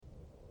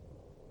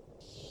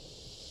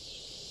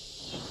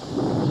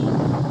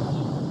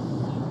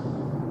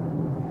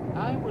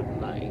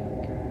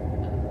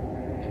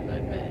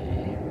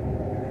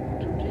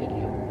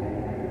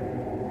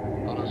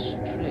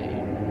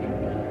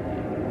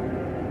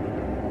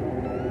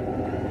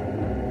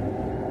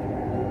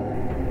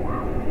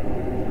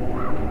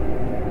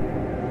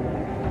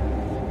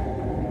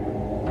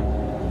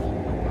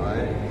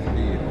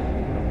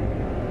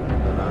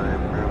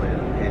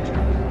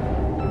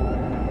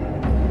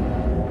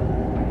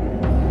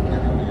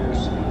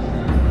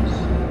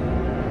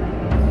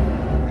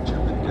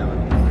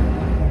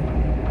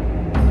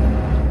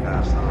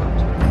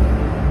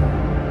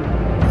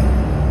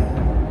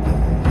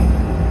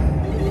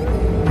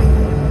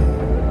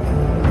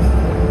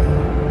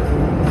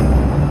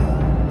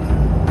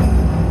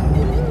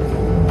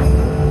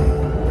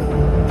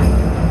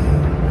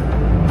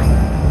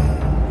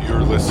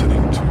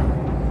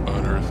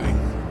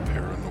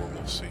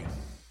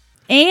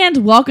And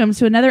welcome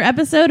to another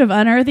episode of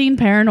Unearthing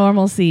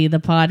Paranormalcy, the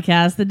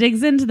podcast that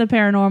digs into the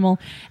paranormal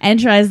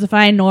and tries to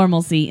find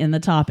normalcy in the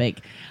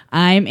topic.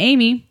 I'm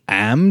Amy.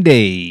 I'm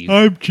Dave.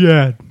 I'm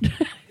Chad.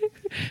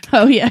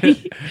 Oh, yeah.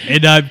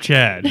 And I'm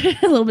Chad.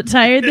 A little bit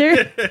tired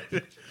there.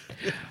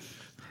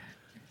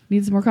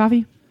 Need some more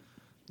coffee?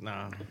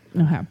 No.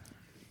 Okay.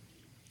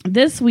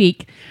 This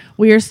week,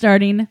 we are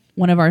starting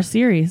one of our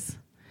series,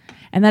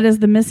 and that is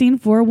the Missing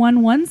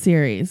 411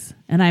 series.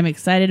 And I'm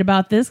excited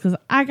about this because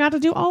I got to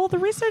do all of the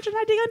research, and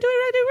I think I'm doing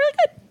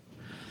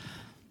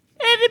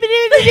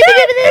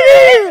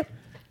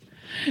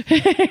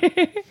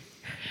really good.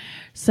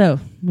 So,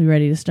 we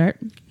ready to start?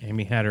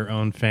 Amy had her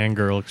own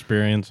fangirl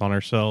experience on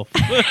herself.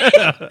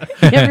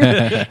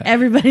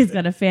 Everybody's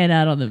got to fan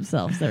out on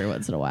themselves every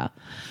once in a while.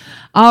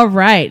 All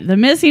right. The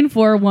Missing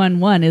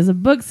 411 is a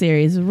book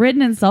series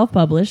written and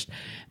self-published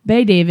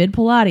by David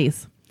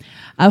Paulides,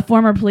 a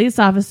former police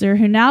officer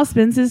who now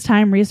spends his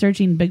time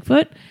researching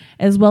Bigfoot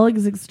as well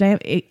as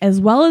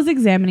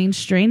examining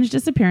strange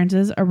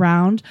disappearances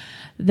around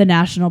the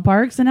national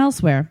parks and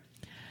elsewhere.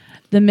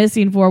 The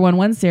Missing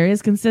 411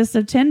 series consists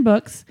of 10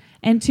 books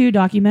and 2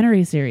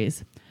 documentary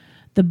series.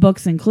 The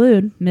books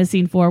include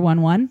Missing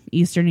 411,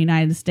 Eastern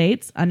United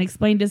States,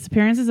 Unexplained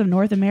Disappearances of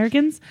North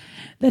Americans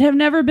That Have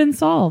Never Been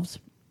Solved.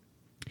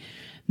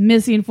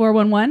 Missing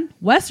 411,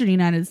 Western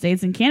United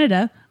States and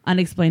Canada,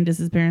 Unexplained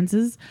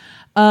Disappearances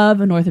of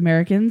North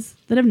Americans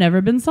That Have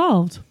Never Been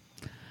Solved.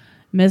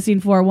 Missing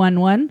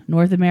 411,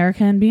 North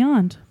America and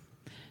Beyond.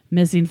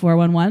 Missing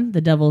 411,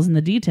 The Devil's in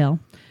the Detail.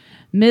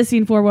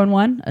 Missing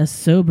 411, A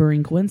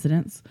Sobering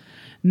Coincidence.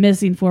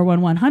 Missing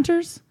 411,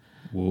 Hunters.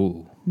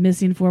 Whoa.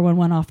 Missing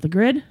 411, Off the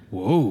Grid.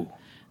 Whoa.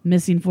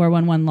 Missing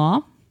 411,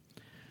 Law.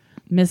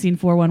 Missing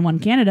 411,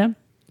 Canada.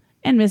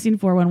 And Missing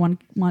 411,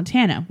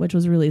 Montana, which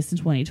was released in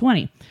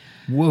 2020.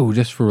 Whoa,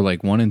 just for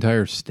like one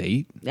entire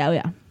state? Oh,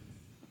 yeah.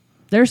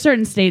 There are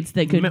certain states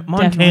that could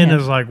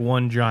Montana's like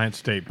one giant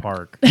state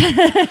park.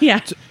 Yeah.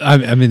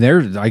 I mean,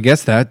 I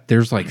guess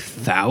there's like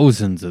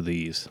thousands of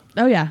these.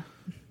 Oh, yeah.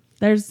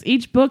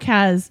 Each book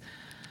has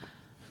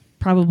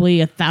probably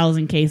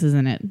 1,000 cases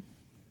in it,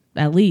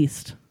 at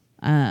least.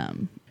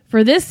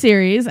 For this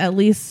series, at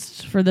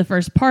least for the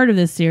first part of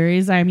this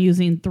series, I'm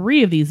using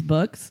 3 of these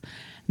books.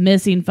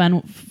 Missing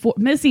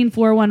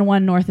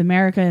 411 North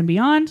America and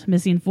Beyond,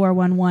 Missing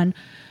 411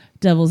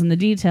 Devils in the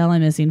Detail,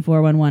 and Missing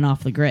 411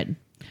 Off the Grid.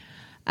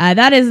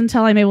 That is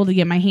until I'm able to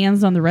get my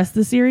hands on the rest of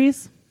the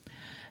series.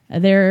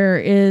 There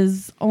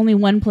is only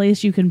one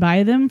place you can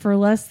buy them for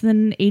less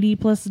than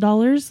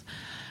 $80+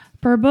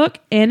 per book,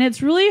 and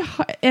it's really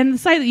hard, and the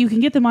site that you can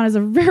get them on is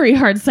a very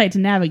hard site to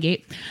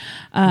navigate.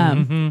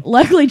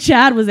 Luckily,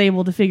 Chad was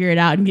able to figure it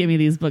out and get me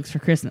these books for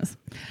Christmas.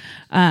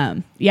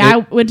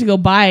 I went to go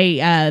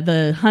buy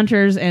the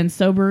Hunters and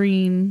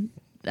Sobering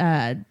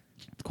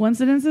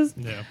Coincidences.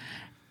 Yeah.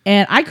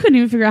 And I couldn't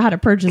even figure out how to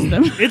purchase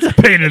them. It's a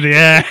pain in the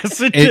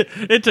ass.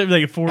 It took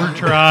like 4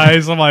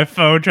 tries on my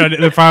phone trying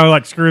to finally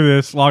like screw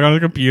this, log on the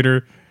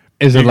computer.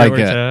 Is it like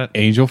an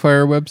Angel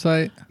Fire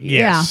website?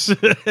 Yes.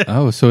 Yeah.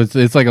 Oh, so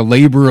it's like a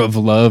labor of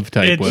love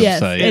type website.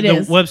 Yes, it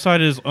is. The website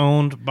is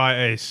owned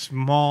by a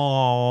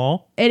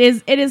small... It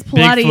is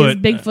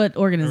Paulides' Bigfoot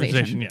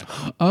organization.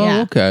 Yeah. Oh,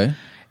 Yeah. okay.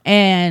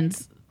 And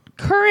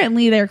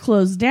currently they're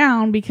closed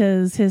down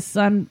because his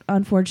son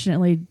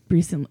unfortunately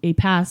recently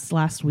passed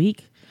last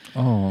week.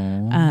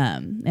 Oh.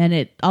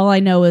 And all I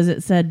know is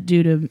it said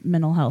due to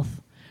mental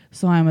health.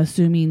 So I'm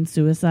assuming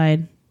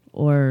suicide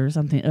or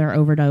something, or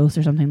overdose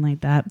or something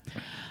like that.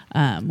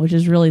 Which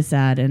is really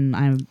sad. And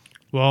and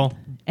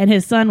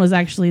his son was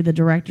actually the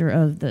director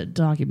of the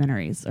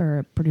documentaries, or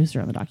a producer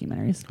on the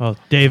documentaries. Well,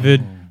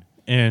 David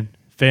and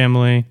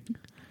family.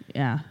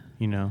 Yeah.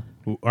 You know,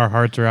 our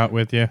hearts are out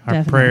with you. Our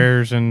Definitely.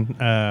 prayers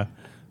and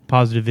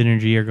positive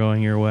energy are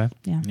going your way.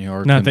 Yeah.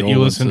 Not that you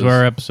listen to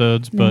our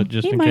episodes, but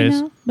just he in might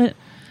case know, but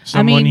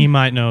someone he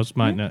might know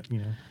might not. You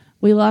know,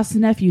 we lost a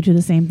nephew to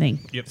the same thing.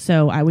 Yep.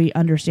 So we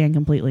understand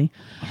completely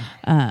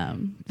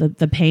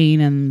the pain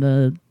and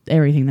the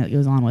everything that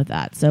goes on with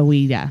that. So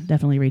we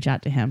definitely reach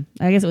out to him.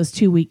 I guess it was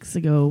 2 weeks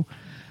ago.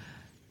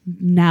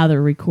 Now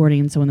they're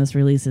recording, so when this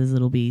releases,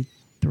 it'll be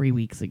 3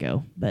 weeks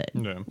ago, but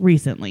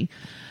recently.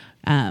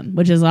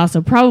 Which is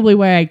also probably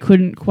why I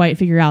couldn't quite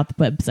figure out the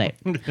website.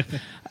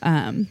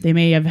 They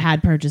may have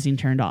had purchasing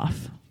turned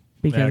off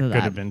because of that.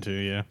 Could have been too,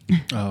 yeah.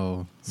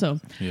 Oh. So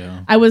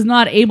yeah. I was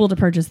not able to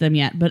purchase them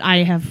yet, but I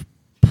have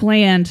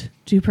planned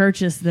to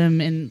purchase them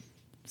in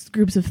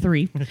groups of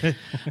 3.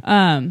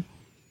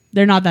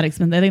 They're not that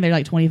expensive. I think they're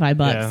like $25.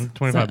 Yeah,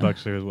 $25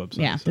 through his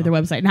website. Yeah, through their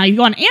website. Now you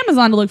go on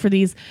Amazon to look for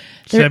these.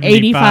 They're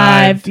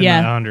 75 $85. to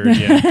Yeah. 100,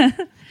 yeah.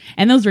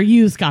 And those are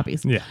used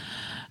copies. Yeah.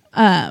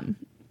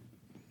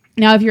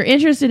 Now, if you're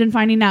interested in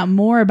finding out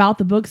more about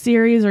the book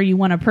series or you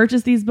want to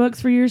purchase these books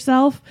for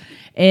yourself,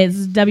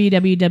 it's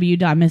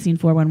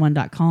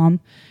www.missing411.com,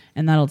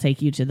 and that'll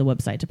take you to the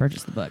website to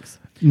purchase the books.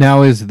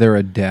 Now, is there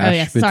a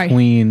dash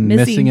between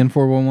missing and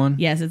 411?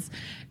 Yes, it's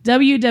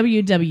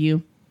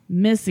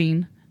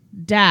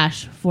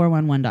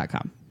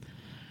www.missing-411.com.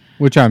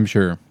 Which I'm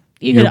sure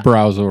You Your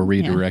browser will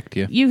redirect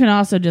you. You can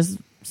also just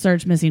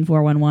search missing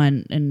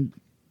 411 in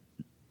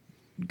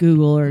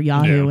Google or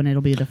Yahoo, and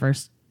it'll be the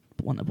first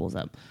one that pulls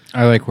up.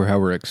 I like how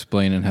we're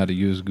explaining how to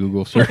use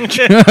Google search.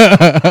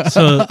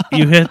 So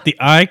you hit the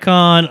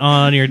icon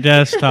on your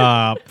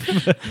desktop.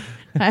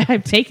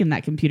 I've taken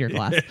that computer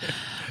class.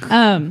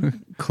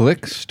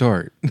 Click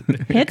start.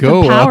 Hit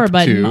Go the power up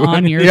button to-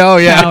 on your Oh,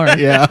 yeah, tower.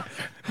 yeah.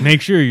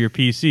 Make sure your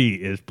PC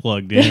is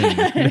plugged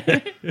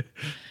in.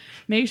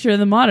 Make sure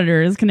the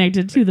monitor is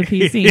connected to the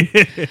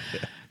PC.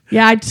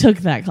 Yeah, I took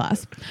that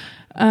class.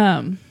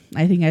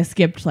 I think I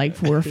skipped like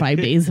 4 or 5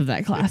 days of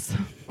that class.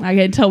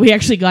 Until we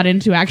actually got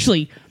into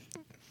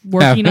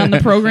working on the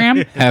program.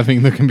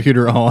 Having the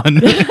computer on.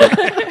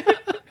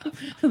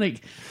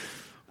 Like,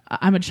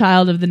 I'm a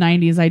child of the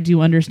 90s. I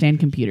do understand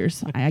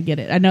computers. I get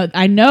it.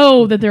 I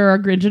know that there are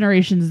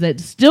generations that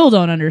still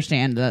don't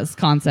understand this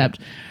concept,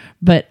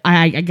 but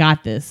I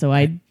got this, so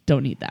I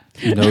don't need that.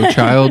 No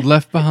child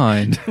left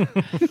behind.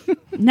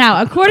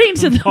 Now, according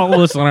to the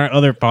Follow us on our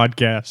other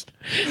podcast,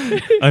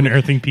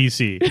 Unearthing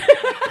PC.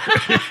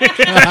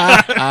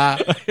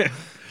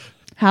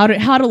 how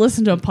to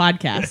listen to a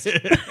podcast.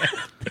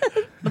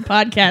 The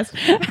podcast,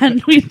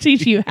 and we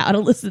teach you how to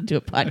listen to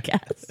a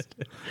podcast.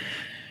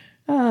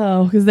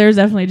 Oh, because there's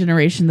definitely a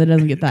generation that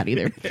doesn't get that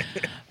either.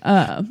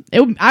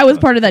 I was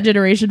part of that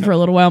generation for a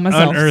little while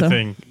myself.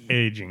 Unearthing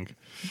aging.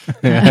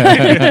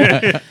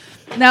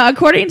 Now,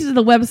 according to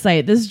the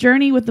website, this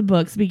journey with the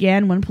books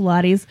began when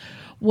Pilates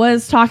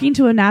was talking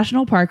to a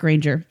national park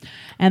ranger,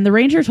 and the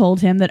ranger told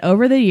him that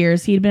over the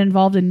years he'd been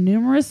involved in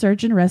numerous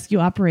search and rescue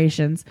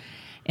operations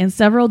in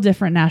several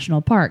different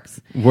national parks.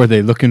 Were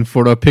they looking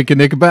for the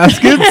picnic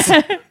baskets?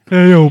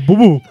 Hey, yo,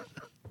 boo-boo.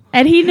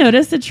 And he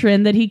noticed a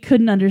trend that he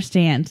couldn't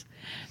understand.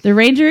 The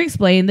ranger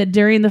explained that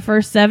during the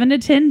first 7 to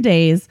 10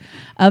 days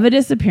of a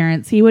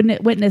disappearance, he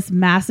would witness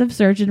massive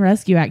search and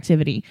rescue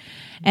activity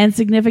and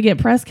significant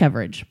press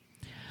coverage.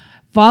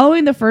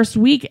 Following the first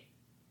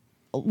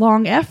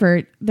week-long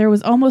effort, there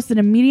was almost an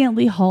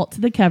immediately halt to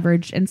the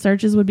coverage, and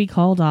searches would be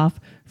called off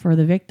for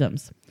the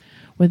victims,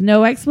 with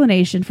no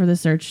explanation for the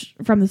search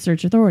from the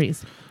search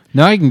authorities.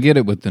 Now I can get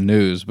it with the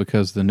news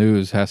because the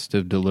news has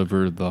to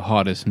deliver the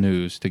hottest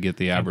news to get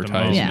the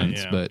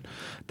advertisements. Yeah. But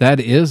that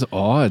is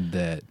odd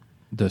that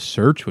the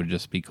search would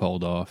just be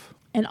called off.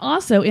 And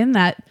also in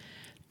that,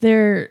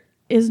 there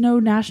is no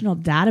national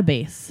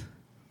database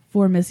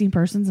for missing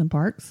persons in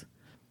parks.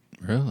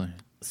 Really?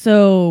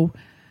 So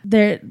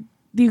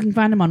you can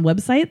find them on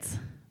websites,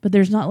 but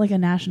there's not like a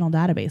national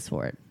database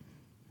for it.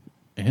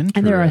 Interesting.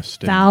 And there are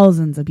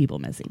thousands of people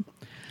missing.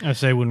 I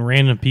say when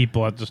random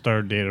people have to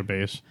start a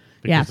database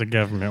because Yeah. the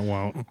government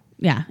won't.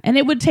 Yeah, and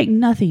it would take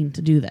nothing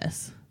to do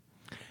this.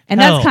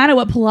 And Hell. that's kind of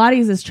what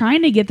Pilates is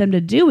trying to get them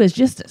to do, is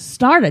just to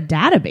start a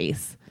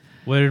database.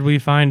 What did we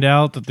find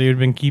out? That they had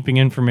been keeping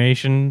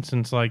information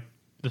since like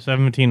the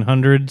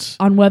 1700s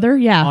On weather,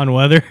 yeah. on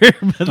weather.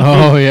 But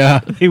Oh, yeah.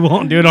 they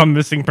won't do it on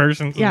missing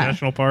persons Yeah. in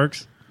national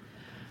parks.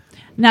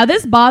 Now,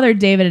 this bothered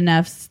David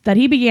enough that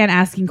he began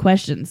asking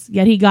questions,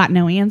 yet he got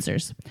no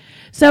answers.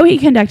 So he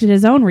conducted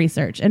his own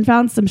research and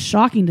found some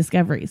shocking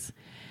discoveries.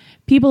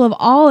 People of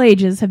all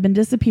ages have been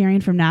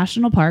disappearing from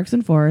national parks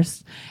and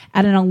forests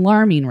at an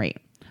alarming rate,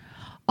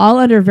 all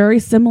under very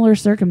similar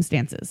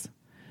circumstances.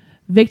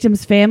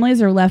 Victims'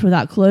 families are left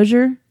without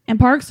closure, and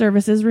park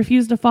services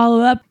refuse to follow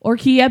up or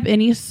key up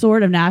any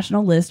sort of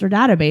national list or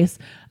database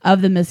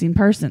of the missing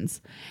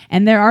persons.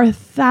 And there are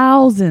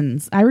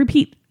thousands, I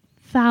repeat,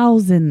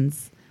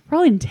 thousands,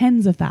 probably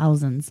tens of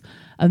thousands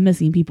of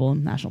missing people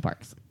in national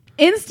parks.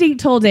 Instinct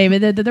told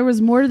David that there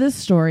was more to this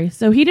story,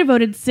 so he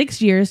devoted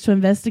 6 years to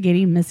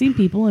investigating missing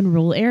people in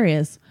rural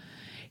areas.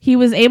 He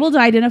was able to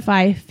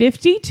identify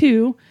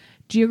 52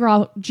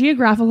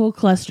 geographical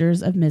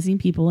clusters of missing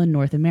people in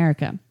North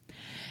America.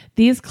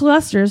 These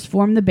clusters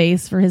form the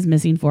base for his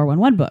Missing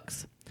 411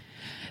 books.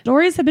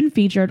 Stories have been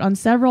featured on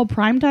several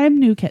primetime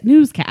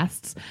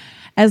newscasts,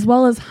 as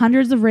well as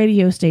hundreds of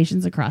radio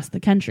stations across the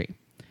country.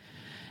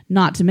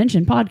 Not to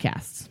mention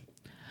podcasts.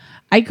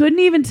 I couldn't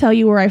even tell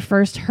you where I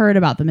first heard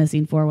about the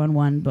Missing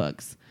 411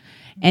 books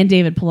and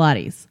David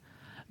Pilates,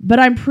 but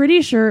I'm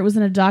pretty sure it was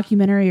in a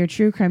documentary or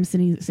true crime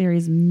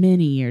series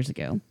many years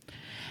ago.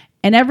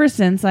 And ever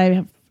since I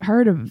have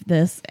heard of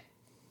this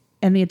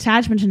and the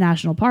attachment to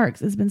national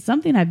parks, it's been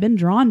something I've been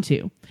drawn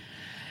to.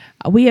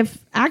 We have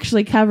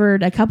actually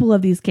covered a couple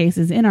of these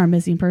cases in our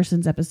missing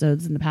persons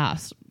episodes in the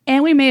past,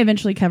 and we may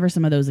eventually cover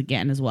some of those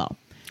again as well.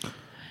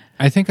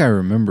 I think I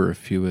remember a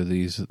few of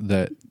these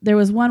that... There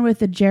was one with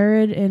the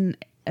Jared in,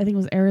 I think it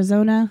was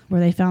Arizona,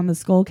 where they found the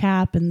skull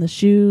cap and the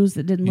shoes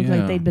that didn't look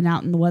like they'd been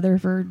out in the weather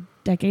for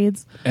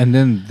decades. And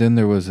then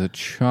there was a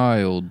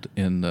child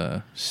in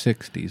the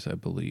 60s, I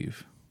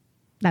believe.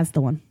 That's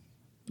the one.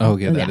 Oh,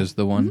 yeah, that Yeah. is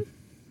the one?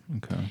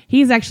 Okay.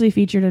 He's actually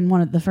featured in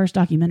one of the first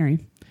documentary.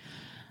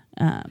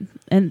 And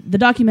the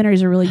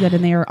documentaries are really good,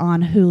 and they are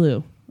on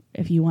Hulu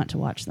if you want to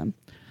watch them.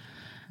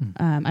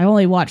 I've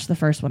only watched the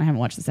first one. I haven't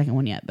watched the second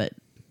one yet, but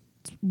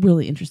it's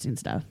really interesting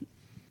stuff.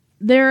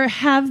 There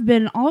have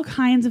been all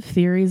kinds of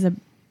theories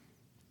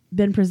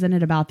been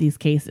presented about these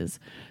cases,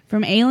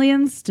 from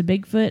aliens to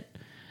Bigfoot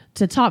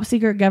to top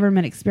secret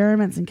government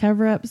experiments and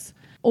cover-ups,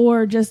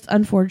 or just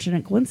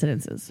unfortunate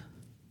coincidences.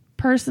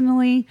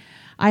 Personally,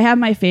 I have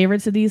my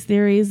favorites of these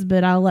theories,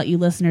 but I'll let you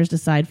listeners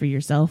decide for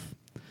yourself.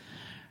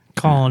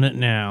 Calling it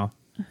now.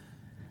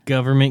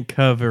 Government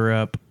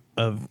cover-up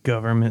of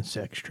government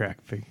sex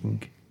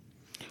trafficking.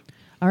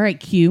 All right,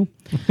 Q.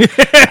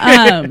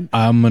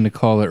 I'm going to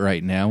call it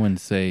right now and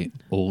say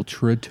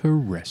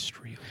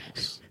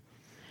ultra-terrestrials.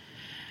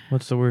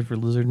 What's the word for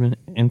lizardmen?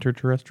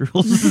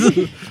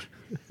 Interterrestrials?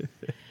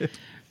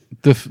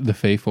 The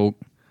Fae folk.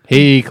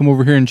 Hey, come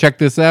over here and check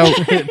this out.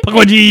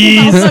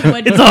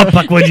 Puckwudgies! It's all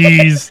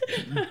Puckwudgies!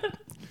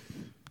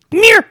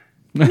 Mirror!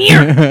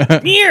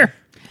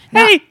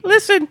 Hey,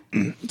 listen!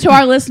 To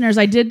our listeners,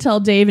 I did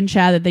tell Dave and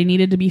Chad that they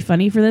needed to be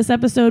funny for this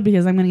episode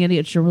because I'm going to get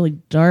into really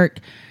dark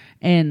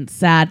and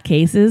sad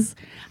cases.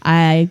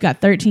 I've got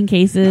 13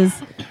 cases,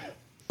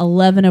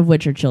 11 of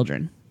which are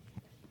children.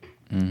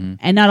 Mm-hmm.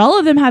 And not all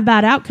of them have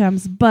bad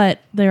outcomes,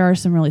 but there are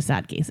some really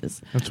sad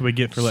cases. That's what we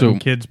get for letting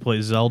kids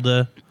play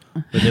Zelda.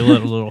 But they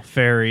let a little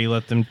fairy,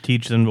 let them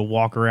teach them to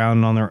walk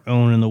around on their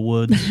own in the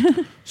woods.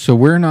 So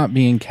we're not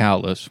being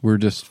callous. We're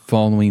just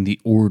following the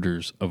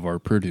orders of our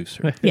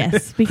producer.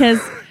 Yes, because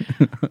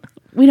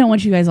we don't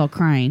want you guys all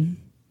crying.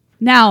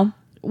 Now,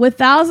 with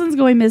thousands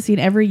going missing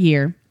every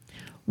year,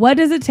 what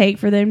does it take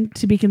for them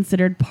to be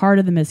considered part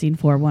of the missing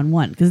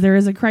 411? Because there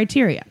is a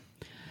criteria.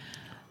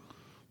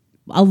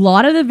 A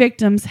lot of the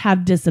victims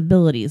have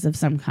disabilities of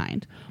some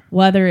kind,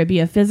 whether it be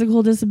a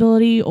physical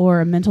disability or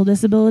a mental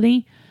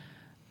disability.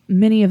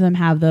 Many of them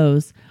have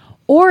those.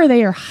 Or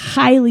they are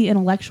highly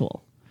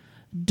intellectual.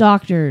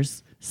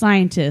 Doctors,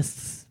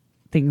 scientists,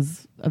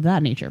 things of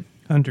that nature.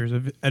 Hunters,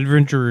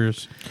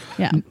 adventurers.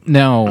 Yeah.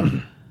 Now,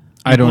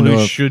 I don't know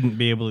They if... shouldn't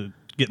be able to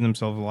get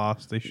themselves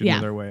lost. They should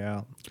know their way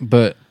out.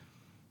 But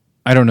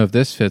I don't know if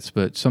this fits,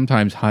 but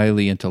sometimes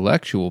highly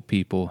intellectual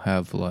people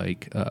have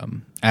like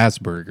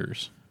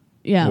Asperger's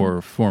or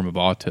a form of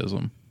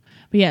autism.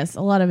 But yes,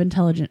 a lot of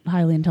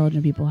highly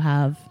intelligent people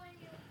have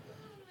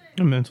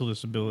a mental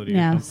disability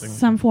or something.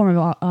 Some form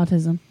of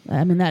autism.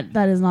 I mean,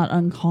 that is not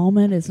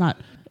uncommon. It's not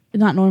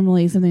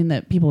normally something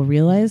that people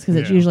realize because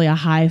it's usually a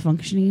high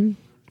functioning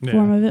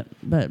form of it.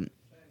 But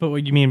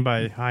what you mean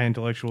by high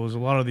intellectual is a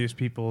lot of these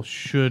people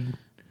should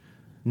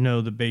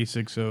know the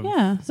basics of...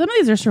 Yeah, some of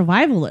these are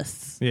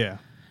survivalists. Yeah.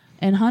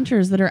 And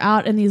hunters that are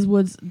out in these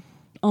woods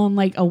on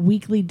like a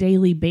weekly,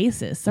 daily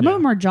basis. Some of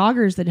them are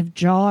joggers that have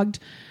jogged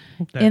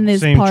in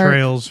this same park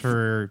trails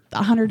for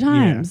 100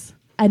 times.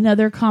 Yeah.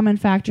 Another common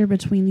factor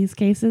between these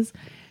cases,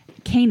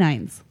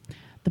 canines.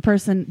 The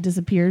person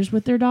disappears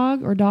with their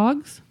dog or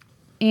dogs,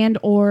 and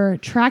or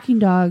tracking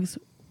dogs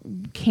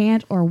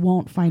can't or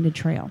won't find a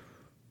trail.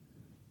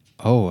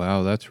 Oh,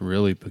 wow, that's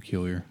really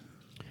peculiar.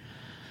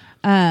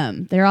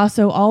 They're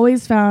also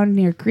always found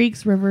near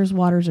creeks, rivers,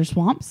 waters, or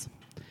swamps,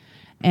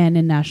 and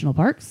in national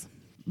parks.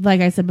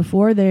 Like I said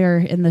before, they're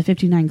in the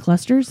 59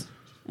 clusters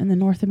in the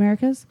North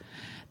Americas.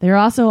 They're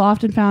also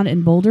often found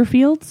in boulder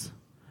fields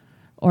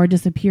or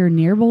disappear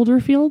near boulder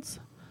fields,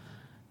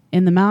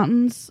 in the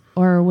mountains,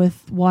 or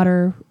with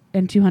water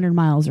in 200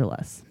 miles or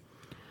less.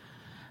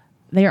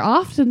 They are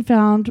often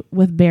found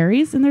with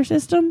berries in their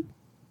system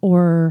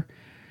or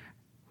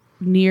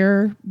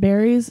near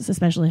berries,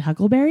 especially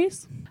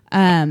huckleberries.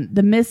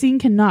 The missing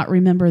cannot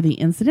remember the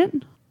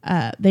incident.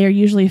 They are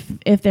usually,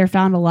 if they're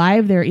found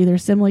alive, they're either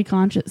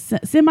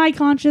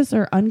semi-conscious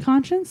or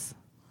unconscious.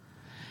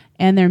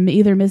 And they're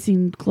either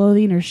missing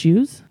clothing or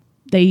shoes.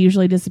 They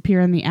usually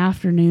disappear in the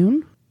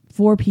afternoon.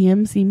 4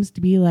 p.m. seems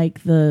to be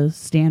like the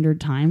standard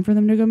time for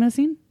them to go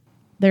missing.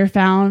 They're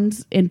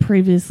found in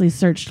previously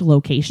searched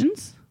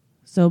locations.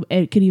 So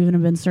it could even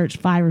have been searched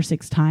 5 or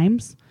 6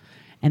 times.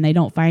 And they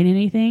don't find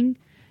anything.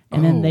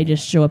 And then they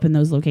just show up in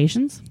those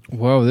locations.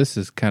 Whoa, this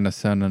is kind of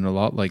sounding a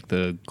lot like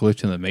the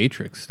Glitch in the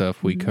Matrix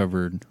stuff we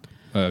covered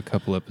a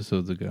couple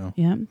episodes ago.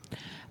 Yeah.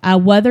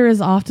 Weather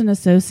is often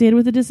associated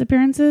with the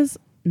disappearances.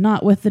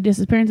 Not with the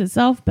disappearance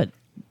itself, but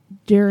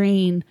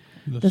during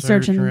the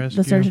search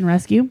and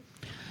rescue.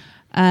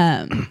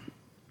 And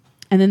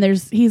then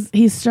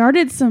he's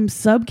started some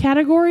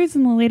subcategories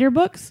in the later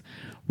books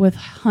with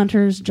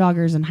hunters,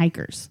 joggers, and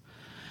hikers.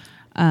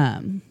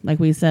 Like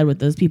we said, with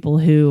those people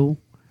who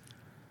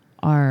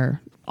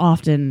are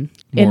often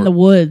in the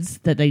woods,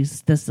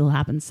 this still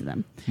happens to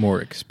them.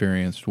 More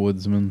experienced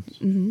woodsmen.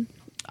 Mm-hmm.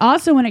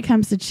 Also, when it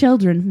comes to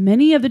children,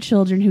 many of the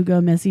children who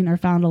go missing are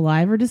found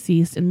alive or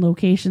deceased in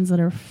locations that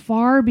are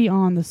far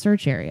beyond the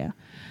search area.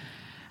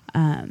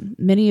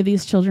 Many of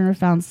these children are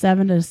found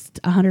 7 to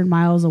 100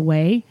 miles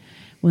away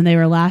when they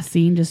were last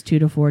seen just 2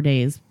 to 4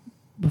 days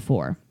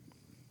before.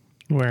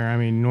 Where, I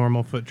mean,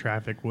 normal foot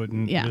traffic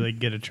wouldn't really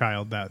get a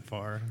child that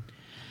far.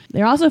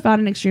 They're also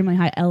found in extremely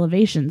high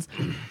elevations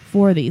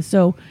for these.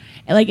 So,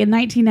 like in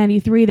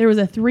 1993, there was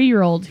a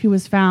 3-year-old who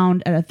was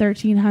found at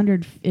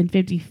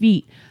 1,350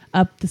 feet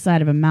up the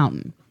side of a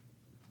mountain.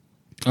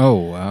 Oh,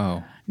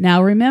 wow.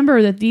 Now,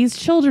 remember that these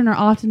children are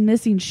often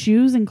missing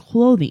shoes and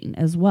clothing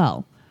as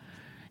well.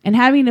 And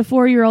having a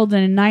 4-year-old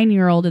and a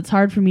 9-year-old, it's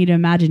hard for me to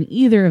imagine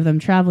either of them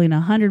traveling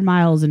 100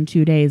 miles in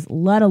 2 days,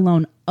 let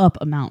alone up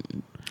a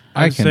mountain.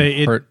 I'd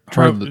say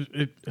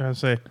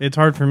it's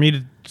hard for me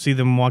to see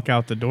them walk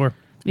out the door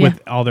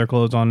with all their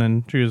clothes on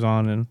and shoes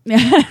on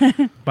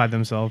and by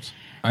themselves.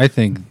 I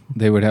think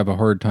they would have a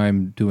hard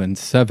time doing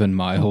 7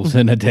 miles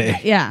in a day.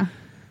 Yeah.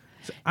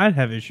 I'd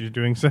have issues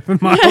doing 7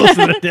 miles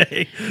in a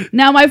day.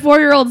 Now, my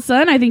 4-year-old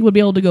son, I think, would be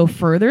able to go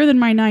further than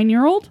my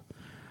 9-year-old.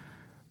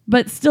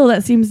 But still,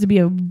 that seems to be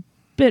a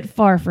bit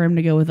far for him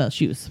to go without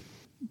shoes.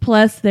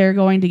 Plus, they're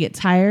going to get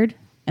tired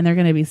and they're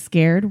going to be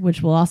scared,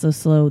 which will also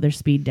slow their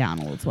speed down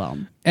a little as well.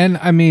 And,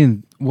 I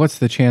mean, what's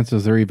the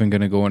chances they're even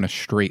going to go in a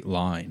straight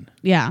line?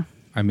 Yeah.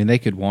 I mean, they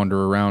could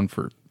wander around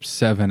for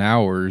 7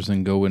 hours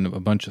and go in a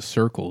bunch of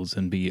circles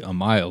and be a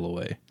mile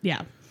away.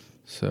 Yeah.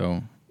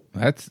 So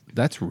that's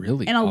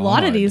really And a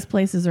lot of these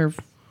places are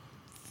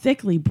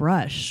thickly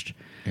brushed.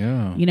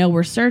 Yeah. You know,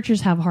 where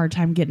searchers have a hard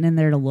time getting in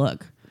there to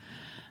look.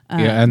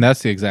 Yeah, and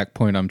that's the exact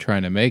point I'm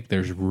trying to make.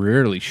 There's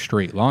rarely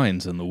straight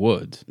lines in the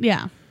woods.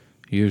 Yeah.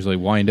 You usually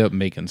wind up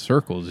making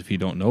circles if you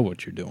don't know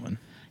what you're doing.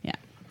 Yeah.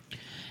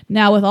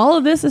 Now, with all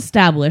of this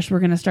established,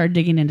 we're going to start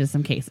digging into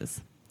some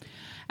cases.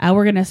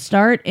 We're going to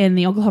start in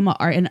Oklahoma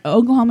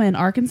and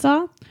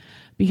Arkansas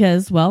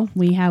because, well,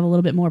 we have a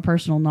little bit more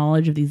personal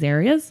knowledge of these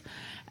areas,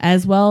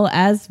 as well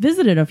as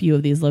visited a few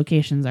of these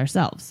locations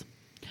ourselves.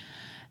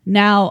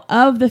 Now,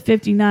 of the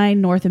 59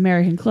 North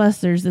American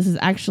clusters,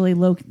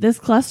 this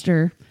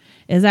cluster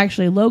is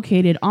actually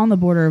located on the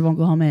border of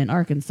Oklahoma and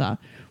Arkansas,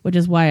 which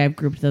is why I've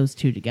grouped those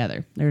two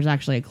together. There's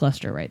actually a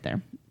cluster right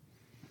there.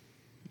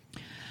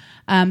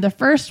 The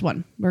first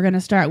one we're going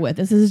to start with,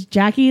 this is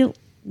Jackie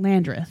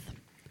Landreth.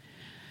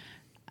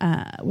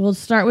 We'll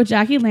start with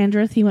Jackie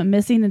Landreth. He went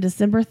missing on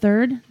December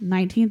 3rd,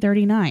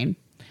 1939,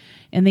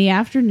 in the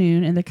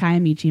afternoon in the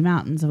Kiamichi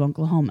Mountains of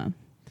Oklahoma.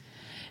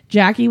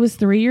 Jackie was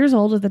 3 years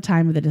old at the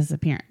time of the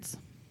disappearance.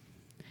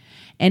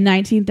 In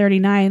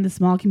 1939, the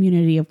small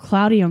community of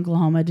Cloudy,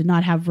 Oklahoma did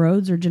not have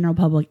roads or general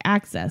public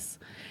access.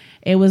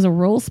 It was a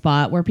rural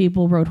spot where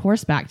people rode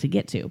horseback to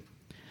get to.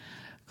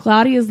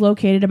 Cloudy is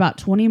located about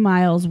 20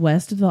 miles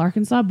west of the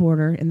Arkansas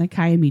border in the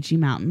Kiamichi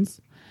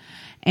Mountains.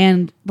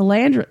 And the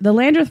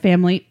Landreth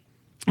family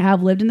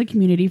have lived in the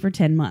community for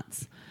 10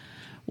 months.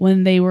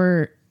 When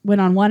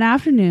on one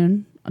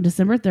afternoon, on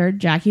December 3rd,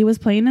 Jackie was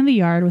playing in the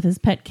yard with his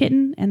pet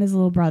kitten and his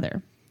little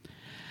brother.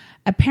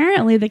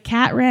 Apparently, the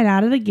cat ran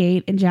out of the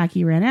gate and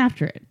Jackie ran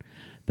after it,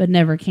 but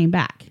never came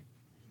back.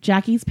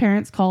 Jackie's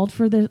parents called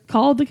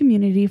the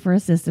community for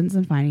assistance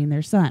in finding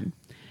their son.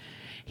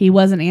 He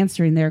wasn't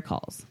answering their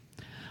calls.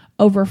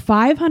 Over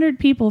 500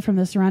 people from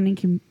the surrounding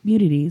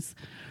communities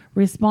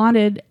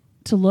responded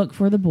to look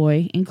for the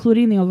boy,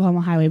 including the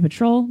Oklahoma Highway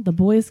Patrol, the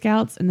Boy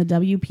Scouts, and the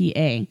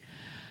WPA.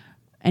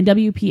 And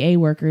WPA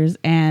workers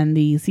and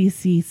the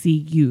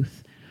CCC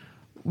youth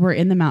were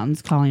in the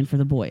mountains calling for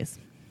the boys.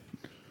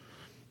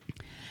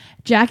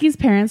 Jackie's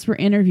parents were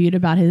interviewed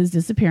about his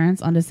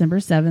disappearance on December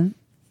 7th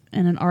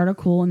in an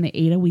article in the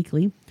Ada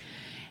Weekly.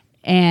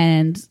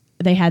 And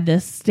they had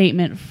this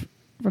statement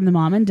from the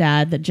mom and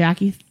dad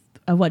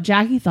of what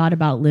Jackie thought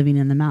about living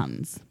in the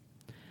mountains.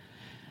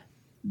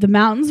 The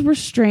mountains were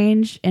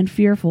strange and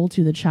fearful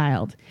to the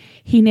child.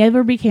 He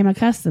never became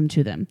accustomed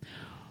to them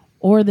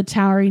or the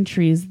towering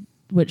trees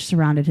which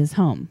surrounded his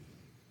home.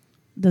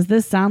 Does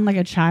this sound like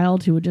a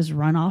child who would just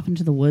run off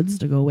into the woods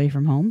to go away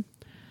from home?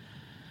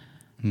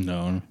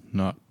 No,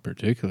 not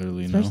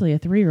particularly. Especially a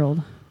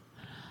 3-year-old.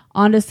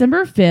 On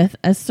December 5th,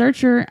 a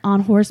searcher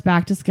on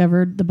horseback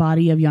discovered the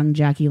body of young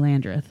Jackie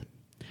Landreth,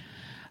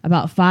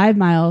 about 5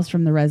 miles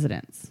from the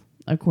residence.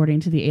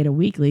 According to the Ada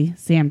Weekly,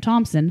 Sam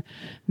Thompson,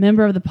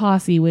 member of the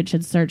posse which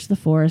had searched the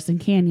forests and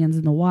canyons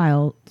in the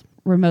wild,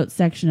 remote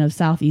section of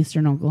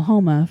southeastern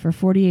Oklahoma for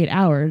 48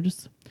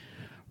 hours,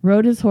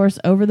 rode his horse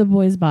over the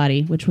boy's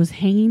body, which was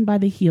hanging by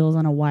the heels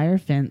on a wire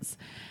fence,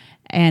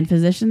 and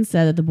physicians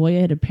said that the boy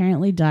had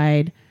apparently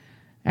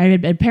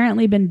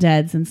been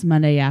dead since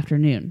Monday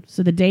afternoon.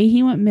 So the day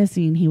he went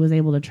missing, he was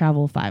able to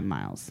travel 5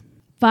 miles.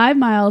 5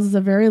 miles is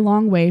a very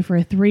long way for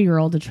a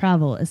 3-year-old to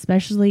travel,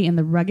 especially in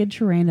the rugged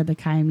terrain of the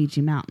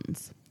Kiamichi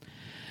Mountains.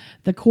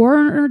 The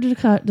coroner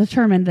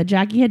determined that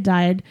Jackie had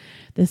died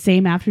the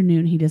same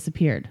afternoon he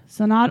disappeared.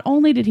 So not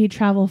only did he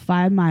travel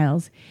 5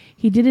 miles,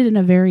 he did it in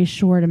a very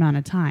short amount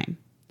of time.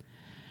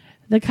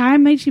 The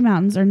Kiamichi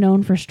Mountains are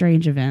known for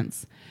strange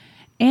events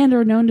and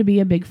are known to be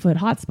a Bigfoot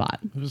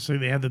hotspot. So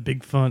they have the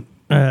Bigfoot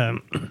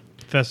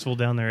festival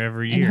down there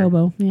every year. In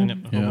Hobo, yeah.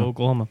 In Hobo,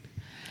 Oklahoma.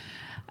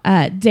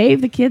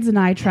 Dave, the kids, and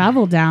I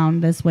traveled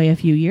down this way a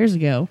few years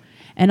ago,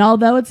 and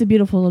although it's a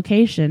beautiful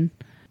location,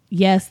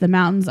 yes, the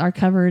mountains are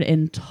covered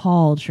in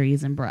tall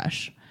trees and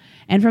brush.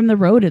 And from the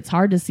road, it's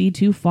hard to see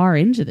too far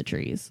into the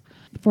trees.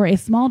 For a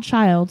small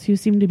child who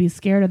seemed to be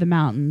scared of the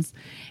mountains,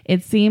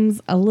 it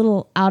seems a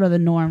little out of the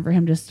norm for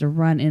him just to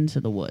run into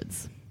the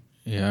woods.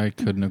 Yeah, I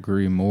couldn't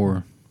agree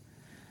more.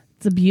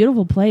 It's a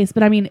beautiful place,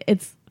 but I mean,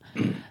 it's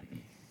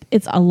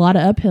a lot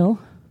of uphill.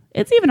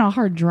 It's even a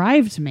hard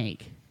drive to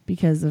make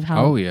because of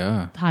how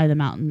high the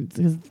mountains.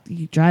 Because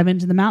you drive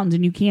into the mountains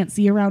and you can't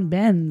see around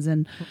bends,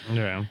 and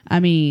I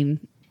mean,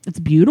 it's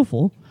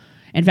beautiful.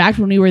 In fact,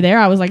 when we were there,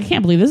 I was like, I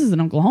can't believe this is in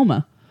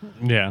Oklahoma.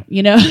 Yeah,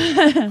 you know.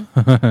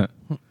 I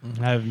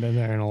haven't been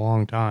there in a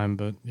long time,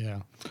 but yeah.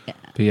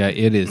 But yeah,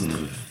 it is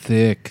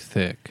thick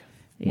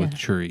with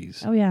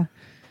trees. Oh yeah.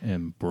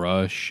 And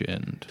brush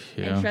and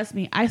And trust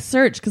me, I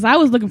searched because I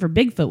was looking for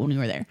Bigfoot when we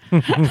were there.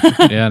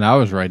 Yeah, and I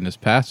was riding as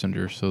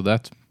passenger, so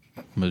that's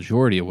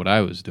majority of what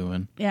I was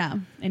doing. Yeah,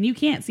 and you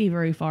can't see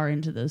very far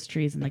into those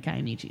trees in the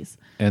Kiamichis.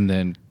 And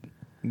then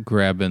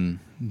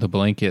grabbing the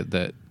blanket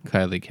that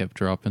Kylie kept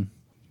dropping.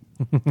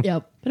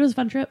 Yep, but it was a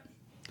fun trip.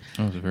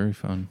 That was very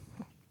fun.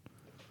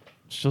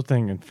 Still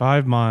thinking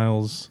 5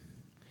 miles,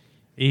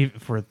 even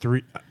for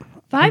 3.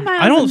 5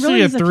 miles. I don't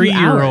see a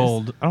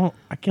 3-year-old.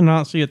 I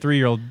cannot see a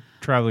 3-year-old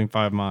traveling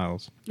 5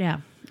 miles. Yeah,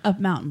 up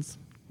mountains.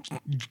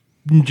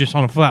 Just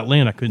on a flat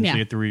land, I couldn't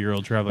see a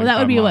 3-year-old traveling. Well,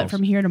 that would be 5 miles. what,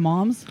 from here to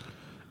Mom's?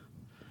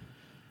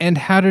 And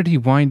how did he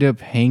wind up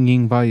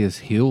hanging by his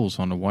heels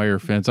on a wire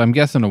fence? I'm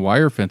guessing a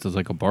wire fence is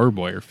like a barbed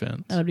wire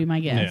fence. That would be my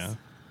guess. Yeah.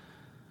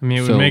 I mean,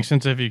 it would make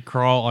sense if he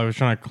crawled. I was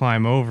trying to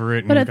climb over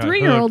it. But a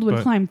 3-year-old would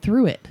climb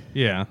through it.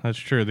 Yeah, that's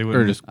true. They would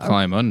or just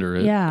climb under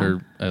it. Yeah.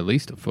 Or at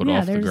least a foot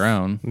off the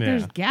ground.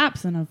 There's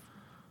gaps in a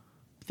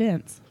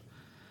fence.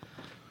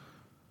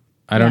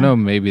 I don't know.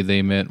 Maybe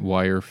they meant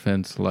wire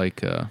fence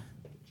like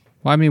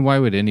well, I mean, why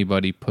would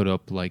anybody put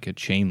up like a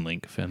chain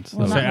link fence?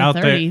 Well, out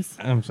the 30s.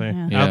 there, I'm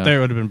saying out there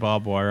it would have been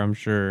barbed wire, I'm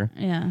sure.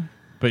 Yeah.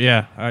 But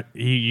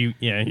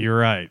you're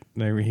right.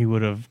 He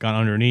would have gone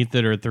underneath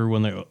it or through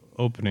one of the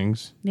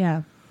openings.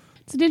 Yeah.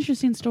 It's an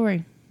interesting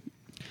story.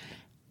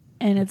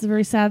 And it's a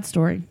very sad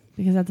story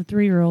because that's a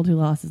 3-year-old who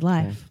lost his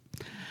life.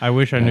 I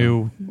wish I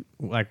knew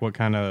like what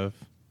kind of,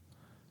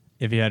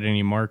 if he had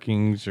any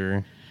markings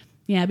or.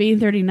 Yeah, being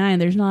 39,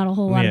 there's not a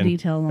whole lot of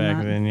detail on that.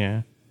 Back then,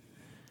 yeah.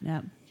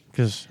 Yeah.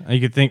 Because you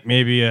could think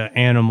maybe an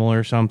animal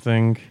or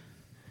something.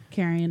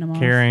 Carrying him off.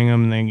 Carrying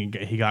him, and then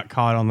he got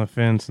caught on the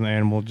fence, and the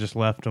animal just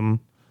left him.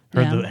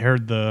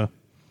 Heard the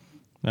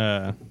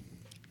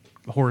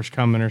horse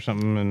coming or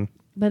something.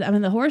 But, I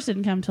mean, the horse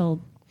didn't come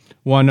till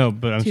well, I know,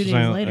 but I'm 2 just days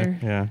saying,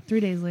 later. 3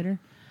 days later.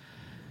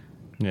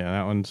 Yeah,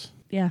 that one's.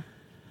 Yeah.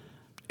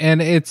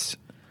 And it's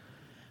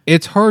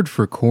hard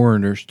for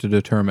coroners to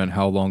determine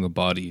how long a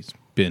body's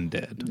been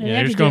dead. Yeah,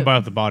 you're just going by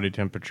the body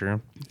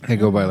temperature. They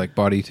go by like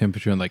body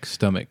temperature and like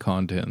stomach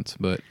contents,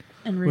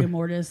 and rigor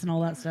mortis and all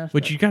that stuff.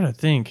 Which you got to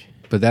think.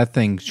 But that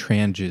thing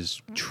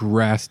changes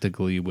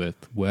drastically with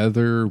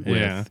weather,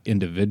 with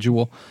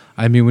individual.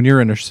 I mean, when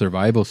you're in a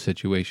survival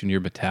situation,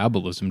 your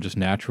metabolism just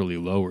naturally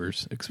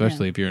lowers,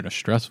 especially if you're in a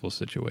stressful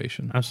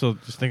situation. I'm still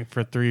just thinking for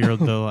a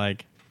 3-year-old to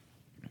like.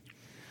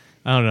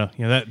 I don't know.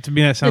 Yeah, that to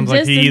me that sounds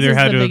like he either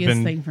had to have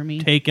been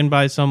taken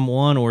by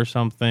someone or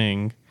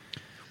something.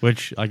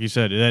 Which, like you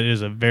said, that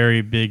is a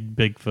very big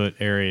Bigfoot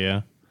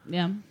area.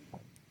 Yeah.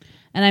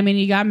 And I mean,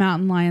 you got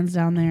mountain lions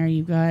down there.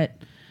 You've got,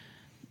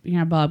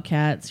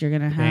 bobcats. You're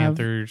going to have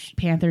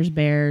panthers,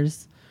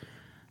 bears,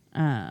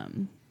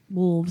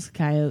 wolves,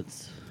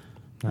 coyotes.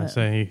 I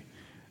say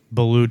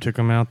Baloo took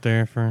them out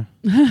there for.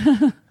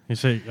 I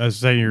say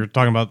you're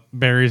talking about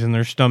berries in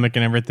their stomach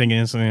and everything, and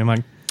instantly I'm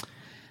like,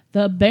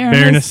 the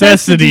bare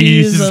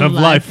necessities of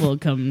life will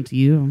come to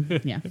you.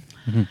 Yeah.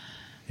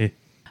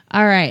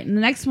 All right. And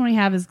the next one we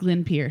have is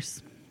Glenn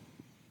Pierce.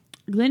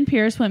 Glenn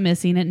Pierce went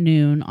missing at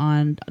noon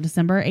on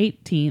December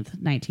 18th,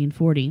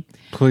 1940.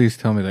 Please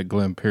tell me that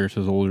Glenn Pierce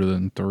is older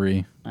than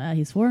 3.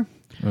 He's 4.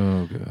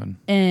 Oh, God.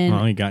 And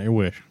well, you got your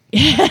wish.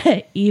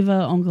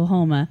 Eva,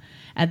 Oklahoma,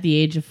 at the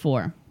age of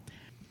 4.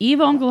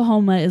 Eva,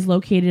 Oklahoma is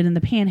located in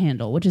the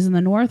Panhandle, which is in the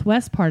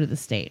northwest part of the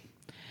state.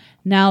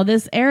 Now,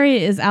 this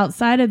area is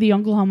outside of the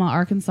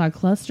Oklahoma-Arkansas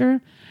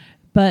cluster,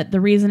 but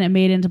the reason it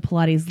made into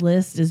Pilates'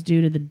 list is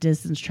due to the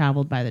distance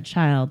traveled by the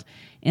child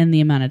and the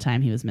amount of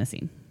time he was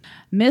missing.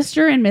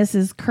 Mr. and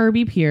Mrs.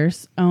 Kirby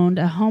Pierce owned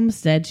a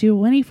homestead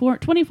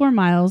 24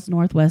 miles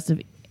northwest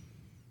of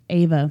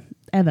Eva.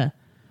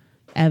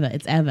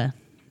 It's Eva,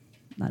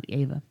 not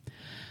Ava.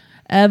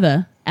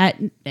 Eva.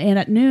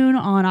 At noon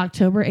on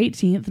October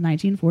 18th,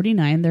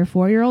 1949, their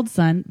 4-year-old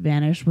son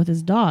vanished with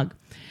his dog.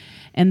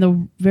 And this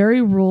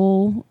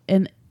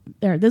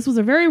was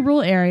a very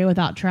rural area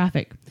without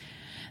traffic.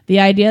 The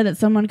idea that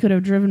someone could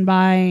have driven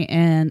by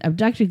and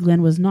abducted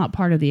Glenn was not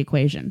part of the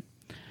equation.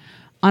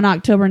 On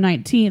October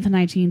 19th,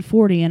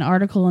 1940, an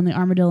article in the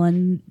Armadillo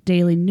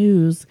Daily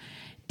News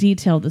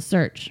detailed the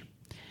search.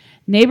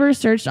 Neighbors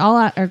searched all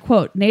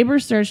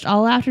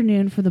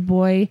afternoon for the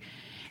boy,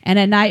 and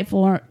at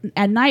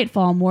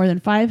nightfall, more than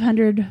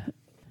 500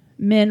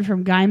 men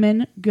from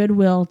Guyman,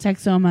 Goodwill,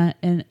 Texoma,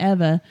 and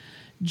Eva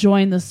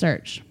joined the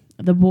search.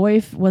 The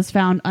boy was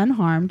found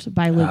unharmed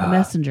by Luke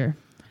Messenger.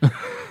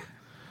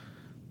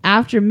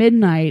 After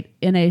midnight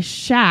in a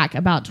shack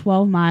about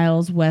 12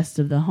 miles west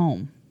of the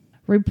home.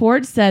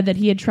 Reports said that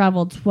he had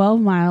traveled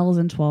 12 miles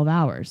in 12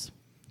 hours.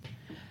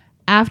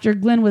 After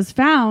Glenn was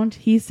found,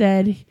 he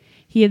said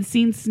he had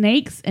seen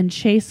snakes and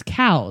chased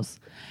cows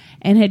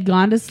and had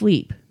gone to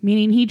sleep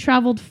meaning he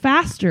traveled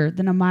faster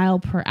than a mile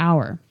per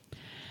hour.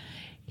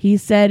 He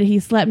said he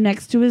slept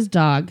next to his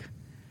dog.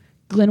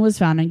 Glenn was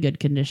found in good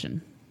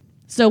condition.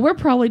 So we're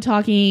probably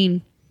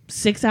talking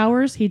 6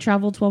 hours. He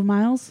traveled 12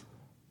 miles,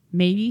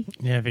 maybe.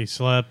 Yeah, if he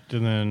slept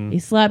and then... He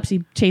slept,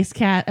 he chased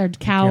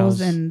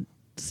cows and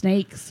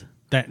snakes.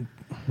 That...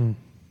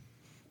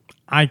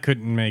 I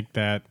couldn't make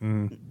that.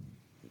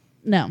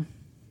 No.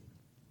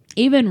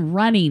 Even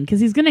running, because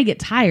he's going to get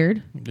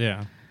tired.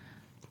 Yeah.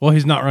 Well,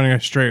 he's not running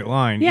a straight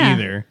line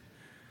either.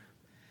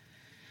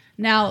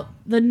 Now,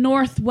 the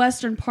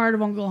northwestern part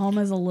of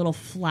Oklahoma is a little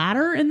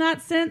flatter in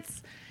that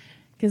sense,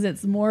 because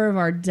it's more of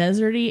our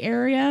deserty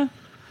area.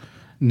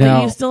 Now,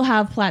 but you still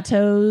have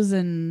plateaus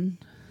and...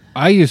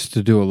 I used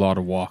to do a lot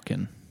of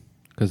walking,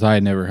 because I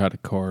never had a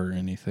car or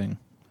anything.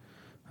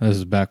 This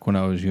is back when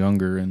I was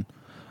younger, and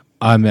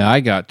I mean, I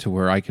got to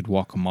where I could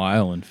walk a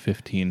mile in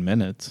 15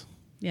 minutes.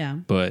 Yeah.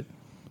 But,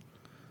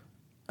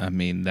 I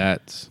mean,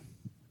 that's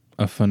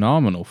a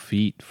phenomenal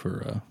feat for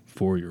a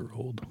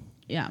 4-year-old.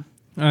 Yeah.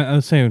 I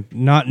was saying,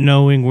 not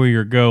knowing where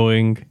you're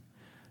going,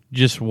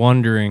 just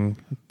wondering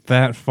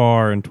that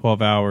far in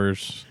 12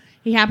 hours.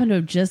 He happened to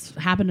have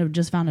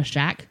just found a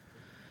shack.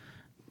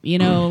 You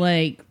know,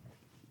 like...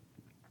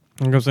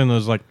 I'm saying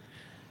those, like,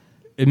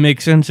 it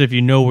makes sense if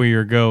you know where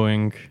you're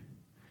going,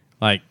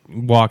 like,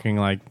 walking,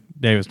 like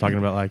Dave was talking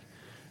about, like,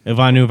 if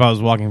I knew if I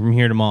was walking from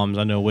here to Mom's,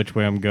 I know which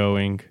way I'm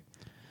going.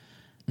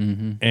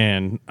 Mm-hmm.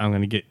 And I'm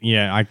going to get,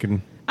 I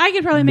can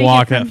probably make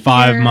walk it from at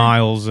 5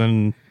 miles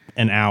in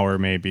an hour,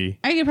 maybe.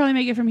 I could probably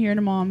make it from here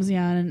to Mom's, in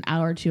an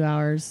hour, 2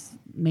 hours,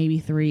 maybe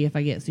 3 if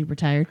I get super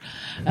tired.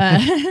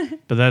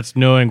 But that's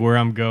knowing where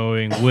I'm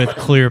going with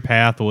clear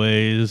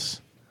pathways.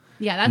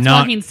 Yeah, that's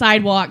walking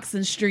sidewalks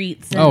and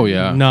streets.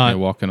 And not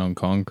walking on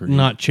concrete.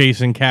 Not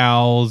chasing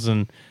cows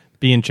and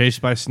being chased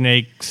by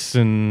snakes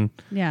and...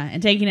 Yeah,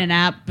 and taking a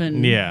nap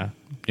and... Yeah.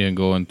 And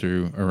going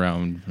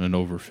around and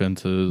over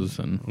fences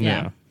and...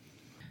 Yeah.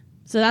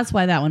 So that's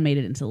why that one made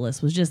it into the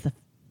list, was just the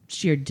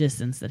sheer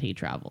distance that he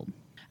traveled.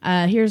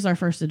 Here's our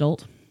first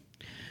adult.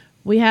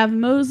 We have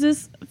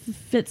Moses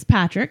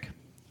Fitzpatrick.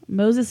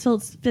 Moses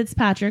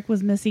Fitzpatrick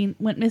went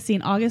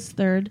missing August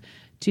 3rd,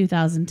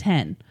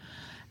 2010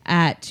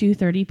 at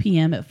 2:30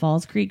 p.m. at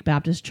Falls Creek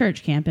Baptist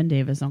Church Camp in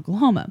Davis,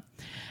 Oklahoma,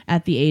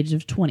 at the age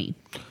of 20.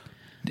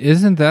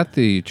 Isn't that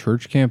the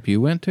church camp you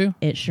went to?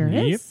 It sure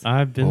is.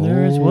 I've been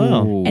there as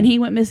well. And he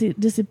went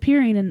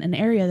disappearing in an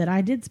area that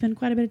I did spend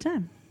quite a bit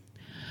of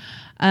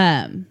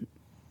time.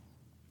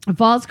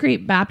 Falls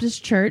Creek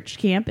Baptist Church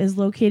Camp is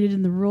located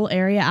in the rural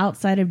area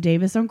outside of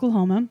Davis,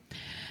 Oklahoma.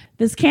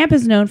 This camp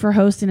is known for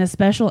hosting a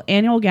special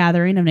annual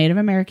gathering of Native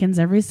Americans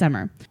every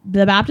summer.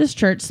 The Baptist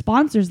Church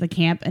sponsors the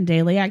camp and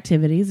daily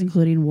activities,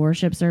 including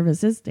worship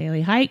services,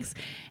 daily hikes,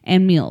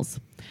 and meals.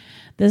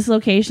 This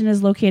location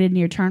is located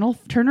near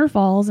Turner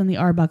Falls in the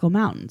Arbuckle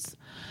Mountains.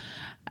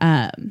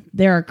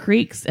 There are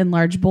creeks and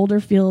large boulder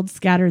fields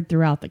scattered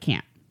throughout the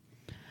camp.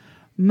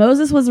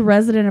 Moses was a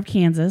resident of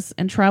Kansas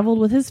and traveled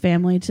with his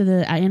family to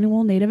the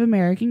annual Native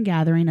American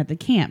gathering at the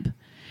camp.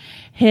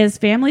 His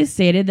family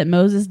stated that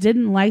Moses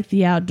didn't like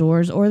the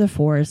outdoors or the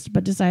forest,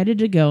 but decided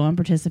to go and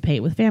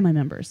participate with family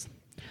members.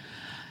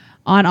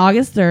 On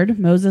August 3rd,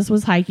 Moses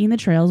was hiking the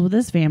trails with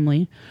his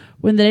family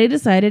when they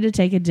decided to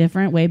take a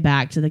different way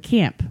back to the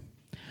camp.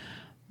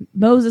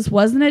 Moses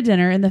wasn't at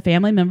dinner, and the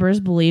family members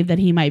believed that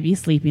he might be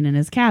sleeping in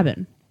his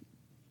cabin.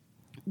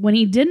 When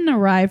he didn't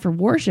arrive for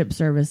worship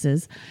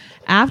services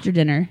after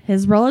dinner,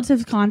 his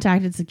relatives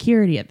contacted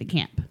security at the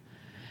camp.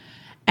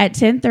 At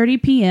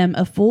 10:30 p.m.,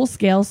 a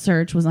full-scale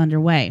search was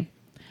underway.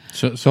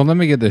 So let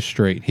me get this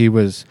straight. He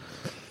was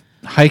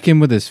hiking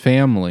with his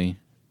family,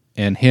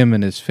 and him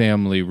and his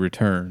family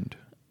returned,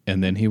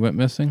 and then he went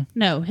missing?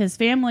 No, his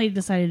family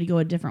decided to go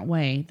a different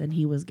way than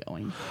he was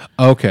going.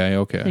 Okay.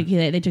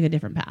 They took a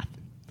different path.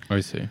 I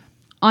see.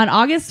 On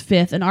August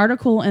 5th, an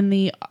article in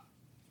the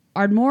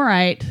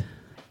Ardmorite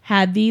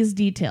had these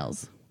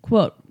details.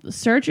 Quote,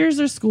 searchers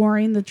are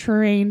scouring the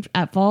terrain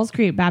at Falls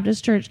Creek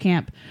Baptist Church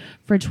Camp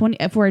for a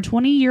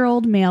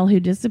 20-year-old male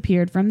who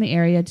disappeared from the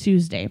area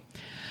Tuesday.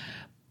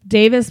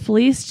 Davis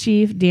Police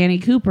Chief Danny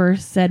Cooper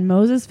said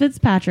Moses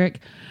Fitzpatrick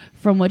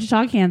from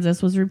Wichita,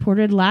 Kansas, was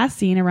reported last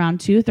seen around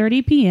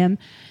 2:30 p.m.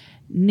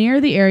 near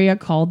the area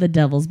called the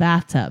Devil's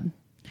Bathtub.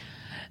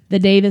 The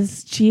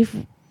Davis chief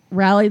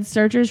rallied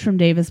searchers from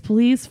Davis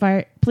Police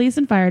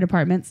and Fire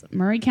Departments,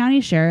 Murray County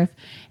Sheriff,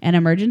 and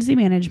Emergency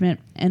Management,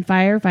 and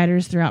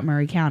firefighters throughout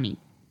Murray County.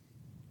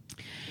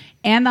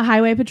 And the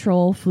Highway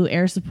Patrol flew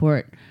air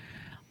support.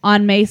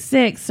 On May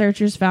 6th,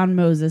 searchers found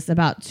Moses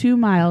about 2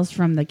 miles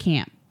from the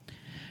camp.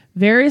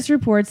 Various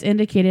reports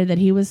indicated that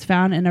he was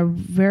found in a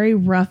very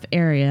rough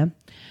area.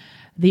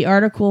 The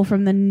article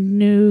from the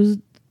News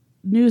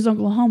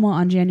Oklahoma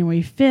on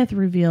January 5th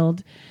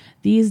revealed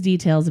these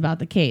details about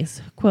the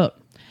case. Quote,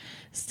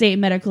 state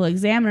medical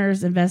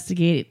examiners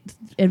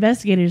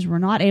investigators were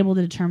not able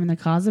to determine the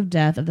cause of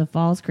death of the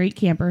Falls Creek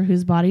camper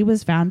whose body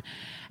was found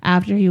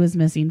after he was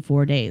missing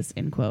 4 days,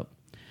 end quote.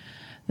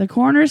 The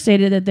coroner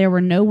stated that there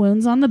were no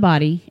wounds on the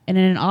body, and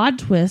in an odd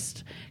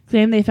twist,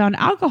 claimed they found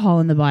alcohol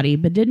in the body,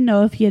 but didn't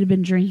know if he had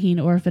been drinking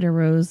or if it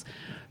arose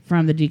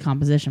from the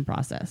decomposition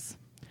process.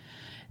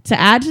 To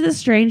add to the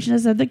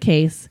strangeness of the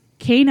case,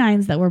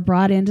 canines that were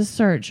brought in to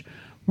search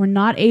were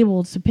not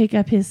able to pick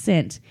up his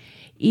scent,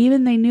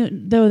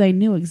 though they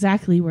knew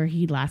exactly where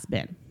he'd last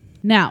been.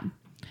 Now,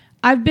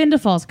 I've been to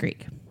Falls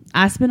Creek.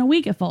 I spent a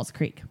week at Falls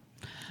Creek.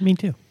 Me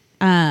too.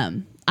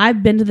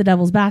 I've been to the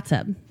Devil's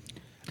Bathtub.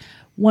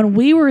 When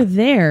we were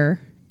there,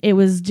 it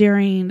was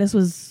during, this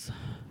was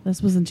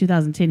in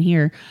 2010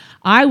 here.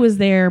 I was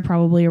there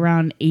probably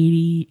around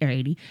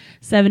 70,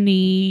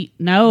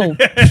 no,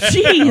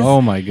 jeez.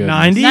 Oh my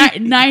goodness.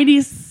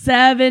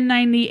 97,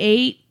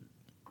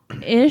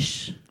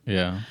 98-ish.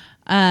 Yeah.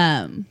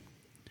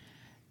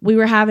 We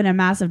were having a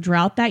massive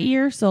drought that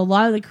year, so a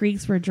lot of the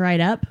creeks were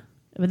dried up.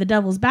 But the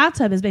Devil's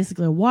Bathtub is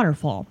basically a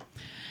waterfall.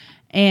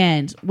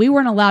 And we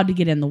weren't allowed to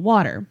get in the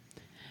water.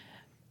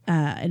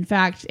 In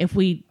fact, if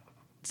we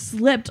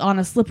slipped on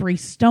a slippery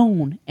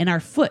stone and our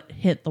foot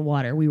hit the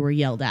water, we were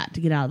yelled at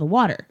to get out of the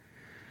water.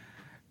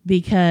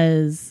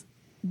 Because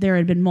there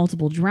had been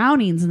multiple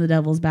drownings in the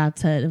Devil's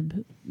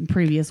Bathtub in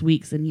previous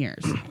weeks and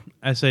years.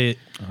 I say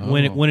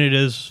when it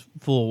is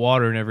full of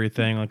water and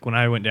everything, like when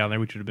I went down there,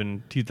 which would have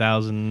been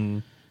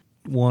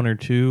 2001 or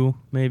 2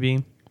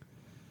 maybe.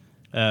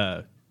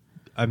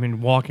 I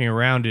mean, walking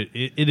around it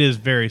is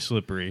very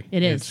slippery.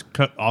 It is.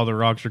 All the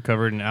rocks are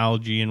covered in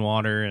algae and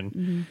water,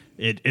 and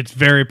it's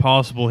very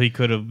possible he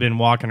could have been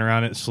walking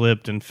around it,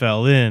 slipped, and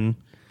fell in.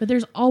 But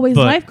there's always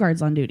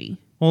lifeguards on duty.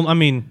 Well, I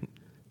mean,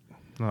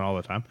 not all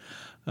the time.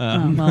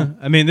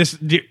 I mean,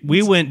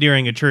 we went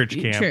during a church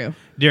camp. True.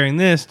 During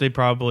this, they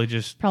probably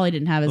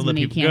didn't have as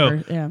many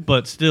campers. Yeah.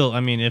 But still, I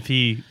mean, if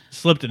he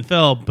slipped and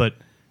fell, but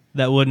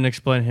that wouldn't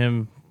explain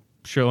him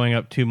showing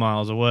up 2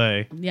 miles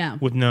away. Yeah.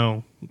 With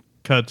no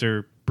cuts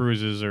or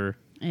bruises or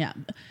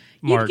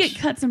You'd get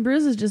cuts and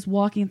bruises just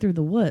walking through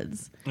the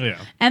woods. Yeah.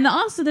 And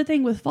also the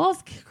thing with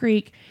Falls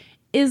Creek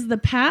is the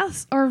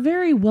paths are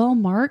very well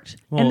marked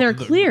and they're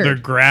clear. They're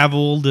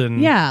graveled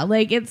and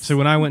like it's. So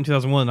when I went in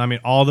 2001, I mean,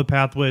 all the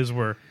pathways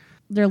were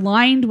they're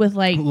lined with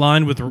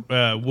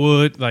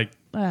wood, like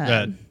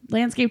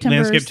landscape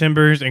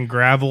timbers and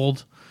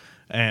graveled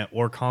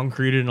or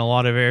concreted in a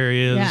lot of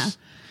areas. Yeah.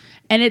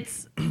 And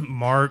it's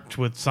marked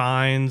with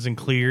signs and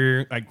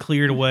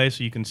cleared away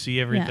so you can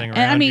see everything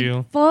around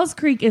you. Falls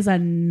Creek is a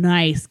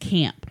nice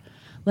camp.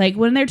 Like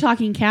when they're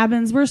talking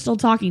cabins, we're still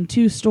talking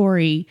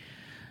 2-story,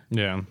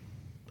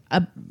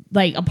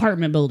 like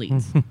apartment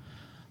buildings.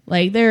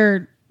 Like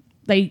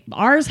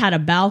ours had a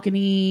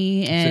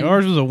balcony and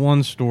ours was a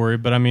 1-story,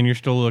 but I mean you're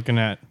still looking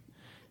at.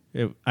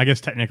 I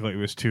guess technically it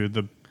was 2.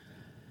 The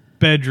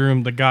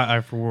bedroom, the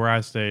guy for where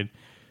I stayed,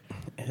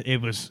 it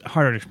was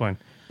harder to explain.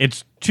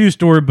 It's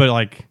 2-story, but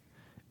like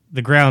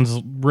the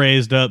ground's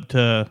raised up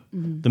to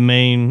the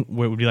main.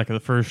 What would be like the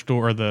first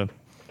story, or the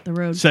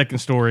road. Second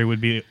story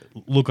would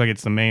look like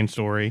it's the main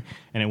story,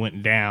 and it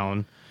went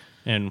down,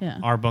 and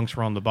our bunks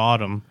were on the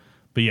bottom.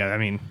 But yeah, I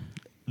mean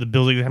the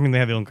building. I mean they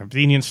have their own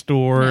convenience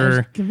store.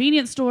 There's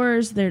convenience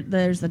stores.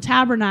 There's the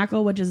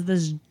Tabernacle, which is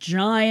this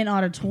giant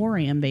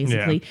auditorium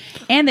basically,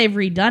 and they've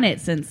redone it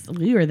since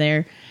we were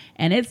there.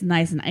 And it's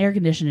nice and air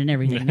conditioned and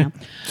everything now.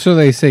 So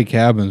they say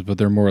cabins, but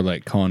they're more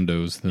like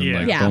condos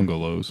than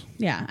bungalows.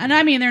 Yeah. And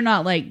I mean, they're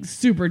not like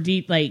super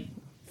deep, like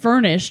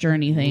furnished or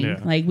anything. Yeah.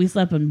 Like we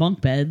slept in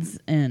bunk beds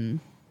and.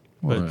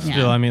 But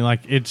still, I mean,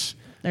 like there's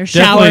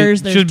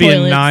showers. There's should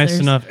toilets, be a nice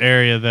enough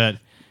area that,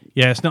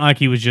 it's not like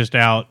he was just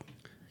out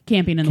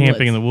camping in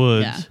the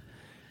woods. Yeah.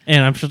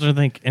 And I'm just trying to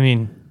think, I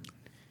mean,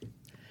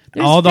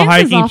 all the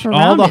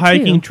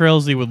hiking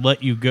trails they would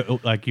let you go,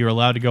 like you're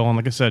allowed to go on,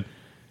 like I said.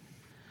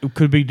 It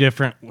could be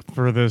different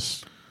for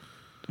this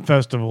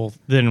festival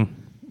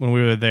than when we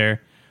were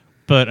there.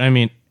 But, I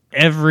mean,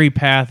 every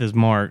path is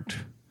marked.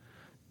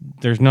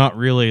 There's not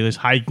really this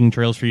hiking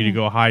trails for you to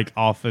go hike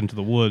off into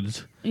the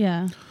woods.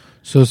 Yeah.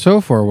 So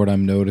far what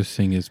I'm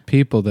noticing is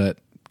people that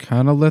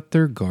kind of let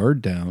their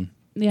guard down.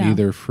 Yeah.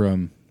 Either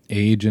from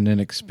age and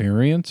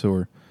inexperience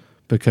or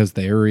because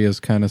the area is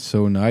kind of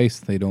so nice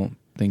they don't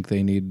think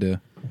they need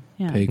to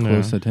pay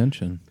close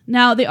attention.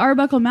 Now, the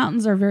Arbuckle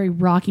Mountains are very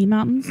rocky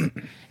mountains.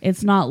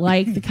 It's not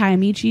like the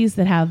Kiamichis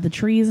that have the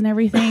trees and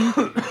everything.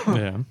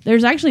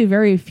 There's actually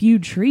very few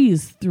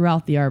trees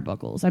throughout the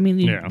Arbuckles. I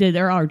mean,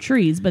 there are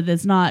trees, but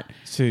it's not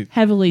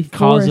heavily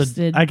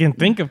forested. I can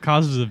think of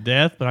causes of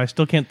death, but I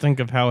still can't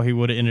think of how he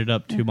would have ended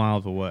up 2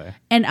 miles away.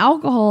 And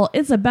alcohol,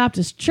 it's a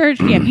Baptist church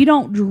camp. You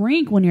don't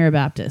drink when you're a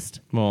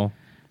Baptist. Well,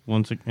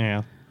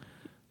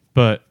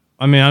 But,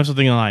 I mean, I was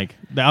thinking like,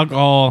 the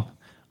alcohol...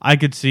 I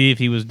could see if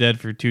he was dead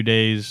for 2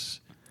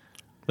 days,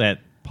 that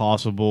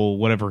possible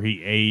whatever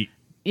he ate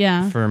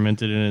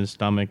fermented in his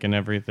stomach and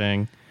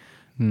everything.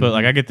 Mm-hmm. But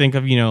like I could think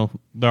of,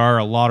 there are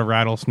a lot of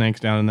rattlesnakes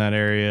down in that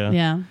area.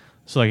 Yeah.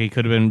 So like he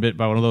could have been bit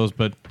by one of those,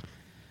 but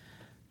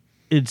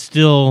it's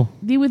still...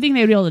 You would think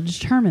they would be able to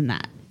determine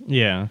that.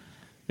 Yeah.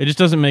 It just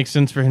doesn't make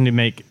sense for him to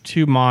make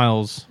 2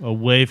 miles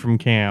away from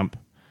camp.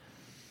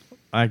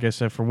 Like I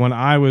said, for when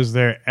I was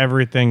there,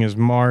 everything is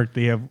marked.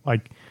 They have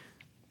like...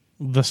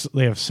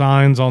 they have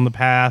signs on the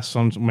path,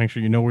 so make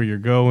sure you know where you're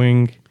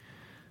going.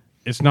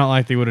 It's not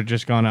like they would have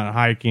just gone out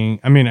hiking.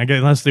 I mean, I guess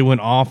unless they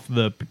went off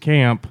the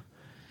camp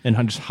and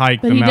just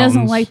hiked the mountains. But he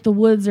doesn't like the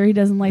woods, or he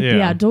doesn't like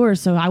the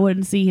outdoors, so I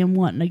wouldn't see him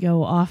wanting to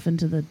go off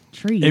into the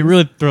trees. It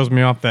really throws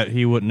me off that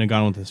he wouldn't have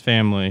gone with his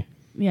family.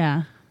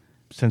 Yeah.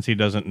 Since he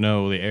doesn't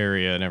know the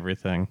area and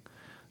everything.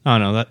 I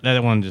don't know.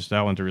 That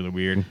one's really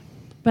weird.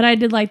 But I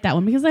did like that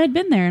one because I had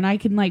been there and I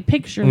can like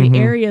picture the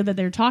area that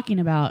they're talking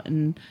about.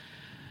 And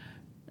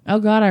oh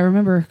God, I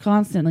remember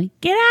constantly,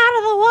 get out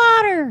of the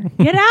water,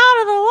 get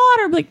out of the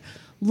water. Like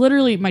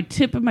literally my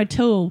tip of my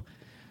toe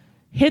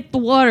hit the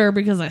water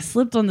because I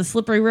slipped on the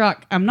slippery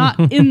rock. I'm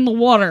not in the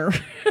water.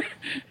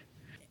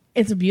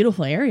 It's a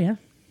beautiful area.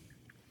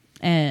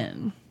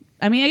 And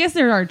I mean, I guess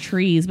there are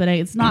trees, but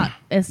it's not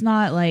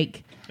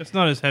like... It's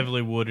not as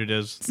heavily wooded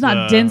as... It's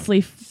not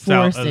densely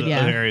forested,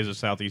 other areas of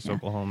southeast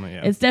Oklahoma,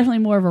 It's definitely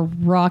more of a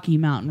rocky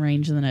mountain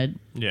range than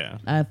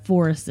a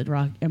forested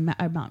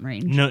mountain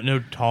range. No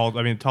tall...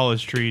 I mean,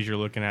 tallest trees you're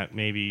looking at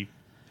maybe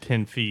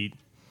 10 feet.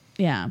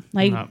 Yeah.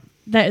 Like,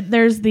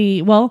 there's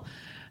the... Well,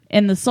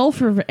 in the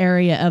Sulphur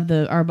area of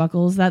the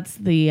Arbuckles, that's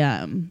the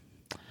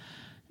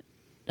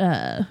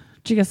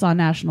Chickasaw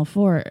National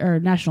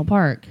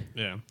Park.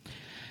 Yeah.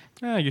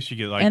 I guess you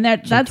get like... And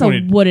that's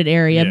a wooded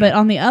area, but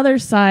on the other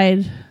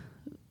side,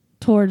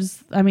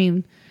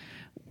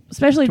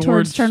 especially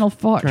towards Turner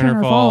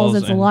Falls,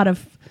 it's a lot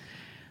of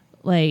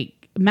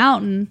like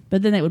mountain,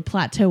 but then it would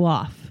plateau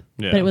off.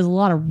 Yeah. But it was a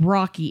lot of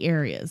rocky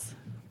areas.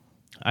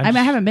 I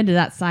haven't been to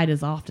that side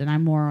as often.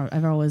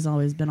 I've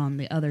always been on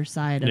the other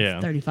side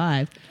of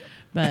 35.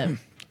 But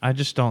I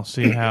just don't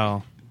see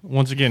how,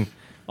 once again,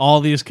 all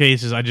these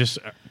cases,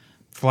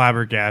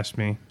 flabbergast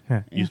me.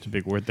 Used a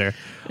big word there.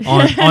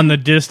 On the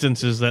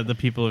distances that the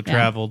people have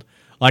traveled.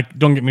 Like,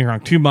 don't get me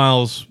wrong, 2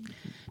 miles.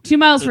 2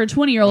 miles for a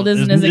 20-year-old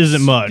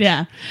isn't much.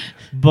 Yeah.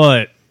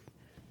 But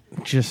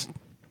just,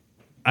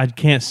 I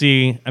can't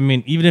see. I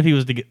mean, even if he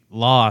was to get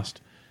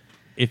lost,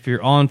 if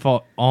you're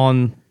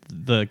on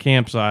the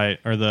campsite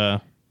or the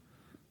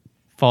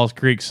Falls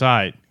Creek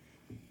site,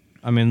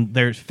 I mean,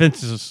 there's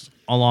fences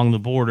along the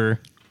border.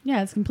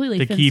 Yeah, it's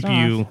completely to keep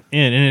you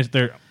in.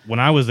 And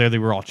when I was there, they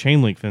were all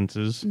chain link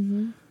fences.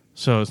 Mm-hmm.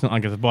 So it's not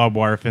like it's a barbed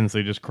wire fence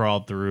they just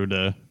crawled through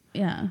to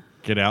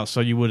get out. So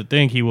you would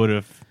think he would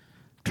have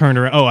turned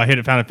around. Oh, I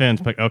found a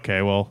fence. But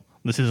okay, well,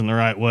 this isn't the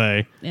right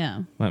way.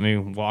 Yeah. Let me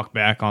walk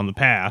back on the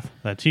path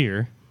that's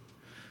here.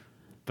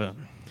 But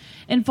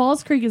and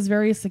Falls Creek is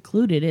very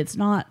secluded. It's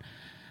not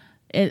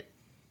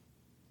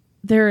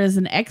there is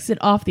an exit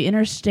off the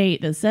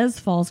interstate that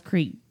says Falls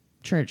Creek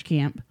Church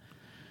Camp,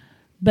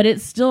 but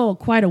it's still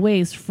quite a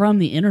ways from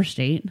the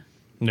interstate.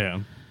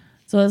 Yeah.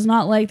 So it's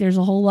not like there's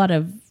a whole lot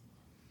of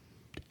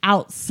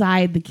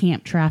outside the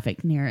camp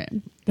traffic near it.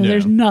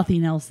 There's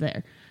nothing else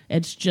there.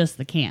 It's just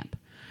the camp.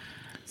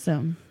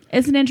 So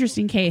it's an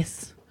interesting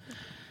case.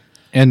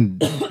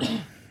 And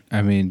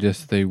I mean,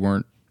 just they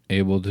weren't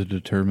able to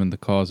determine the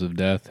cause of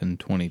death in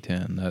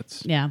 2010.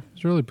 It's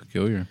really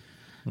peculiar.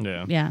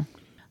 Yeah. Yeah.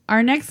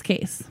 Our next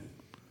case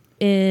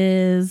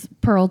is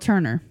Pearl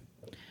Turner.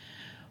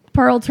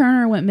 Pearl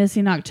Turner went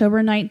missing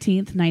October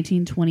 19th,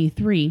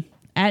 1923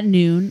 at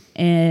noon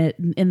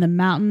in the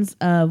mountains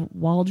of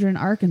Waldron,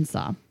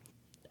 Arkansas,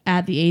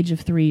 at the age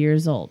of 3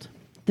 years old.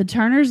 The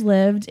Turners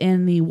lived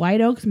in the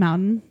White Oak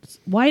Mountains,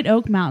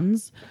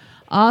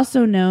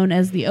 also known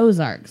as the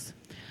Ozarks,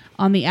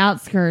 on the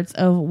outskirts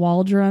of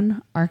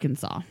Waldron,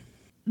 Arkansas.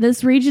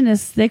 This region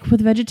is thick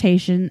with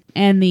vegetation,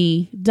 and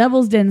the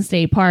Devil's Den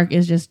State Park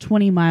is just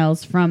 20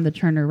 miles from the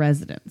Turner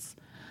residence.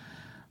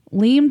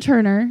 Liam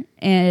Turner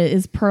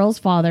is Pearl's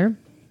father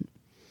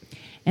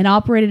and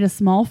operated a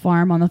small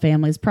farm on the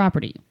family's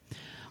property.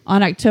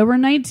 On October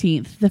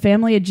 19th, the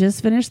family had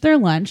just finished their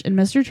lunch, and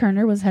Mr.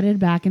 Turner was headed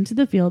back into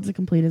the field to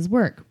complete his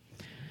work.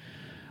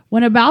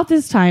 When about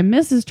this time,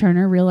 Mrs.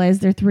 Turner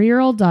realized their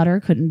 3-year-old daughter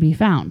couldn't be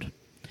found.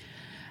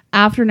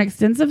 After an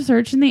extensive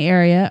search in the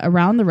area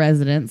around the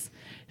residence,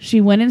 she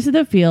went into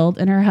the field,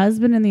 and her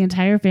husband and the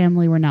entire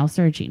family were now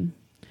searching.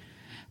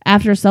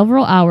 After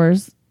several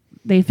hours,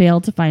 they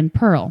failed to find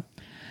Pearl.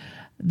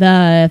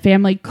 The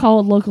family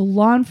called local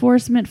law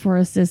enforcement for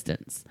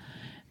assistance.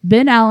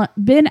 Ben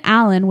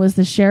Allen was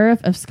the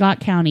sheriff of Scott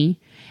County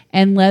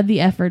and led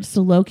the efforts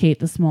to locate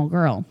the small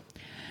girl.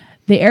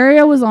 The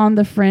area was on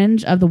the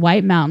fringe of the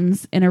White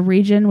Mountains in a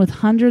region with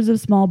hundreds of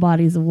small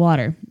bodies of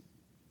water.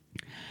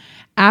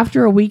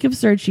 After a week of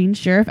searching,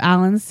 Sheriff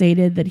Allen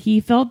stated that he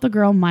felt the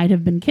girl might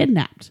have been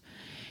kidnapped.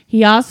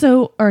 He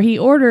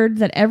ordered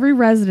that every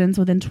residence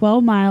within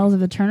 12 miles of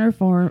the Turner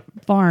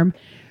farm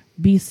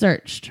be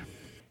searched.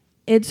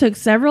 It took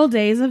several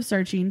days of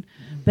searching,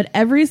 but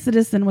every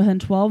citizen within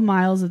 12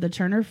 miles of the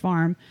Turner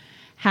farm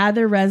had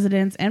their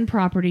residence and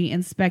property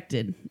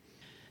inspected.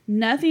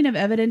 Nothing of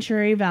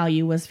evidentiary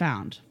value was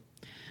found.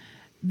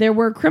 There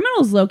were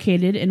criminals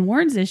located and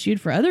warrants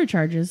issued for other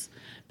charges,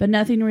 but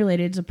nothing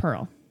related to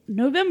Pearl. In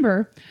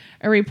November,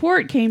 a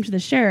report came to the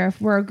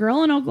sheriff where a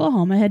girl in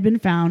Oklahoma had been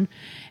found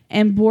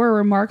and bore a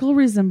remarkable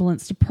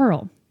resemblance to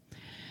Pearl.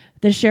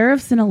 The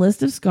sheriff sent a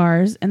list of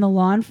scars and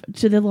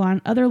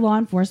other law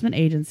enforcement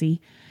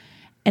agency,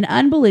 and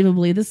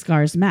unbelievably, the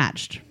scars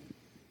matched.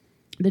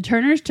 The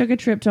Turners took a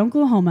trip to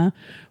Oklahoma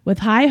with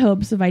high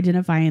hopes of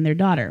identifying their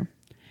daughter.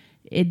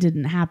 It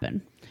didn't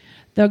happen.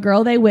 The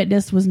girl they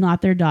witnessed was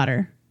not their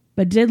daughter,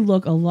 but did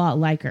look a lot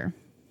like her.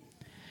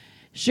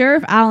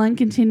 Sheriff Allen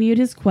continued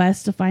his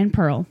quest to find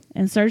Pearl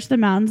and searched the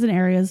mountains and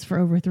areas for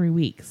over 3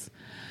 weeks.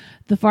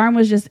 The farm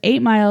was just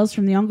 8 miles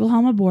from the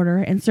Oklahoma border,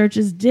 and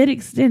searches did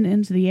extend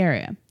into the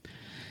area.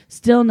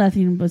 Still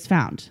nothing was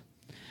found.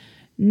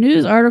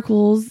 News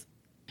articles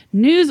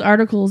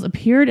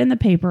appeared in the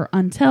paper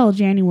until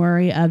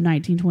January of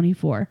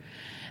 1924.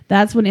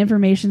 That's when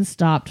information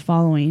stopped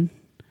flowing.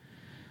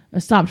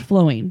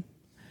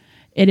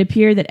 It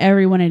appeared that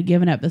everyone had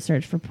given up the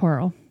search for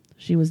Pearl.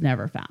 She was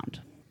never found.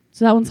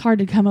 So that one's hard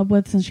to come up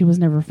with since she was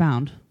never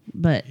found.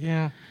 But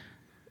yeah,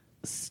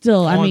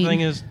 still, the only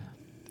thing is,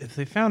 if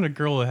they found a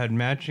girl that had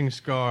matching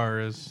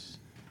scars,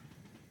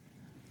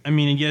 I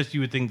mean, I guess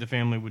you would think the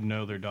family would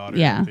know their daughter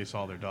if they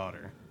saw their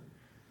daughter.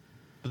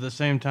 But at the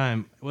same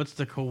time, what's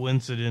the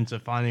coincidence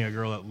of finding a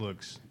girl that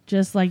looks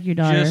just like your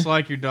daughter? Just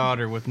like your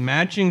daughter with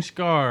matching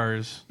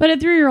scars. But a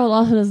 3-year-old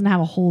also doesn't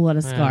have a whole lot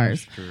of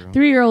scars.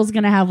 3-year-old's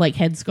going to have like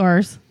head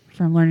scars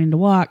from learning to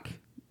walk,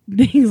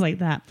 things like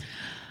that.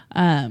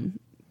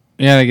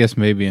 Yeah, I guess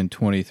maybe in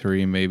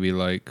 23, maybe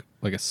like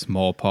a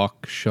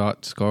smallpox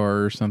shot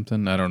scar or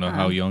something. I don't know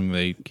how young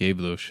they gave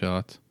those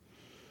shots.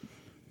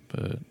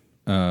 But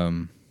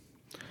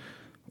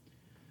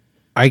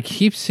I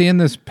keep seeing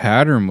this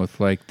pattern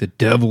with like the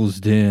Devil's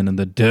Den and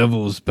the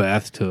Devil's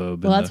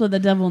Bathtub. Well, that's what the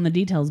Devil in the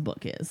Details book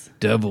is.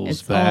 Devil's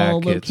it's Back.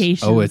 All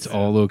locations. It's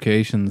all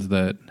locations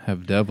that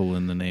have devil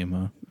in the name,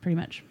 huh? Pretty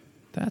much.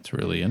 That's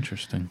really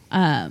interesting.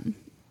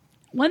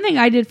 One thing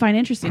I did find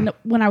interesting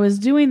when I was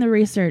doing the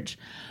research,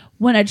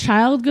 when a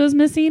child goes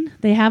missing,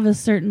 they have a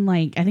certain,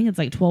 I think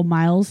it's 12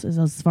 miles is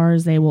as far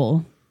as they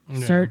will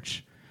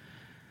search.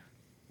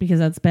 Because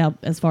that's about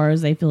as far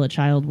as they feel a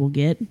child will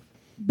get.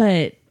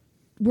 But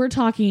we're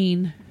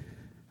talking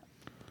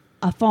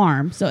a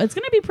farm. So it's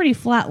going to be pretty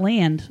flat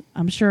land,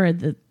 I'm sure, at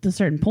the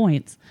certain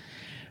points.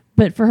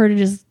 But for her to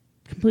just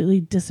completely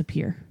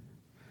disappear.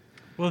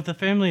 Well, if the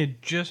family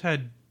had just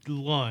had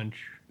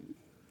lunch,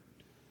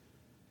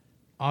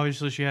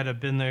 obviously she had to have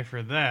been there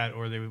for that,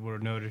 or they would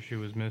have noticed she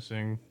was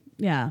missing.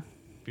 Yeah.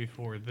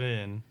 Before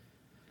then.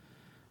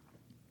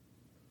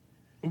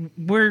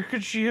 Where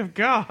could she have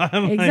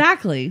gone?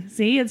 Exactly.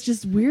 See, it's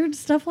just weird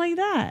stuff like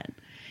that.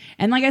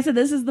 And like I said,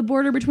 this is the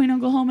border between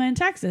Oklahoma and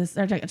Texas.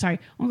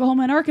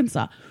 Oklahoma and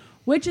Arkansas,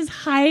 which is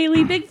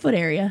highly Bigfoot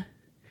area.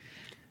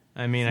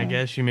 I mean, I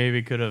guess she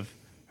maybe could have.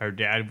 Her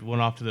dad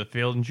went off to the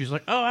field, and she's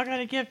like, "Oh, I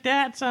gotta give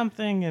Dad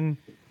something," and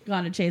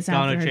gone to chase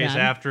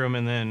after him,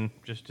 and then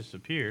just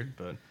disappeared.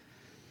 But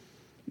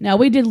no,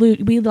 we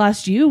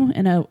lost you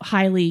in a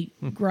highly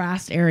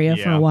grassed area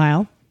for a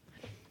while.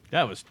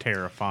 That was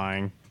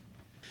terrifying.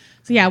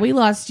 So yeah, we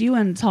lost you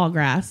in tall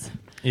grass.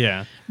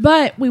 Yeah.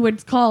 But we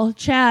would call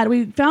Chad.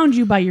 We found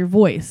you by your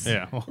voice.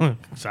 Yeah.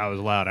 So I was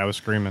loud. I was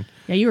screaming.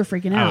 Yeah, you were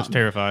freaking out. I was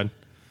terrified.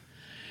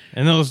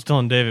 And then I was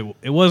telling David,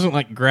 it wasn't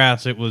like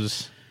grass. It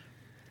was...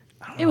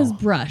 It was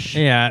brush.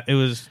 Yeah, it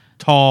was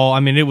tall.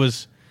 I mean, it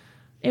was...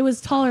 It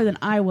was taller than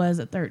I was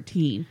at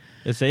 13.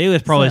 It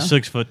was probably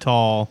 6 foot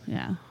tall.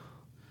 Yeah.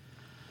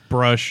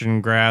 Brush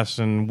and grass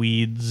and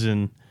weeds.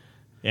 And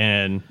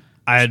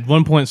I at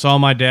one point saw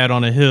my dad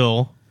on a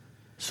hill,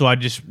 so I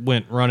just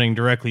went running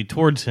directly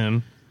towards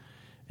him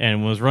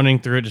and was running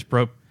through it, just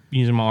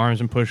using my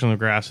arms and pushing the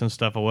grass and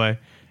stuff away.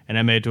 And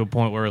I made it to a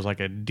point where it was like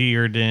a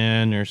deer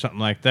den or something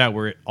like that,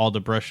 where all the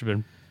brush had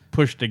been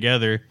pushed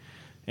together.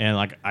 And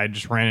I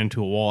just ran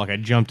into a wall. I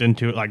jumped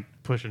into it,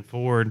 pushing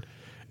forward,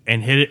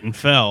 and hit it and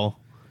fell.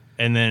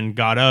 And then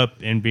got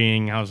up, and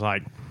I was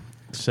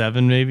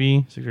 7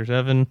 maybe, 6 or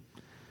 7.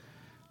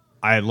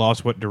 I had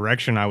lost what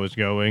direction I was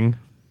going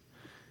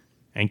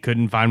and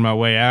couldn't find my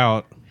way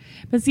out.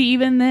 But see,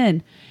 even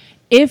then,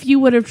 if you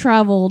would have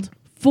traveled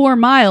 4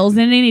 miles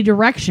in any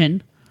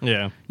direction,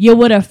 you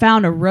would have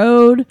found a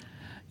road.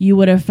 You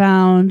would have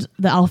found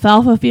the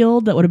alfalfa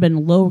field that would have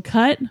been low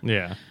cut.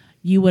 Yeah.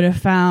 You would have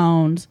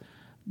found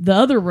the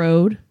other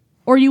road,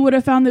 or you would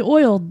have found the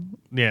oil.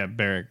 Yeah,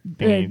 Derek.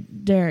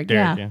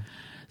 Yeah.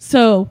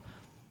 So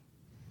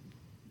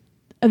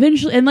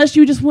eventually, unless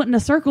you just went in a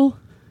circle,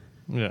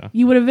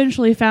 you would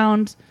eventually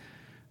found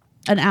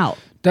an out.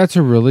 That's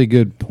a really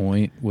good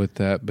point with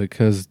that,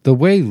 because the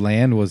way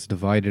land was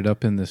divided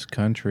up in this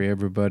country,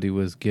 everybody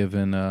was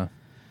given,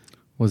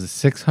 was it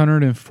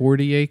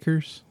 640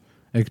 acres?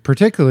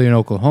 Particularly in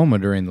Oklahoma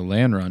during the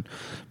land run,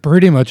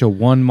 pretty much a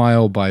 1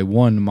 mile by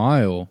 1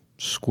 mile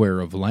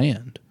square of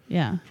land.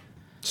 Yeah.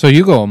 So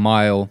you go a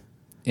mile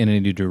in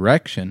any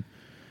direction,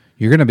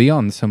 you're going to be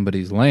on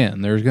somebody's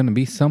land. There's going to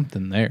be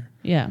something there.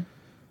 Yeah.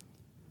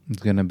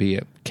 There's going to be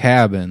a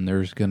cabin.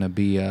 There's going to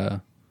be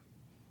a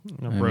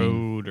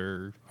road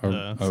or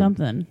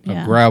something.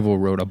 A gravel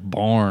road, a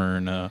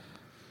barn.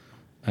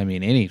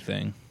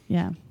 Anything.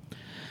 Yeah.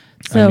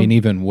 So,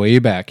 even way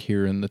back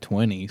here in the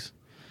 20s.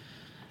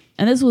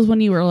 And this was when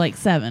you were like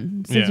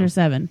 6 or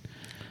 7.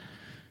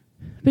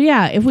 But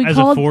yeah, if we as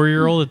called... a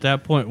 4-year-old at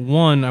that point,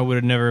 one, I would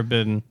have never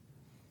been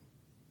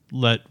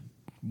let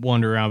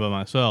wander around by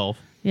myself.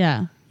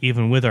 Yeah.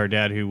 Even with our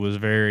dad, who was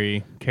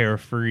very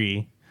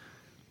carefree,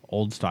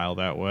 old style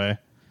that way.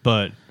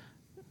 But,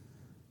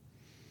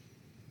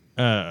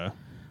 well,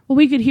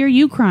 we could hear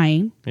you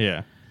crying.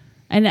 Yeah.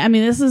 And I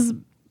mean, this is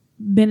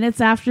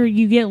minutes after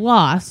you get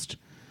lost,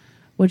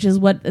 which is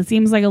what it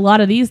seems like a lot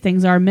of these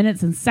things are,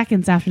 minutes and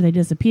seconds after they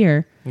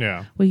disappear.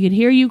 Yeah. We could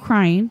hear you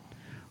crying.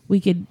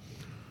 We could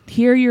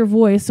hear your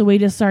voice, so we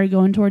just started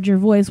going towards your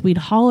voice. We'd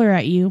holler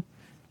at you,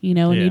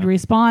 and you'd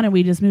respond, and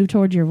we just moved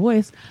towards your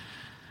voice.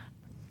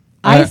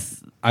 I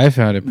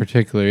found it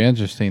particularly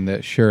interesting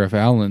that Sheriff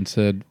Allen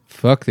said,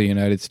 "Fuck the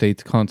United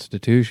States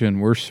Constitution.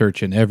 We're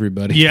searching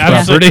everybody's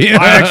property."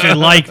 I actually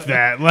like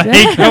that.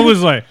 I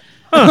was like,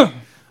 huh.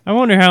 I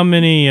wonder how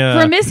many... For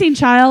a missing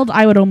child,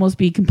 I would almost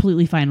be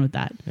completely fine with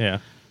that. Yeah.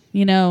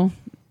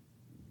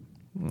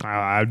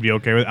 I'd be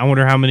okay with it. I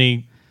wonder how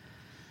many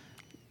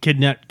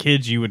kidnapped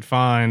kids you would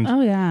find.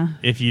 Oh, yeah.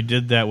 If you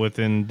did that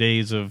within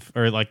days of...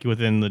 Or like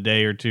within the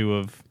day or two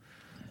of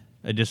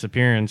a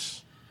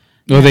disappearance.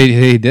 Well,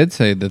 they did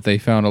say that they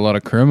found a lot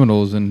of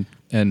criminals and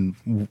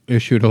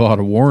issued a lot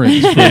of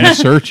warrants for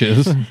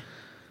searches.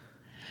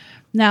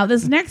 Now,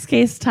 this next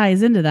case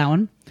ties into that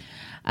one.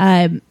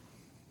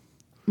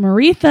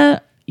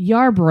 Maritha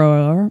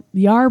Yarbrough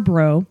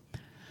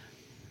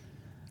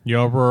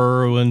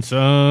and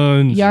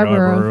Sons.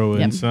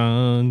 Yarbrough and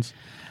Sons.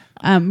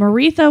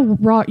 Maritha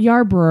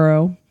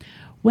Yarbrough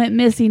went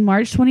missing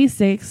March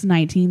 26,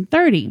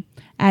 1930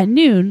 at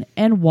noon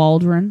in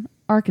Waldron,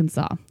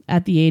 Arkansas,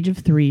 at the age of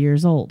 3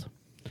 years old.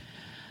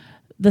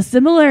 The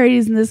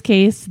similarities in this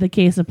case to the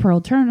case of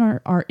Pearl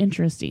Turner are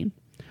interesting.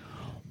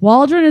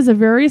 Waldron is a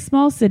very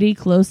small city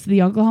close to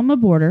the Oklahoma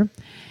border,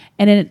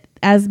 and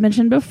as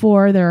mentioned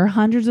before, there are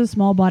hundreds of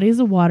small bodies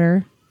of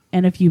water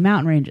and a few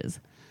mountain ranges.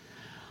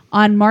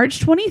 On March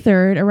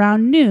 23rd,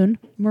 around noon,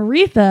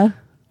 Maritha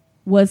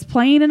was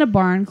playing in a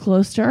barn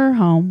close to her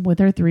home with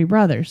her 3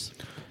 brothers.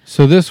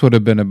 So this would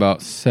have been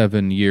about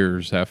 7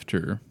 years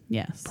after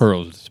Yes.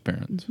 Pearl's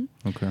disappearance.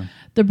 Mm-hmm. Okay.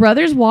 The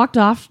brothers walked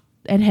off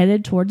and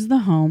headed towards the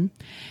home,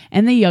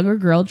 and the younger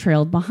girl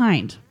trailed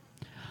behind.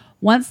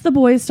 Once the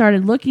boys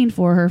started looking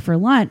for her for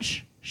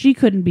lunch, she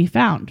couldn't be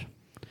found.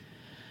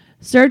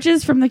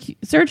 Searchers from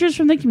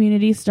the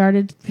community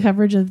started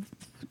coverage on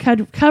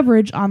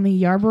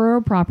the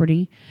Yarbrough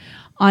property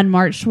on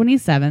March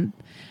 27th.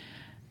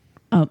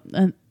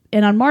 And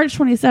on March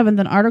 27th,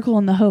 an article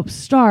in the Hope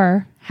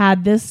Star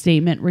had this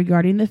statement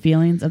regarding the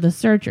feelings of the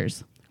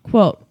searchers.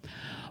 Quote,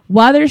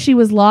 "Whether she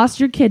was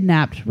lost or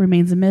kidnapped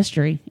remains a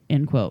mystery,"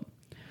 end quote.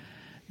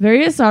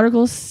 Various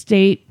articles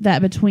state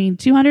that between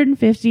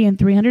 250 and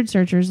 300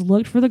 searchers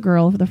looked for the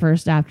girl for the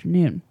first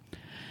afternoon.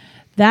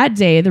 That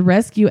day, the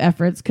rescue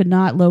efforts could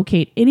not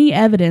locate any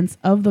evidence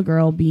of the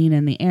girl being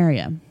in the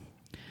area.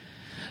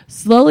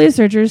 Slowly,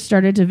 searchers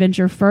started to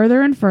venture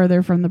further and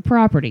further from the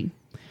property.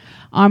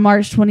 On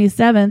March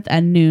 27th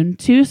at noon,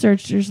 2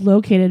 searchers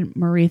located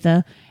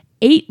Maritha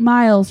 8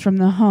 miles from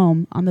the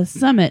home on the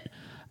summit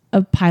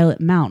of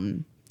Pilot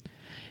Mountain.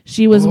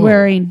 She was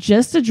wearing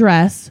just a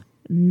dress,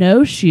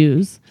 no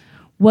shoes,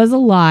 was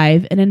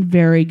alive, and in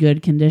very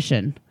good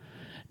condition.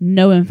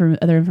 No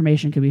other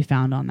information could be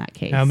found on that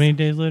case. How many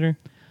days later?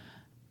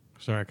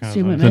 Sorry,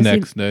 the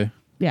next day.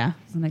 Yeah,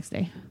 it's the next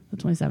day, the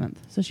 27th.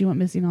 So she went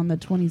missing on the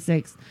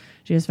 26th.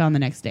 She was found the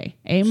next day.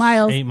 8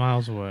 miles. 8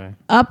 miles away.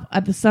 Up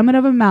at the summit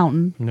of a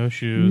mountain. No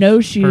shoes.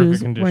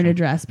 Wearing a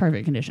dress.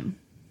 Perfect condition.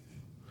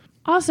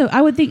 Also,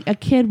 I would think a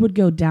kid would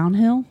go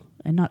downhill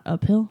and not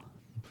uphill.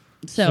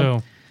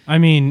 So I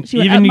mean,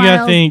 even you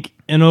got to think,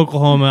 in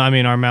Oklahoma, I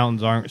mean, our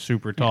mountains aren't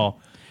super tall.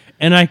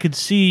 And I could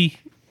see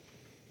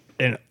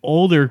an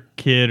older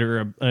kid or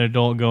an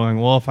adult going,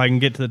 well, if I can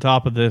get to the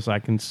top of this, I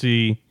can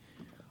see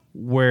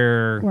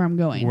where I'm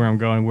going,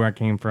 where I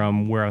came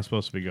from, where I'm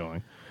supposed to be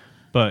going.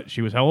 But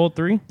she was how old?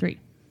 3? 3.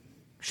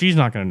 She's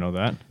not going to know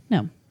that.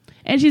 No.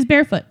 And she's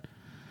barefoot.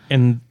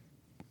 And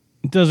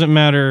it doesn't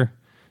matter.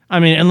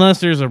 I mean, unless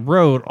there's a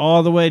road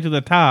all the way to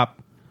the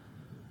top,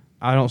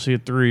 I don't see a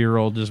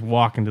 3-year-old just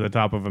walking to the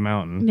top of a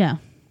mountain. Yeah.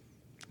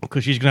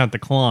 Because she's going to have to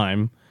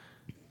climb.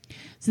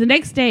 So the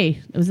next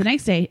day,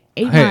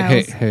 8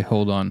 miles. Hey,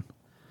 hold on.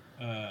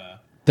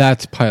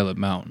 That's Pilot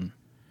Mountain.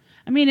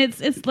 I mean, it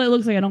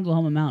looks like an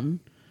Oklahoma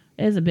mountain.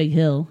 It is a big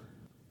hill.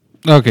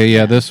 Okay,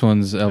 yeah, this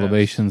one's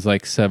elevation's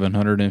like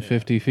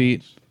 750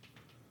 feet.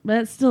 But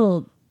that's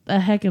still a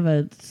heck of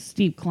a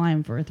steep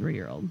climb for a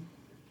 3-year-old.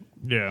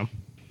 Yeah.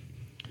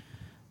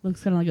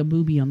 Looks kind of like a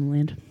booby on the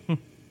land.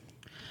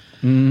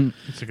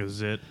 It's like a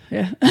zit.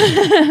 Yeah.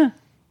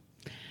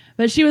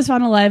 But she was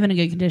found alive in a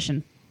good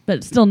condition.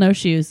 But still no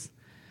shoes.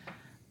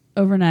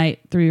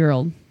 Overnight,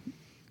 3-year-old.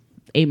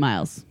 8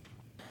 miles.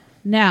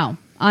 Now,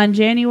 on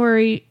June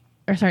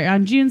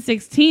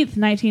 16th,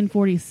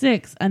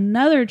 1946,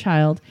 another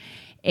child,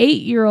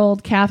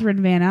 8-year-old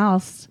Catherine Van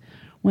Alst,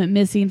 went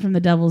missing from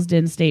the Devil's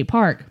Den State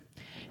Park.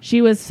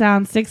 She was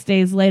found 6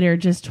 days later,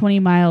 just 20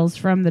 miles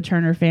from the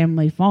Turner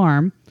family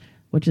farm,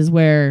 which is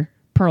where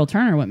Pearl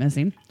Turner went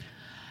missing.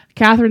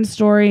 Catherine's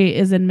story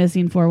is in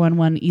Missing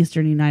 411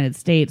 Eastern United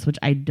States, which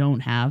I don't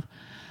have,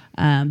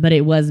 but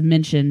it was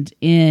mentioned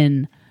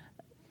in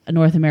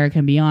North America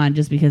and Beyond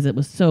just because it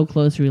was so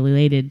closely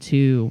related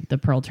to the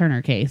Pearl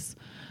Turner case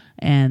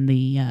and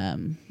the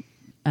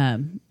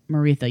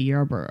Maritha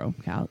Yarborough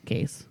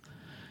case.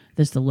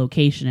 Just the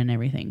location and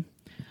everything.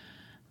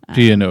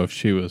 Do you know if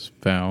she was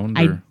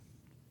found?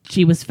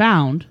 She was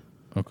found.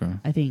 Okay.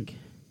 I think.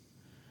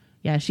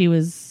 Yeah, she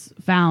was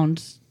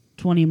found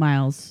 20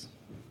 miles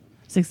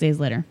 6 days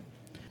later.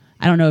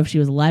 I don't know if she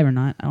was alive or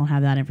not. I don't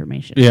have that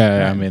information.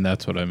 Yeah, I mean,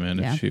 that's what I meant.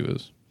 Yeah. If she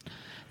was.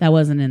 That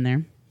wasn't in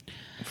there.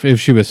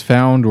 If she was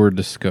found or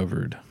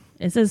discovered.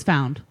 It says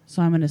found,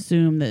 so I'm going to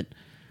assume that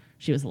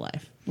she was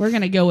alive. We're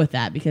going to go with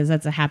that because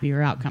that's a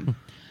happier outcome.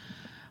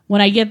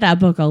 When I get that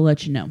book, I'll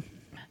let you know.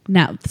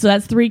 Now, so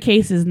that's 3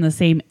 cases in the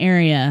same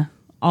area,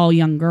 all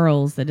young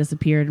girls that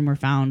disappeared and were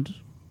found.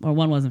 Well,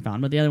 one wasn't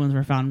found, but the other ones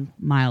were found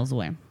miles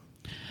away.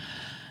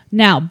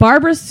 Now,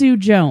 Barbara Sue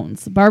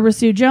Jones. Barbara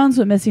Sue Jones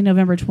went missing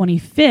November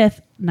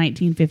 25th,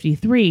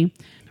 1953,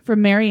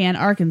 from Marianne,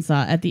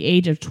 Arkansas, at the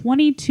age of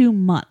 22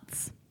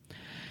 months.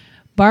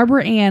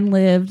 Barbara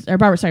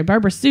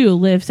Sue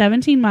lived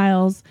 17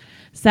 miles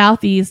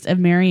southeast of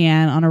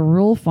Marianne on a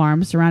rural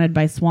farm surrounded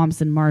by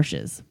swamps and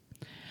marshes.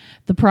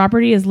 The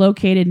property is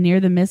located near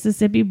the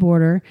Mississippi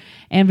border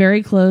and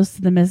very close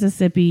to the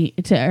Mississippi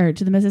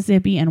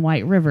and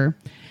White River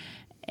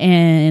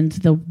and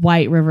the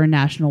White River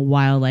National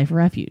Wildlife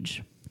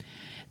Refuge.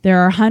 There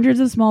are hundreds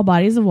of small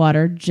bodies of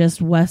water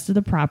just west of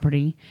the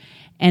property,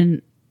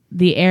 and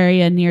the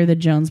area near the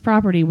Jones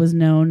property was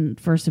known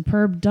for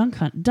superb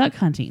duck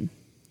hunting.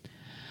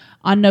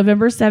 On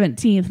November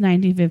 17th,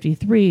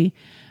 1953,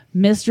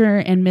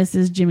 Mr. and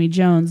Mrs. Jimmy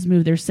Jones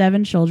moved their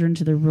 7 children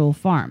to the rural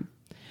farm.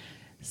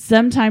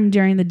 Sometime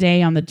during the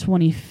day on the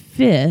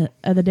 25th,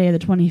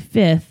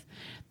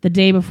 the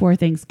day before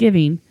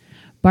Thanksgiving,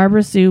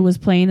 Barbara Sue was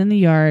playing in the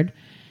yard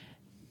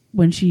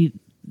when she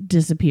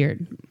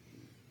disappeared.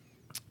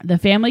 The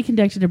family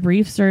conducted a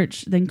brief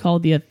search, then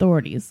called the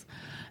authorities.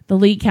 The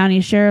Lee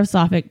County Sheriff's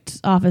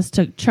Office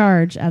took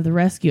charge of the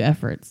rescue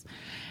efforts,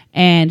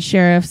 and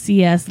Sheriff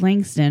C.S.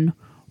 Langston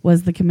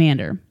was the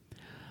commander.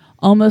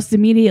 Almost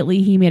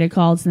immediately, he made a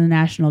call to the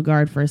National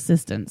Guard for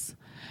assistance,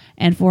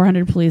 and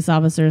 400 police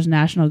officers,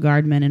 National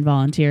Guardmen, and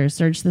volunteers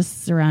searched the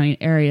surrounding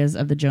areas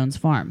of the Jones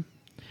farm.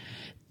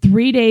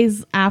 3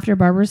 days after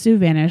Barbara Sue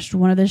vanished,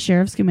 one of the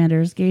sheriff's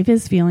commanders gave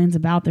his feelings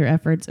about their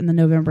efforts in the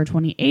November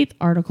 28th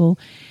article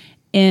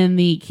in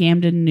the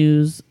Camden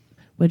News,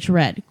 which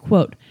read,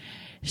 quote,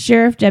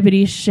 Chief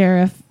Deputy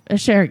Sheriff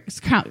H.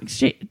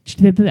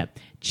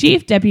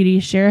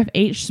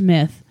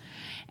 Smith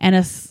and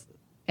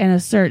a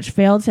search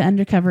failed to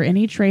uncover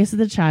any trace of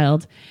the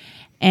child,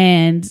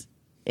 and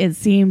it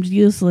seemed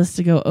useless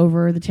to go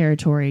over the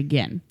territory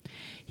again.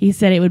 He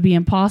said it would be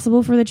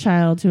impossible for the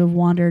child to have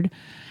wandered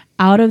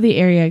out of the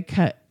area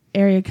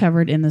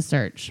covered in the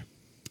search.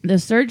 The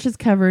search has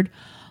covered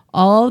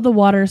all of the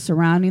water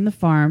surrounding the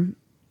farm,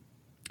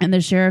 and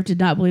the sheriff did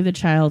not believe the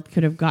child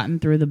could have gotten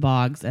through the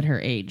bogs at her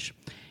age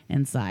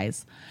and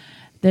size.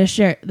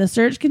 The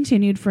search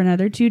continued for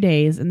another 2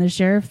 days, and the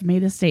sheriff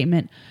made a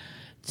statement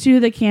to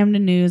the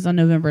Camden News on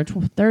November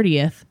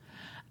 30th.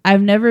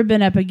 I've never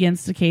been up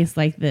against a case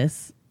like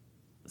this,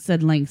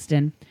 said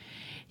Langston.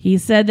 He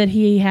said that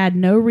he had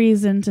no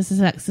reason to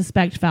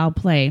suspect foul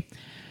play,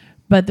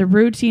 but that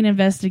routine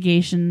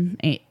investigation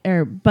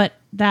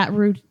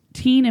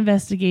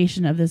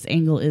of this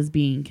angle is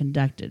being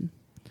conducted.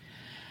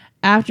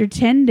 After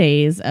 10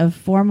 days of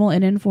formal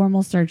and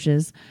informal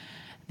searches,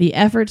 the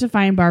effort to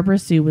find Barbara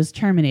Sue was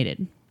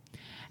terminated.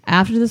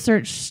 After the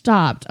search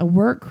stopped, a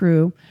work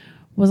crew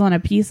was on a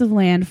piece of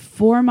land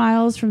 4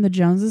 miles from the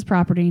Joneses'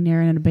 property near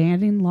an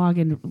abandoned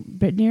logging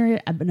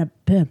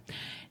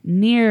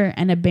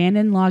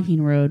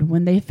road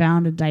when they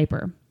found a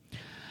diaper.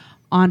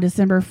 On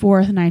December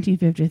 4th,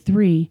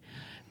 1953,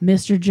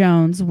 Mr.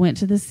 Jones went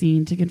to the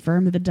scene to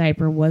confirm that the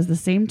diaper was the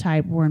same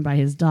type worn by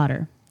his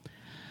daughter.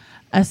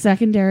 A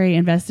secondary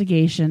intensive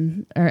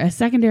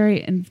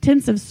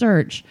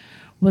search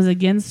was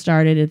again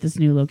started at this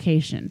new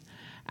location.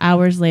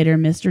 Hours later,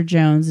 Mr.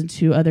 Jones and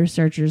 2 other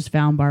searchers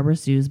found Barbara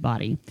Sue's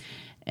body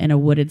in a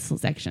wooded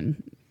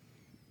section.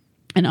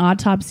 An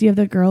autopsy of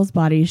the girl's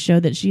body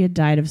showed that she had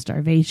died of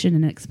starvation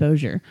and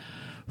exposure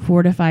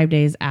 4 to 5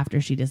 days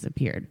after she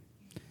disappeared.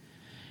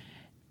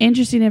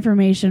 Interesting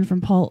information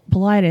from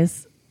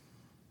Paulides.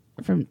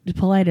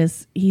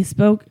 He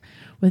spoke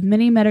with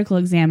many medical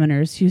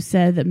examiners who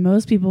said that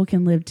most people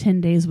can live 10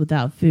 days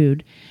without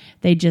food.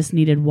 They just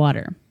needed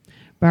water.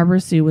 Barbara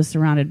Sue was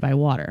surrounded by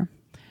water.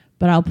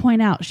 But I'll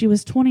point out, she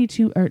was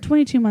 22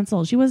 months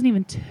old. She wasn't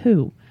even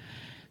 2.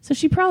 So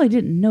she probably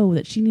didn't know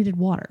that she needed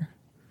water.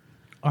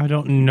 I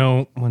don't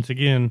know. Once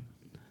again,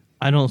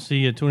 I don't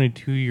see a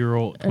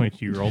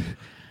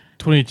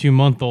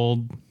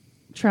 22-month-old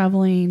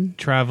traveling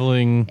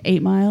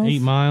 8 miles.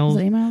 8 miles.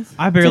 Is it 8 miles?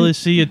 I barely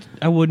see it.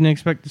 I wouldn't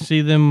expect to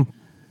see them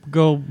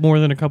go more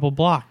than a couple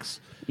blocks.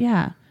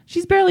 Yeah.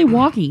 She's barely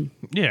walking.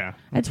 Yeah.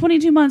 At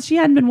 22 months, she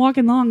hadn't been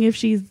walking long if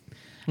she's...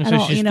 So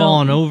she's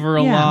fallen over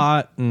a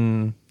lot.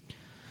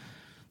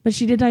 But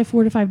she did die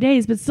 4 to 5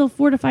 days. But still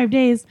 4 to 5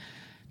 days,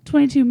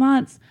 22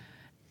 months.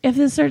 If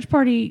the search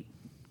party...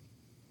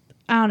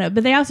 I don't know.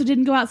 But they also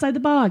didn't go outside the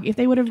bog. If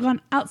they would have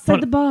gone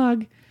outside the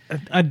bog...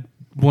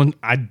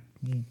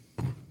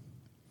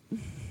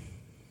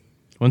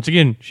 Once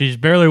again, she's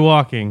barely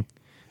walking.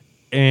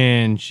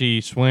 And she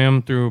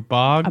swam through a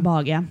bog. A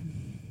bog, yeah.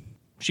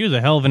 She was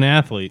a hell of an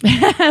athlete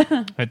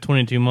at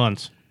 22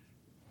 months.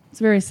 It's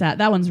very sad.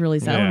 That one's really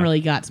sad. Yeah. That one really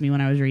got to me when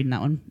I was reading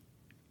that one.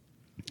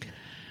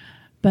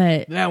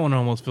 But that one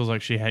almost feels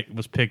like she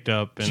was picked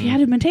up. And she had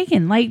to have been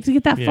taken, like, to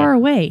get that far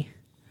away.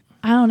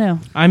 I don't know.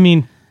 I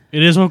mean,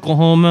 it is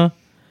Oklahoma,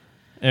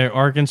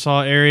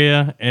 Arkansas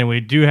area, and we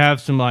do have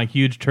some, like,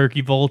 huge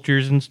turkey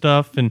vultures and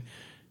stuff. And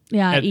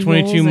at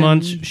 22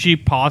 months, she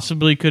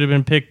possibly could have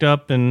been picked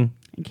up and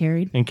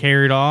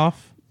carried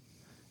off.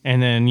 And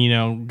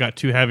then, got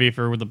too heavy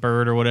for the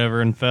bird or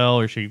whatever and fell,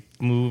 or she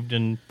moved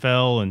and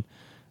fell and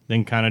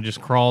then kind of just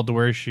crawled to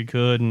where she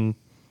could. And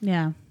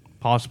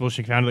possible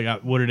she found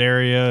that wooded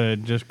area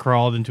and just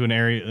crawled into an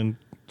area and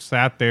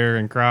sat there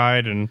and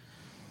cried and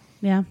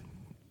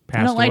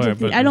passed away.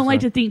 I don't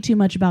like to think too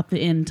much about the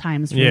end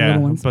times for the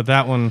little ones. But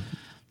that one,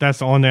 that's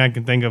the only thing I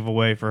can think of a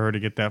way for her to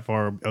get that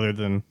far other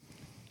than...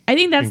 I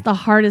think that's the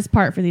hardest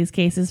part for these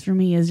cases for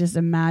me is just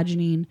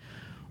imagining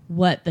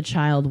what the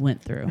child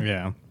went through.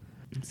 Yeah.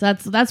 So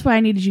that's why I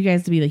needed you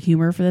guys to be the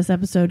humor for this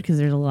episode, because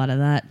there's a lot of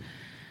that.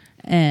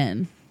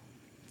 And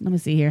let me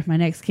see here. My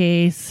next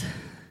case,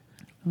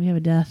 we have a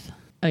death.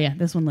 Oh yeah,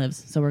 this one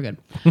lives, so we're good.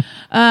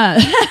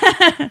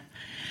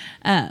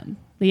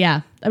 But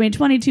yeah, I mean,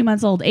 22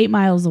 months old, 8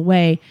 miles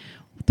away,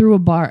 through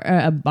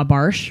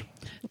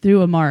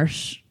through a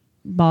marsh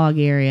bog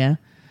area.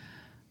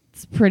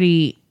 It's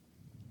pretty.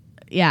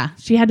 Yeah,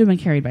 she had to have been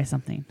carried by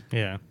something.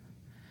 Yeah.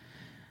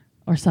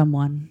 Or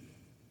someone.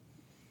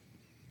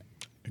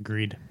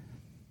 Agreed.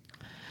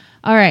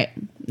 All right.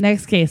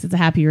 Next case. It's a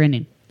happier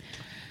ending.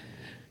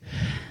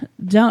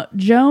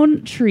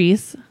 Joan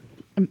Marie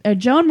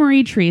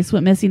Treese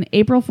went missing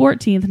April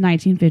 14th,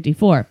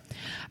 1954,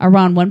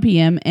 around 1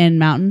 p.m.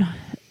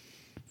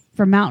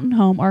 from Mountain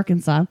Home,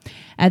 Arkansas,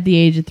 at the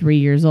age of 3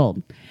 years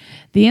old.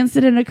 The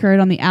incident occurred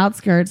on the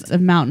outskirts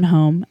of Mountain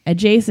Home,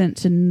 adjacent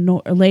to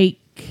Lake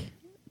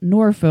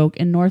Norfolk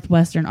in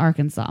northwestern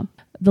Arkansas.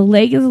 The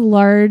lake is a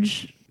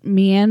large,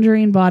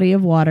 meandering body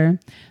of water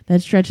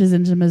that stretches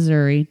into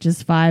Missouri,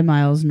 just 5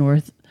 miles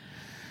north.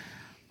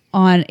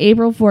 On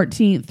April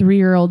 14th,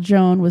 3-year-old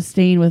Joan was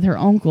staying with her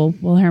uncle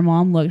while her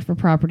mom looked for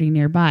property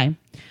nearby.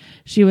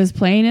 She was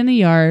playing in the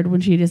yard when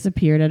she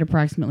disappeared at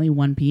approximately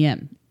 1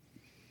 p.m.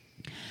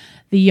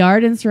 The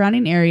yard and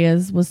surrounding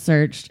areas was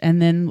searched,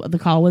 and then the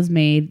call was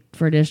made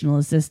for additional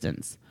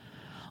assistance.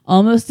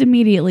 Almost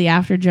immediately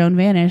after Joan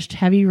vanished,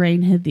 heavy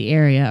rain hit the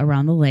area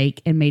around the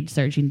lake and made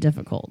searching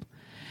difficult.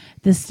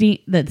 The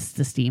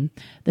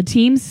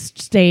team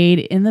stayed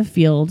in the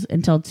field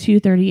until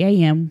 2:30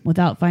 a.m.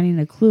 without finding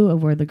a clue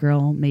of where the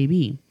girl may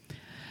be.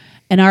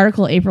 An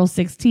article April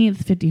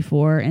 16th,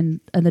 54,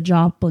 in the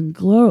Joplin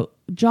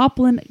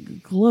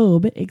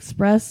Globe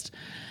expressed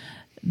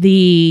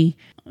the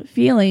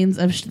feelings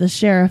of the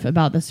sheriff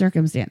about the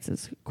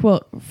circumstances.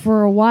 Quote,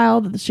 "For a while,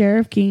 the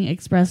Sheriff King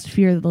expressed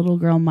fear that the little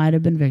girl might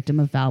have been victim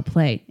of foul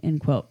play." End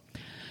quote.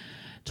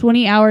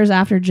 20 hours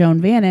after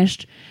Joan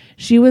vanished,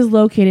 she was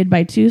located by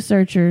a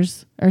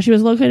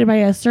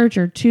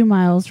searcher 2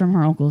 miles from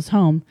her uncle's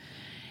home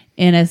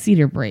in a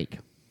cedar brake.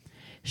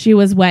 She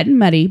was wet and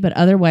muddy, but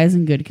otherwise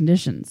in good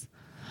conditions.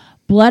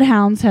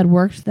 Bloodhounds had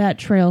worked that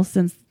trail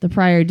since the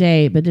prior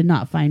day, but did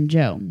not find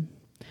Joan.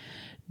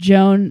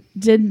 Joan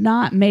did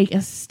not make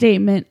a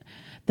statement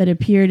that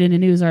appeared in the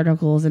news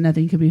articles, and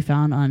nothing could be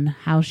found on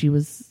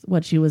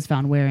what she was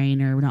found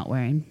wearing or not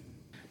wearing.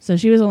 So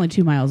she was only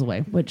 2 miles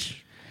away,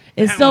 which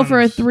is still for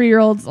a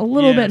 3-year-old a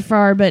little bit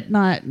far, but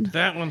not.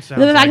 That one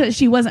sounds. The fact that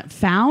she wasn't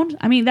found.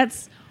 I mean,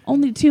 that's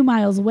only 2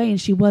 miles away, and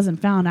she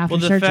wasn't found after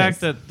searches. Well, the fact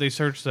that they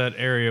searched that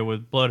area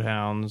with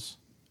bloodhounds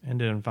and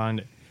didn't find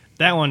it,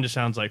 that one just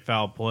sounds like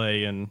foul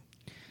play, and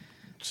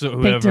so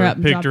whoever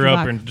picked her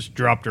up and just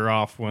dropped her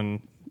off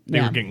when they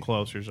were getting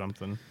close or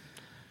something.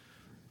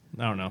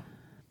 I don't know.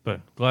 But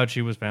glad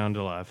she was found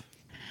alive.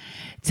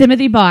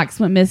 Timothy Box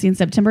went missing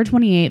September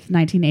 28th,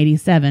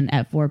 1987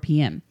 at 4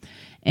 p.m.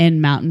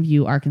 in Mountain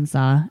View,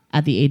 Arkansas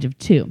at the age of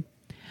 2.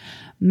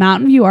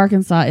 Mountain View,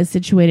 Arkansas is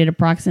situated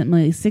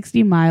approximately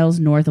 60 miles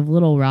north of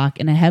Little Rock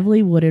in a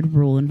heavily wooded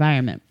rural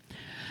environment.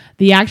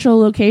 The actual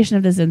location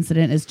of this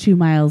incident is 2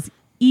 miles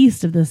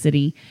east of the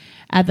city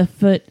at the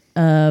foot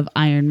of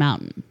Iron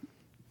Mountain.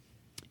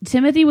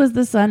 Timothy was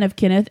the son of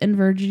Kenneth and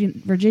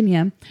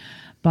Virginia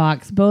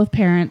Box. Both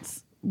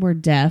parents were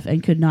deaf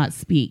and could not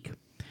speak.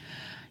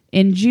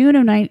 In June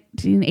of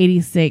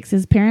 1986,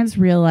 his parents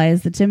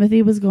realized that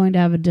Timothy was going to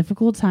have a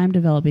difficult time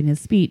developing his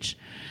speech,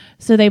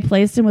 So they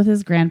placed him with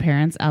his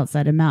grandparents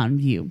outside of Mountain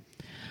View.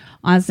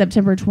 On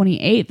September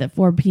 28th at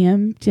 4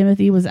 p.m.,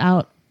 Timothy was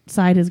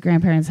outside his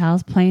grandparents'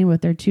 house playing with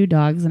their 2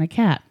 dogs and a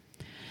cat.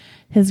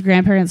 His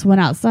grandparents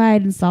went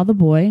outside and saw the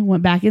boy,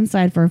 went back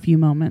inside for a few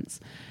moments.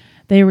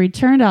 They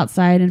returned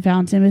outside and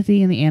found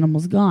Timothy and the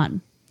animals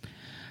gone.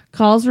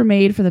 Calls were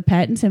made for the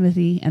pet and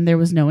Timothy, and there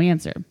was no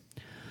answer.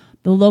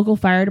 The local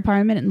fire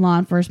department and law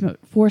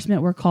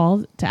enforcement were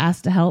called to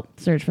ask to help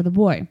search for the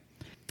boy.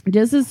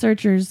 Just as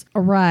searchers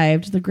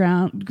arrived, the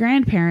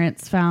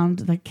grandparents found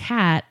the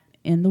cat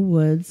in the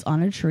woods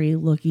on a tree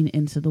looking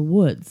into the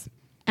woods,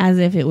 as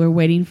if it were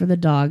waiting for the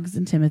dogs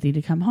and Timothy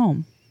to come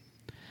home.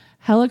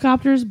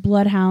 Helicopters,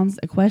 bloodhounds,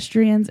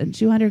 equestrians, and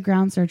 200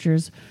 ground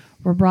searchers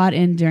were brought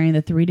in during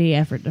the 3-day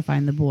effort to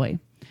find the boy.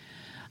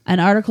 An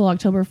article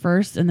October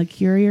 1st in the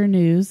Courier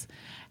News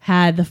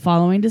had the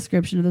following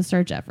description of the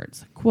search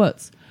efforts.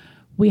 Quotes,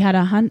 we had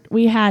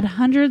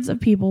hundreds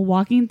of people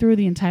walking through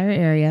the entire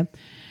area.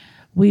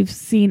 We've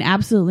seen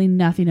absolutely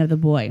nothing of the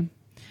boy.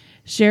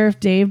 Sheriff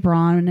Dave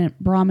Barnum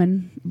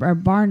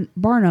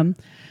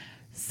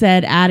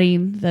said,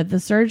 adding that the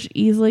search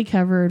easily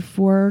covered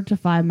 4 to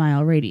 5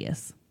 mile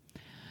radius.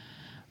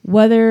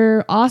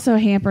 Weather also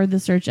hampered the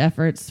search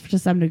efforts to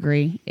some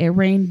degree. It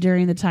rained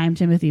during the time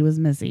Timothy was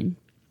missing.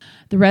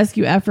 The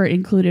rescue effort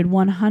included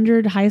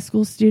 100 high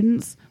school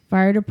students,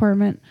 fire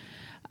department,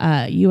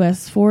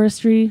 U.S.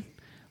 Forestry,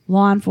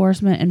 law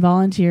enforcement, and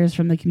volunteers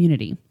from the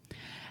community.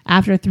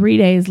 After 3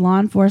 days, law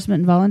enforcement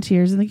and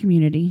volunteers in the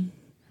community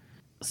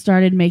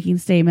started making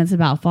statements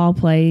about foul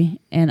play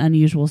and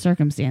unusual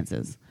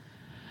circumstances.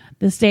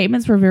 The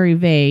statements were very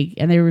vague,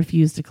 and they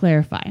refused to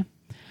clarify.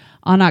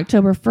 On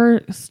October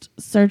 1st,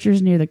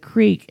 searchers near the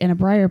creek in a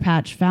briar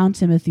patch found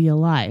Timothy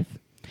alive.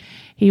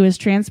 He was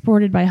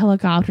transported by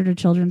helicopter to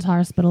Children's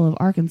Hospital of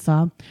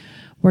Arkansas,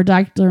 where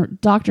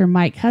Dr.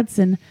 Mike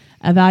Hudson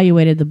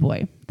evaluated the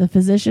boy. The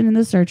physician and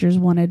the searchers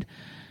wanted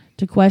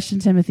to question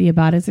Timothy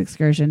about his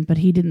excursion, but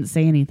he didn't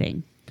say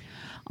anything.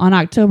 On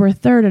October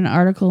 3rd, an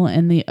article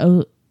in the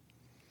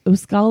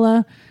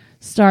Osceola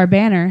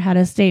Star-Banner had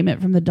a statement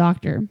from the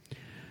doctor.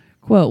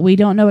 Quote, we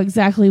don't know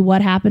exactly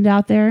what happened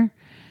out there.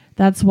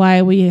 That's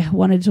why we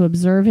wanted to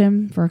observe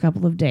him for a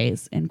couple of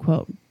days, end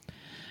quote.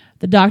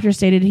 The doctor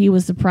stated he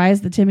was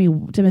surprised that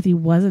Timothy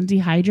wasn't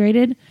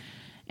dehydrated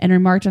and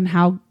remarked on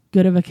how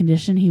good of a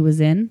condition he was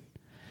in.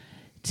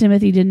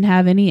 Timothy didn't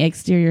have any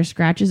exterior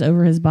scratches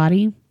over his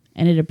body,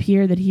 and it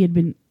appeared that he had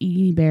been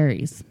eating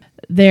berries.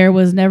 There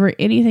was never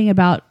anything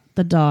about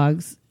the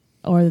dogs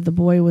or that the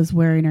boy was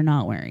wearing or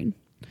not wearing.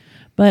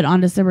 But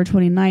on December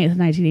 29th,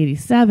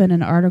 1987,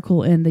 an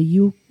article in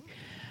the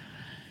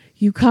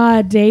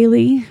Ukiah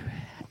Daily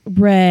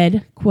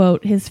read,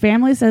 quote, his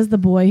family says the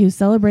boy who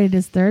celebrated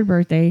his 3rd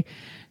birthday,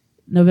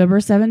 November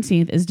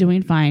 17th, is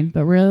doing fine,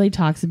 but rarely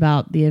talks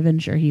about the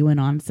adventure he went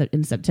on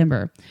in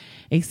September,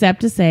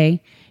 except to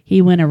say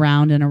he went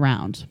around and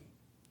around.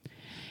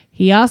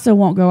 He also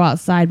won't go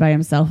outside by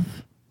himself.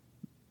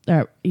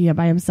 By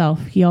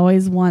himself. He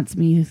always wants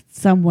me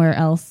somewhere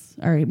else,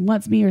 or he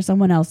wants me or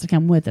someone else to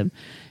come with him,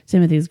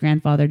 Timothy's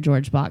grandfather,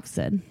 George Box,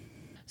 said.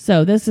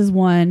 So this is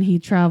one he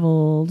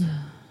traveled.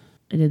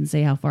 It didn't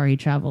say how far he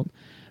traveled,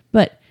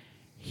 but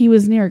he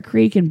was near a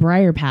creek in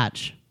Briar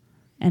Patch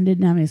and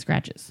didn't have any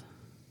scratches.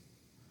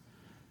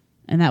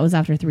 And that was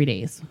after 3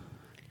 days.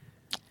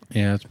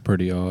 Yeah, it's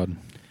pretty odd.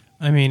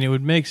 I mean, it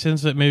would make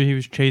sense that maybe he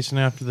was chasing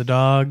after the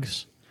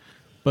dogs,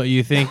 but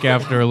you think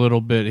after a little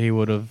bit he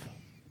would have.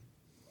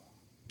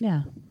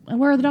 Yeah. And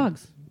where are the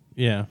dogs?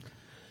 Yeah.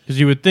 Because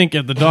you would think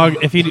if the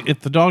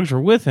dogs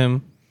were with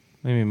him,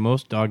 I mean,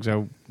 most dogs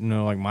I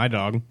know, like my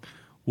dog,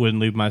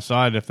 wouldn't leave my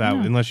side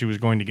unless she was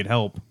going to get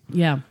help.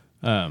 Yeah.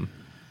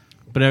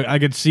 But I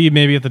could see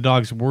maybe if the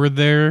dogs were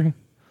there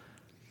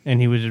and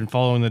he was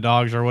following the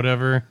dogs or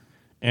whatever,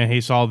 and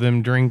he saw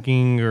them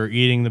drinking or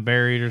eating the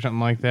berries or something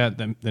like that,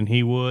 then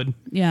he would.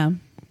 Yeah.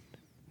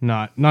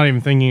 Not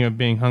even thinking of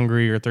being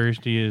hungry or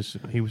thirsty, as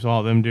he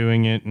saw them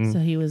doing it. And so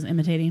he was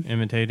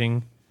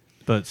imitating.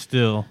 But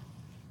still.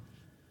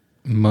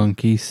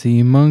 Monkey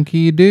see,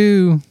 monkey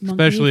do.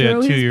 Especially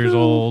at 2 years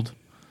old.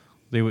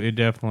 It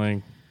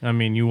definitely, I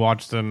mean, you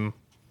watch them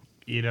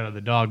eat out of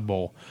the dog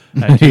bowl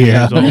at 2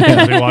 years old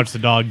because they watch the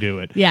dog do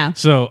it. Yeah.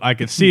 So I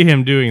could see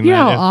him doing that.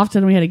 How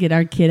often we had to get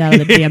our kid out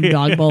of the damn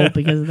dog bowl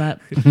because of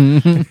that.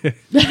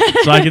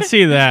 So I could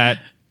see that.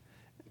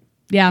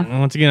 Yeah. And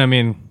once again, I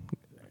mean,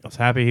 I was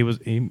happy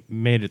he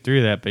made it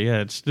through that, but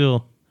yeah, it's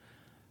still.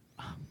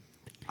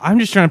 I'm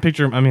just trying to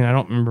picture him. I mean, I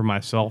don't remember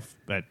myself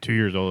at 2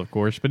 years old, of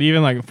course, but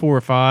even like 4 or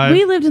 5.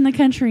 We lived in the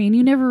country and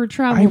you never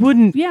traveled. I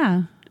wouldn't.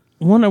 Yeah.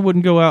 One, I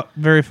wouldn't go out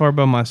very far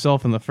by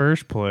myself in the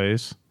first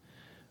place.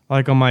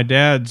 Like on my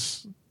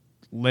dad's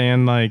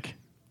land, like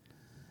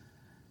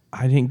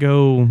I didn't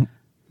go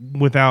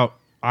without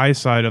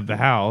eyesight of the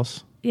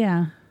house.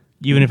 Yeah.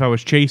 Even if I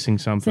was chasing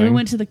something. So we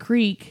went to the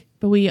creek,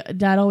 but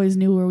Dad always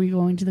knew where we were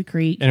going to the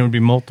creek. And it would be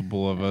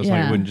multiple of us. Yeah.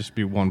 Like it wouldn't just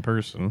be one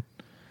person.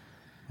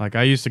 Like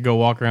I used to go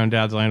walk around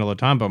Dad's land all the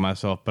time by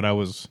myself, but I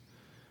was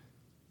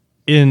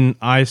in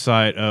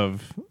eyesight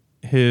of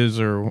his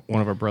or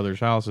one of our brother's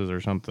houses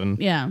or something.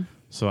 Yeah.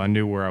 So I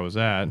knew where I was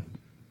at.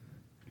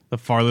 The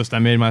farthest I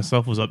made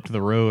myself was up to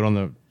the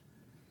road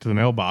to the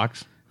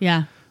mailbox.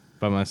 Yeah.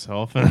 By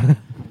myself.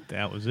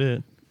 That was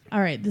it.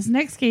 All right. This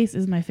next case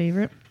is my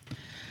favorite.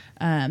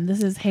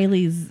 This is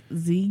Haley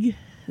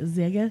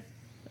Zega.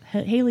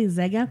 Haley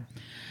Zega.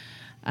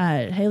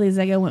 Haley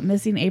Zega went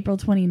missing April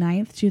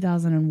 29th,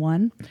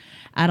 2001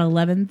 at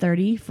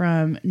 11:30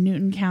 from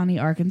Newton County,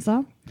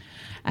 Arkansas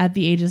at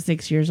the age of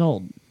 6 years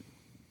old.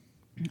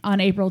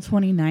 On April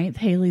 29th,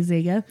 Haley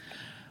Zega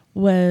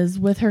was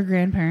with her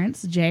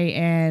grandparents, Jay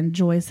and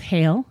Joyce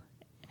Hale.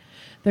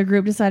 The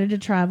group decided to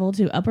travel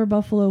to the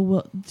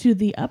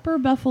Upper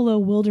Buffalo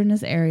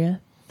Wilderness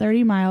area,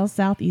 30 miles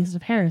southeast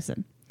of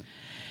Harrison.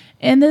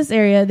 In this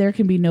area, there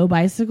can be no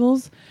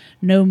bicycles,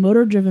 no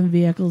motor-driven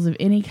vehicles of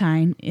any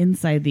kind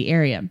inside the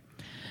area.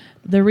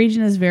 The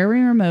region is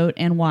very remote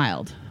and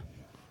wild.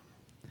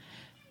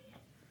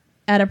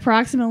 At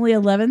approximately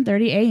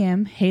 11:30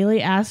 a.m.,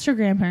 Haley asked her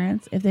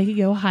grandparents if they could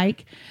go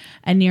hike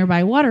a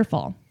nearby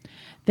waterfall.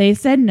 They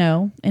said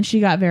no, and she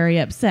got very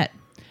upset.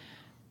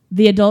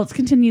 The adults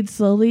continued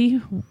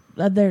slowly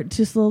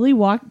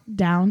walk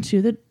down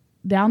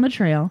the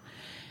trail,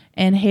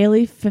 and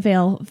Haley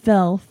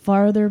fell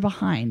farther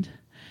behind.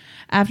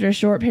 After a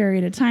short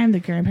period of time, the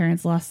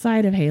grandparents lost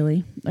sight of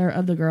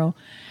the girl,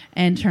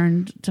 and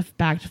turned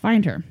back to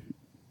find her.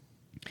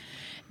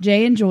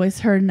 Jay and Joyce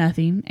heard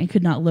nothing and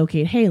could not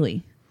locate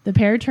Haley. The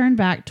pair turned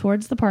back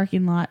towards the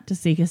parking lot to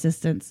seek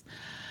assistance.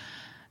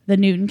 The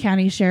Newton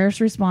County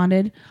Sheriffs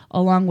responded,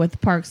 along with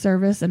Park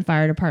Service and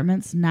fire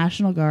departments,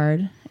 National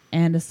Guard,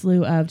 and a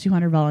slew of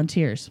 200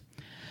 volunteers.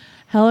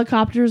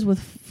 Helicopters with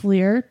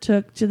FLIR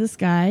took to the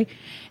sky,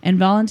 and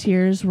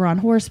volunteers were on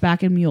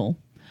horseback and mule.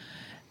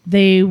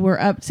 There were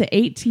up to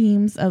 8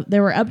 teams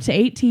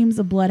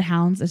of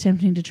bloodhounds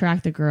attempting to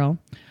track the girl.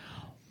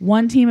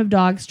 One team of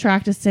dogs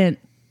tracked a scent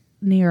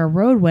near a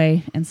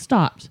roadway and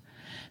stopped.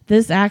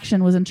 This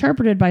action was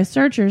interpreted by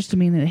searchers to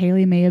mean that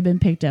Haley may have been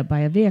picked up by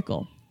a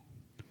vehicle.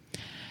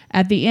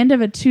 At the end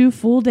of 2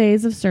 full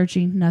days of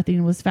searching,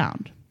 nothing was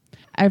found.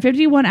 At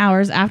 51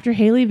 hours after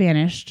Haley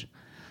vanished,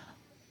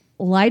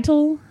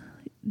 Lytle,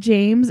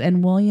 James,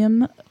 and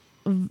William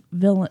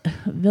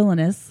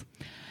Villainous,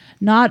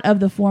 not of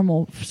the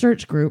formal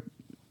search group,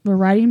 were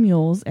riding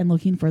mules and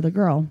looking for the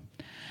girl.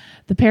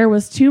 The pair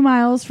was 2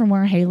 miles from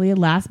where Haley had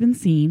last been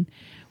seen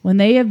when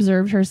they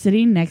observed her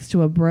sitting next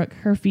to a brook,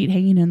 her feet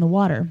hanging in the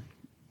water.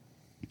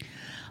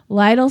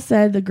 Lytle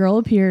said the girl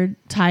appeared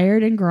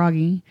tired and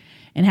groggy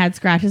and had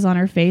scratches on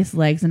her face,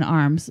 legs, and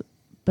arms,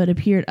 but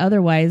appeared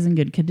otherwise in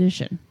good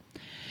condition.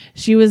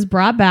 She was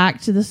brought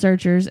back to the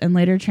searchers and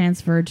later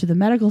transferred to the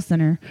medical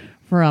center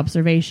for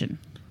observation.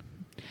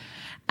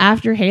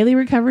 After Haley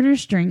recovered her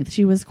strength,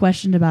 she was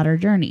questioned about her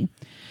journey.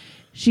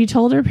 She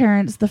told her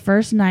parents the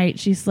first night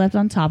she slept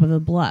on top of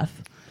a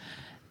bluff.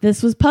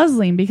 This was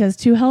puzzling because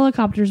 2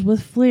 helicopters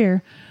with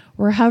FLIR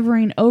were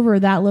hovering over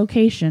that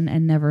location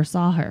and never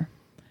saw her.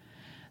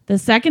 The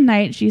second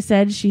night, she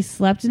said she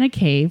slept in a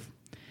cave.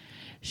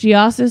 She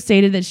also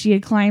stated that she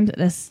had climbed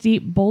a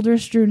steep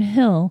boulder-strewn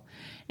hill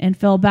and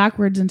fell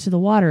backwards into the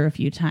water a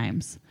few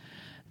times.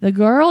 The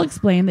girl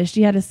explained that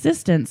she had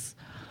assistance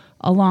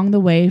along the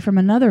way from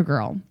another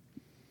girl.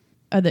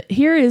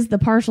 Here is the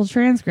partial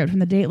transcript from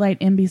the Dateline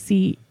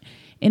NBC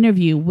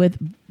interview with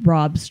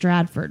Rob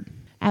Stradford.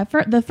 At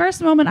the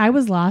first moment I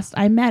was lost,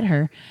 I met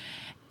her,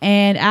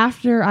 and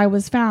after I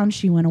was found,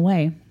 she went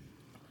away.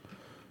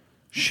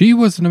 She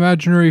was an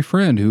imaginary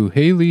friend who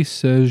Haley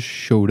says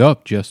showed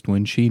up just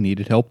when she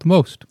needed help the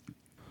most.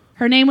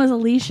 Her name was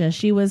Alicia.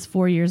 She was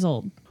 4 years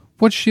old.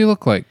 What'd she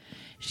look like?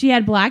 She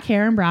had black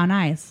hair and brown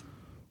eyes.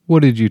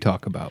 What did you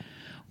talk about?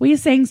 We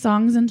sang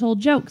songs and told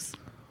jokes.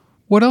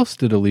 What else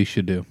did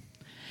Alicia do?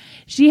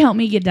 She helped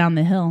me get down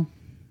the hill.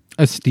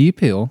 A steep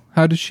hill?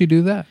 How did she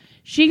do that?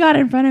 She got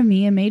in front of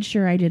me and made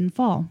sure I didn't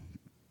fall.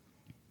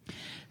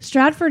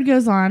 Stradford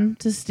goes on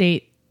to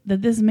state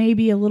that this may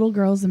be a little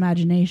girl's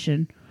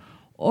imagination,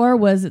 or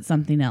was it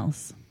something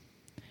else?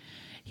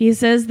 He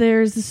says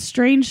there's a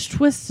strange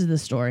twist to the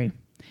story.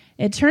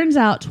 It turns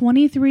out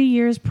 23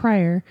 years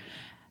prior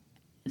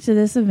to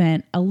this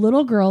event, a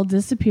little girl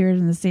disappeared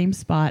in the same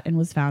spot and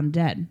was found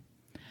dead.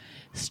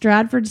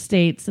 Stradford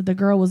states that the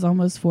girl was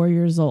almost 4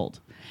 years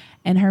old,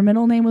 and her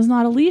middle name was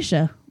not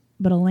Alicia,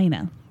 but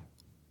Elena.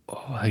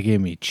 Oh, that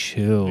gave me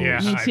chills. Yeah,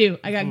 me too.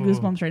 I got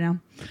goosebumps right now.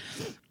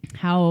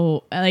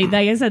 How, like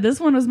I said, this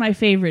one was my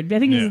favorite. I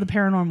think this is the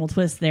paranormal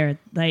twist there.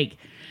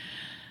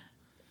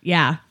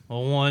 Yeah.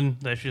 Well, one,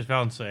 that she's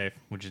found safe,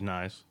 which is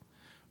nice.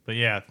 But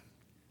yeah,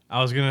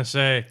 I was going to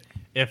say,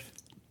 if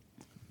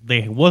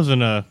they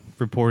wasn't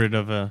reported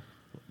of a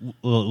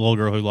little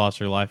girl who lost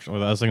her life, I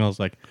was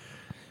like,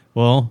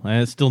 well,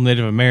 it's still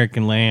Native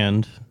American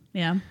land.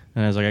 Yeah.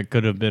 And I was like, it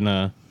could have been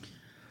a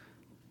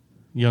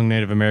young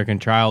Native American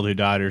child who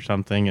died or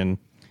something, and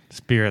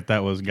spirit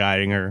that was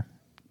guiding her,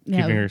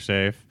 keeping her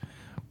safe.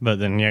 But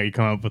then, you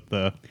come up with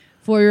the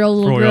 4-year-old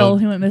little girl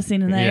who went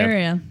missing in that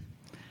area.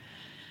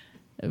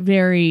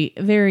 Very,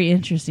 very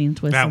interesting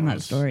twist on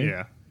that story.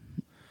 Yeah.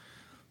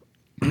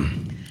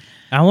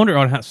 I wonder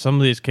on some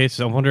of these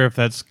cases, I wonder if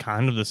that's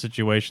kind of the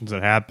situations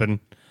that happen,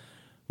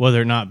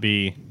 whether it not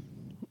be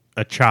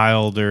a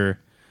child or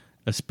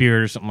a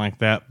spirit or something like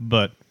that,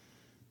 but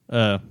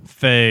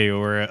fae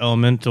or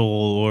elemental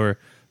or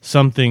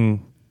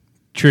something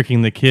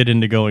tricking the kid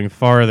into going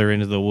farther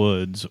into the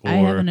woods. Or, I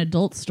have an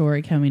adult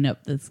story coming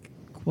up that's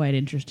quite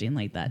interesting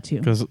like that too.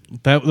 Because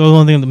that the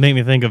only thing that made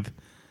me think of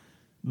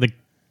the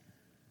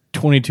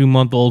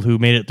 22-month-old who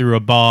made it through a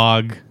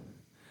bog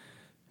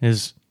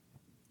is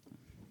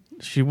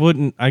she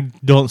wouldn't. I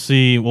don't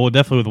see. Well,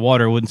 definitely with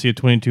water, I wouldn't see a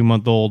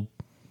 22-month-old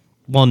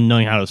one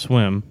knowing how to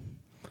swim.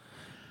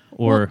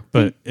 Or,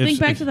 but think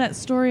back to that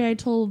story I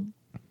told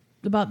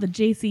about the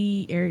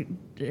JC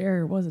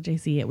or was it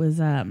JC? It was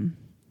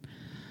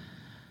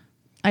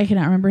I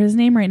cannot remember his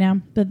name right now,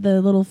 but the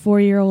little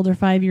 4-year-old or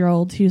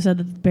 5-year-old who said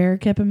that the bear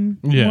kept him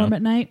warm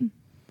at night.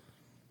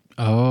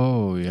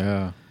 Oh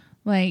yeah.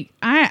 Like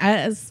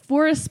as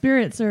forest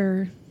spirits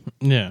are,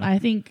 I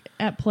think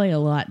at play a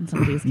lot in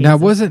some of these cases. Now,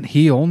 wasn't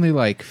he only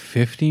like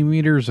 50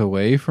 meters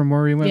away from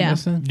where he went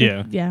missing?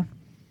 Yeah, yeah.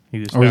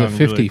 Or was it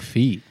 50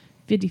 feet?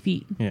 50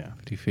 feet. Yeah,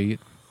 50 feet.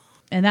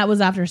 And that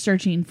was after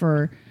searching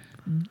for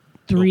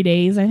 3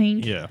 days, I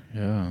think. Yeah,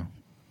 yeah.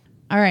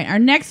 All right, our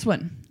next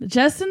one.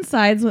 Justin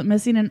Sides went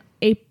missing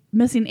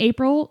missing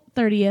April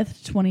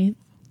 30th,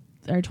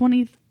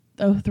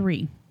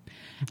 2003.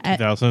 2003.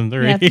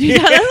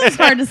 That's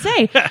hard to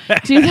say.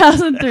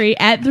 2003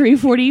 at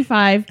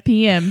 3:45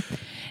 p.m.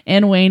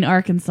 in Wayne,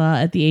 Arkansas,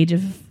 at the age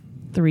of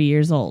 3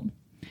 years old.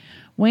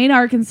 Wayne,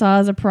 Arkansas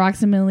is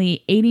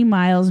approximately 80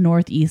 miles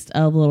northeast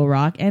of Little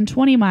Rock and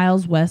 20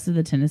 miles west of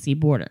the Tennessee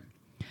border.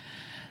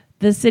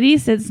 The city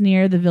sits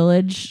near the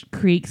Village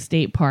Creek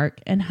State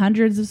Park and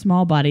hundreds of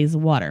small bodies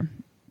of water.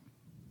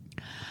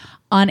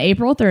 On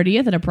April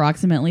 30th at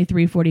approximately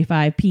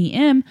 3:45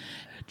 p.m.,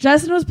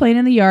 Justin was playing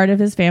in the yard of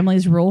his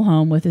family's rural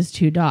home with his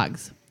 2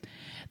 dogs.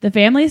 The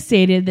family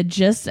stated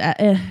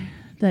that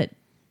that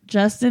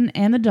Justin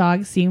and the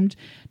dog seemed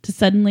to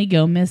suddenly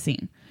go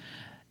missing,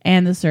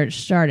 and the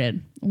search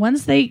started.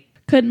 Once they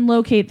couldn't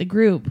locate the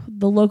group,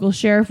 the local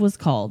sheriff was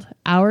called.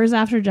 Hours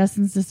after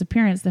Justin's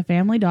disappearance, the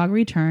family dog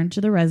returned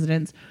to the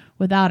residence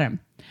without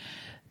him.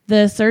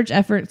 The search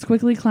efforts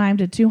quickly climbed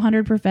to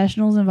 200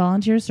 professionals and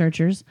volunteer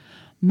searchers,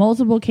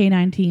 multiple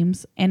canine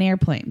teams, and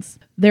airplanes.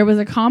 There was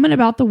a comment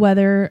about the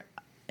weather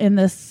in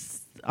the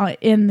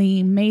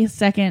May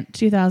 2nd,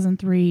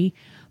 2003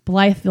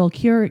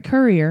 Blytheville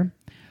Courier.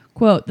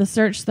 Quote, "The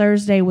search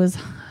Thursday was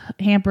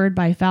hampered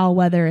by foul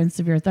weather and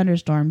severe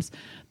thunderstorms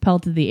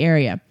pelted the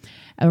area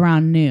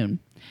around noon.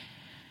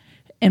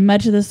 And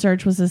much of the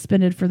search was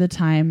suspended for the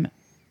time.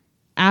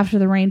 After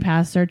the rain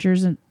passed,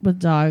 searchers with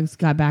dogs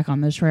got back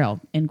on the trail,"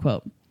 end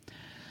quote.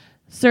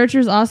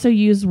 Searchers also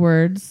used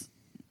words.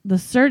 The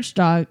search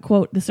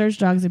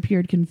dogs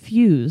appeared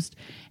confused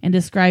in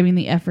describing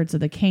the efforts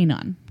of the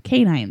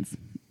canines.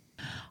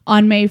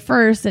 On May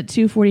 1st at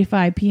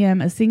 2:45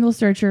 p.m., a single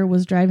searcher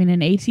was driving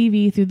an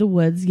ATV through the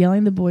woods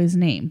yelling the boy's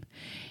name.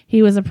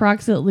 He was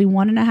approximately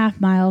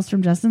 1.5 miles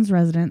from Justin's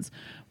residence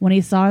when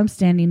he saw him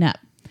standing up.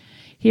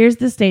 Here's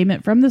the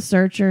statement from the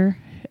searcher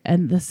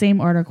and the same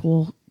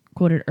article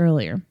quoted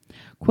earlier.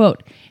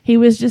 Quote, "He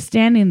was just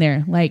standing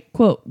there like,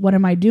 quote, what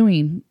am I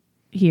doing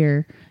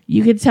here?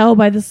 You could tell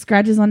by the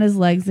scratches on his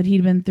legs that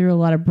he'd been through a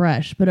lot of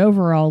brush, but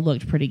overall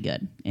looked pretty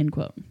good," end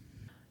quote.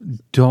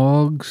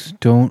 Dogs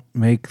don't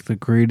make the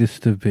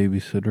greatest of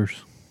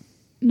babysitters.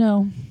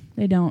 No,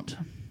 they don't.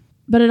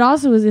 But it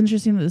also was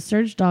interesting that the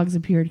search dogs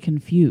appeared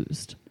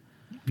confused.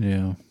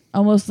 Yeah.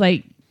 Almost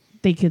like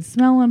they could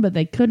smell him, but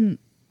they couldn't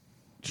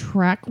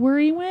track where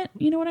he went.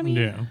 You know what I mean?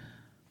 Yeah.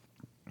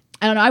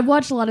 I don't know. I've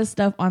watched a lot of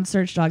stuff on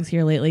search dogs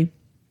here lately.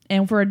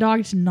 And for a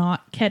dog to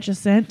not catch a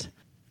scent,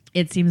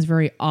 it seems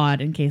very odd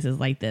in cases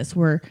like this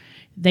where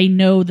they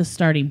know the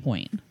starting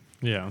point.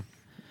 Yeah.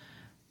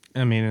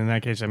 I mean, in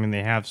that case,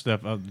 they have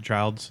stuff of the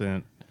child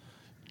scent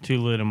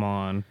to lead them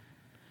on.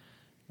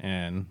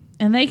 And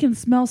they can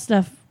smell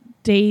stuff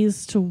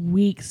days to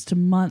weeks to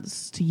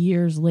months to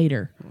years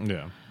later.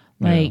 Yeah.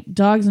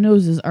 Dogs'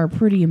 noses are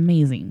pretty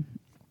amazing.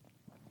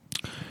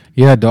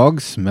 Yeah,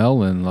 dogs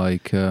smell in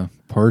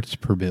parts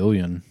per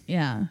billion.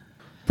 Yeah.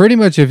 Pretty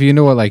much, if you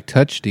know what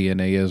touch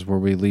DNA is, where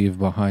we leave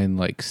behind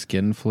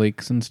skin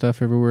flakes and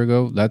stuff everywhere we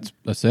go, that's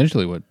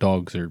essentially what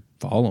dogs are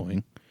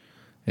following.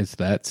 It's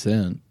that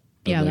scent.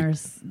 Yeah,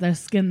 there's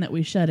skin that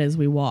we shed as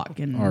we walk.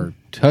 And our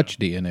touch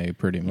DNA,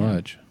 pretty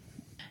much.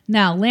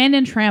 Now,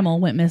 Landon Trammell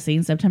went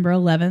missing September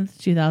 11th,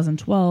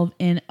 2012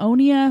 in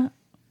Oneida,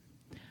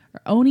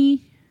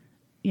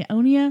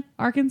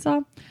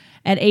 Arkansas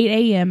at 8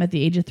 a.m. at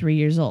the age of 3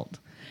 years old.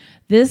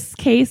 This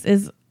case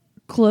is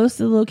close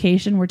to the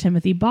location where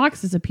Timothy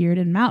Box disappeared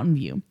in Mountain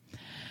View.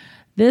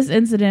 This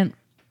incident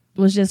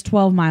was just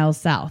 12 miles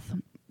south.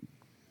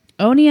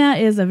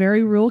 Oneida is a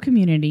very rural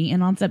community,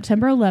 and on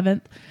September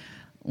 11th,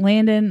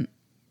 Landon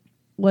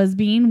was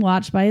being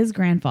watched by his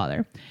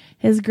grandfather.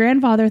 His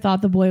grandfather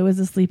thought the boy was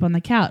asleep on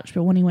the couch,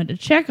 but when he went to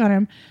check on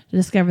him, he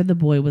discovered the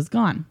boy was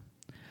gone.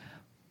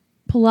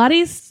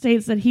 Pilates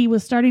states that he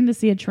was starting to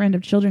see a trend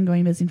of children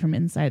going missing from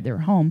inside their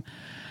home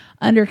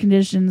under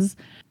conditions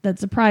that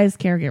surprised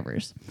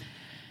caregivers.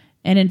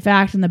 And in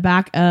fact, in the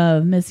back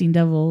of Missing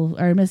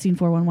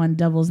 411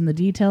 Devils in the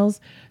Details,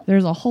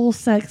 there's a whole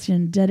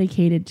section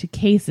dedicated to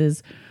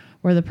cases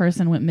where the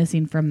person went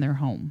missing from their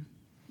home.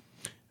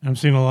 I'm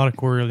seeing a lot of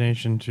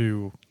correlation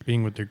to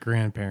being with their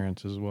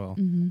grandparents as well.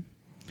 Mm-hmm.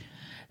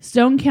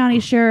 Stone County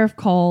Sheriff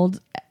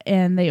called,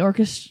 and they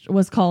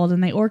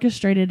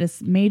orchestrated a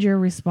major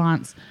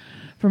response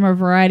from a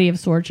variety of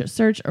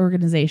search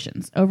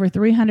organizations. Over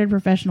 300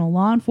 professional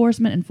law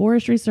enforcement and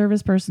forestry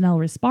service personnel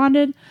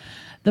responded.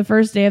 The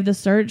first day of the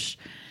search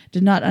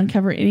did not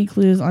uncover any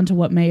clues onto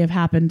what may have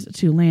happened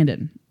to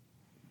Landon.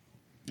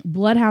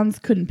 Bloodhounds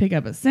couldn't pick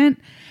up a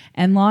scent,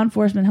 and law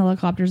enforcement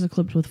helicopters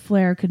equipped with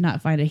flare could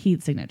not find a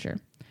heat signature.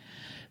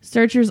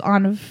 Searchers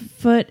on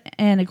foot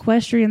and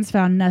equestrians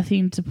found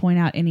nothing to point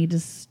out any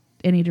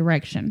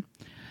direction.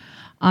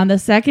 On the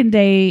second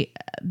day,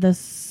 the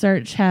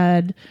search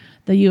had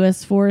the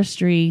U.S.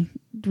 Forestry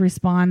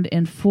respond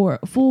in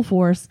full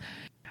force.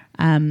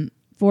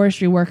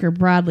 Forestry worker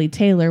Bradley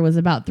Taylor was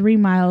about 3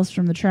 miles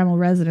from the Trammell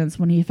residence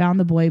when he found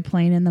the boy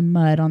playing in the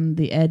mud on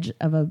the edge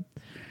of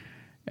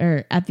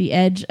at the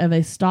edge of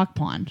a stock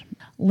pond.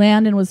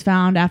 Landon was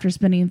found after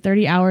spending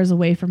 30 hours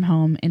away from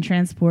home and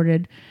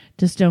transported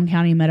to Stone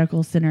County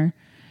Medical Center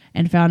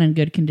and found in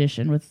good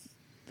condition with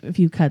a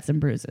few cuts and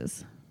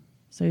bruises.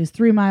 So he was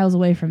 3 miles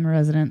away from the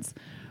residence,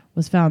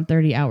 was found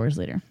 30 hours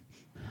later.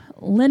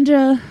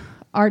 Linda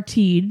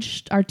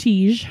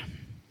Artige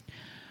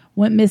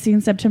went missing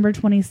September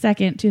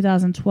 22nd,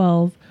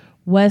 2012,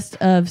 west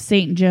of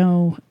St.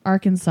 Joe,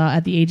 Arkansas,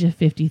 at the age of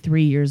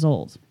 53 years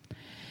old.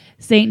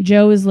 St.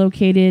 Joe is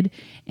located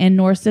in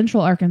north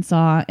central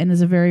Arkansas and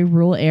is a very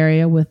rural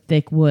area with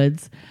thick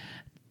woods.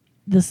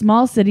 The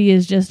small city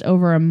is just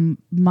over a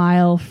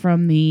mile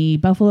from the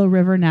Buffalo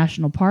River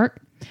National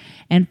Park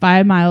and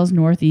 5 miles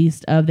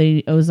northeast of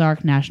the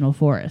Ozark National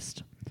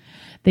Forest.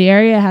 The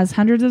area has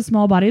hundreds of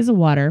small bodies of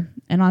water,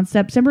 and on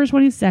September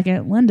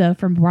 22nd, Linda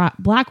from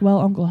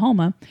Blackwell,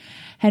 Oklahoma,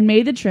 had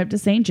made the trip to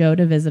St. Joe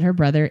to visit her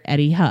brother,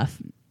 Eddie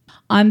Huff.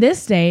 On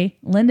this day,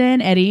 Linda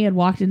and Eddie had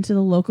walked into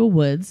the local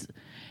woods.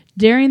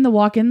 During the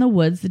walk in the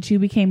woods, the two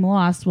became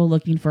lost while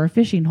looking for a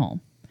fishing hole.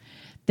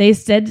 They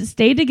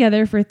stayed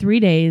together for 3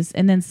 days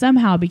and then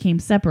somehow became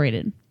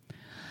separated.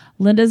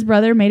 Linda's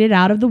brother made it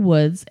out of the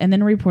woods and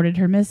then reported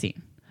her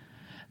missing.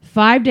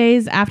 5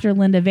 days after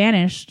Linda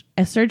vanished,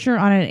 a searcher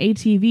on an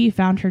ATV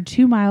found her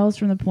 2 miles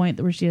from the point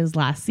where she was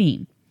last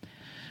seen.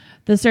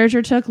 The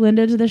searcher took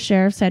Linda to the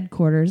sheriff's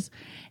headquarters,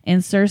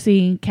 and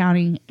Searcy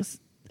County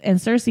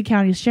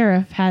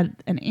Sheriff had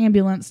an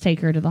ambulance take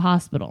her to the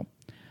hospital.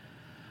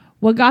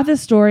 What got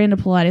this story into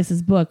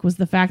Pilates' book was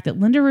the fact that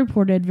Linda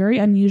reported very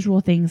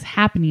unusual things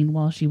happening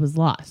while she was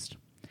lost.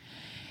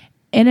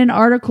 In an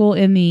article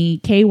in the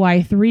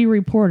KY3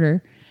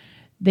 Reporter,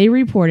 they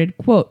reported,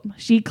 quote,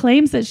 "She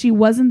claims that she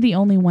wasn't the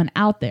only one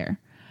out there.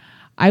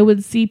 I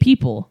would see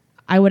people.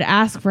 I would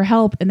ask for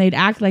help and they'd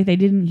act like they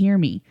didn't hear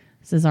me,"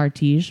 says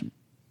Artige.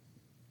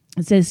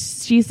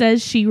 She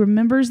says she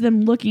remembers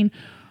them looking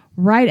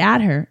right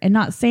at her and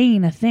not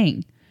saying a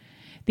thing.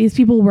 These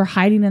people were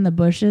hiding in the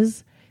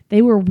bushes.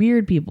 They were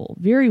weird people.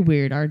 Very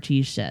weird,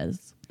 Artige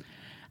says.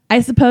 I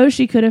suppose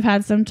she could have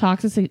had some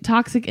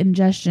toxic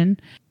ingestion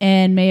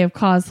and may have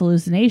caused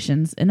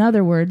hallucinations. In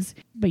other words,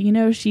 but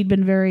she'd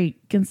been very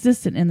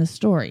consistent in the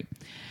story.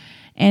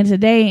 And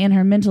today, in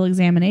her mental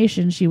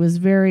examination, she was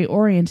very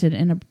oriented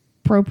and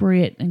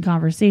appropriate in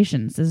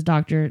conversation, says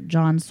Dr.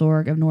 John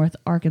Sorg of North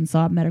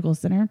Arkansas Medical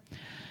Center,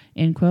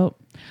 end quote.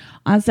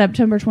 On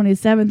September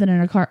 27th, in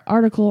an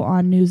article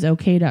on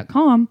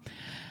newsok.com,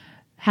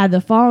 had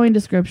the following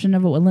description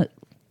of what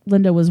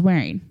Linda was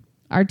wearing.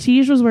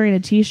 Artige was wearing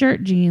a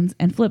t-shirt, jeans,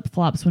 and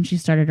flip-flops when she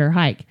started her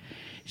hike.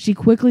 She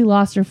quickly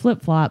lost her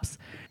flip-flops.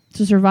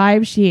 To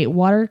survive, she ate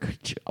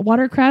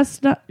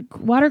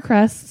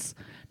watercrests,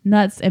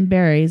 nuts, and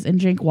berries, and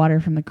drank water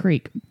from the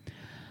creek.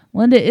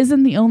 Linda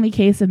isn't the only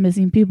case of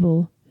missing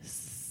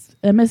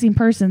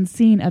persons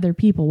seeing other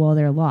people while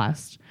they're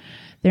lost.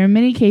 There are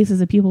many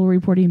cases of people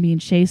reporting being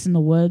chased in the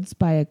woods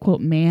by a,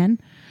 quote, man.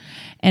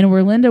 And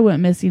where Linda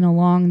went missing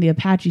along the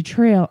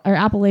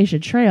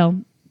Appalachia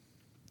Trail,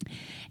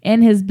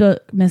 in his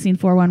book, Missing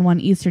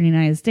 411 Eastern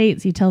United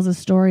States, he tells a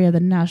story of the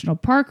National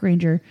Park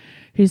Ranger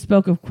who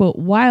spoke of, quote,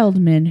 wild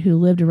men who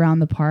lived around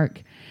the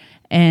park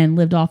and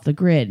lived off the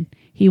grid.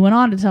 He went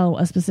on to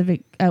tell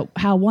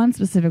how one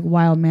specific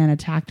wild man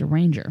attacked a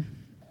ranger.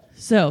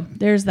 So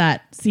there's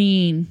that,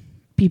 seeing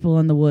people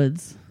in the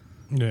woods.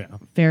 Yeah.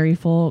 Fairy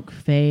folk,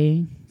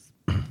 fae,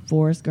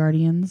 forest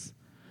guardians.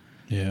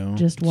 Yeah.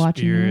 Just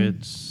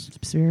watching.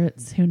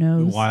 Spirits, who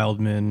knows?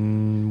 Wild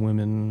men,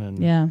 women. And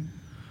yeah.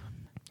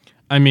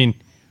 I mean,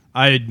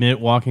 I admit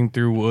walking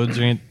through woods,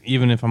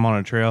 even if I'm on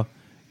a trail,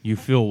 you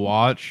feel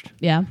watched.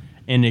 Yeah.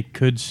 And I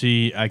could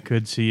see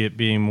it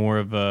being more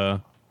of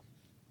a,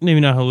 maybe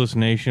not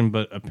hallucination,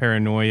 but a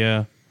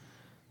paranoia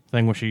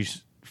thing where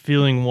she's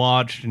feeling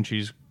watched and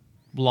she's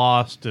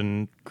lost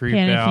and creeped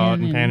out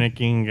and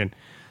panicking and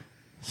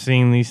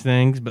seeing these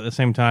things. But at the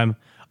same time,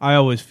 I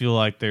always feel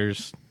like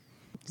there's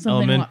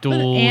elementals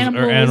or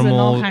animals and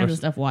all kinds of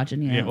stuff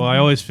watching you. Yeah, well, I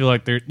always feel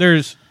like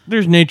there's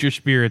nature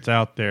spirits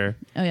out there.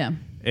 Oh yeah.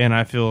 And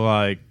I feel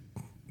like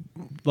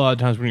a lot of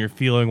times when you're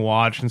feeling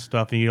watched and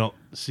stuff, and you don't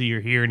see or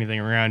hear anything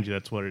around you,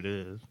 that's what it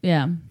is.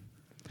 Yeah.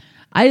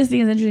 I just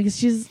think it's interesting because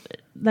she's,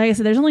 like I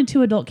said, there's only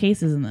 2 adult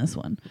cases in this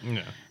one.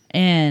 Yeah.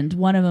 And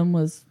one of them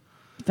was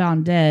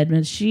found dead,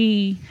 but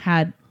she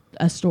had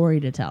a story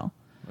to tell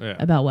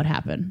about what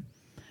happened.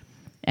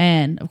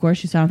 And of course,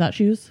 she's found without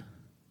shoes.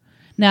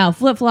 Now,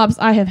 flip-flops,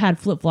 I have had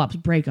flip-flops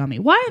break on me.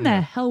 Why in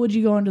the hell would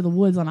you go into the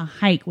woods on a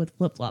hike with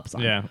flip-flops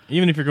on? Yeah,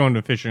 even if you're going to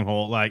a fishing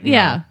hole, like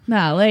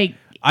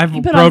I've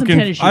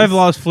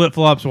lost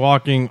flip-flops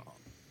walking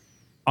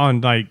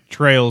on like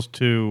trails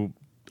to.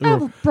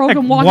 I've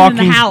broken walking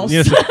in the house.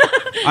 Yes,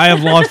 I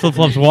have lost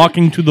flip-flops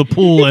walking to the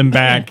pool and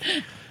back.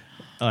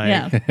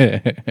 Yeah.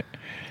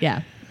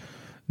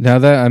 Now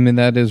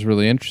that is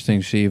really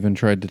interesting. She even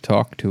tried to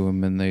talk to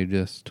him, and they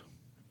just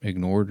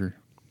ignored her.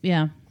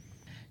 Yeah.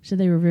 She said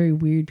they were very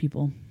weird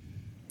people.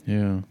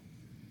 Yeah.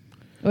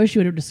 I wish you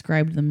would have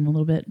described them a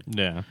little bit.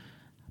 Yeah.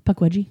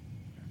 Puckwudgie.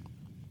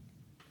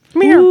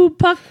 Ooh,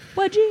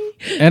 Puckwudgie.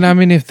 And I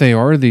mean, if they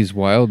are these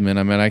wild men,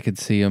 I mean, I could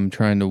see them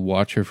trying to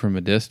watch her from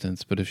a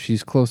distance. But if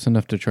she's close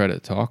enough to try to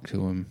talk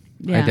to him,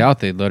 I doubt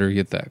they'd let her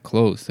get that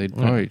close. They'd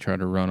probably try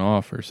to run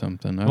off or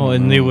something. I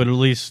don't know. They would at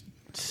least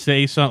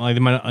say something, like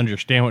they might not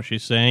understand what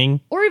she's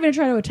saying, or even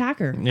try to attack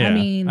her. Yeah.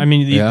 I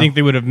mean, you think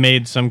they would have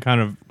made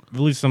at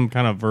least some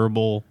kind of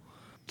verbal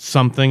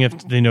something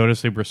if they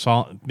noticed they were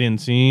being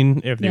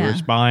seen, if they were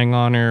spying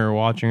on her or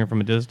watching her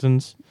from a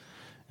distance,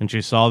 and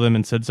she saw them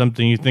and said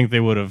something. You think they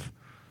would have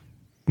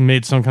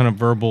made some kind of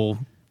verbal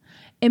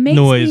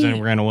noise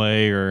and ran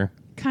away, or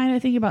kind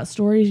of think about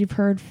stories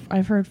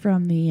I've heard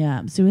from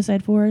the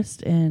suicide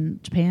forest in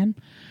Japan,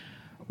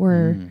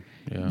 where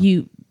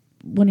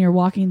when you're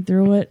walking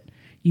through it,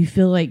 you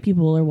feel like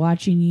people are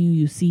watching you.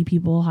 You see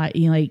people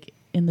like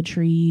in the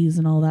trees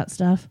and all that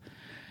stuff,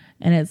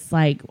 and it's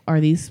like,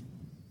 are these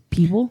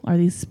people? Are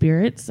these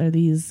spirits? Are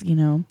these,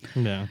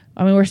 Yeah.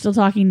 I mean, we're still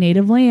talking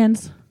native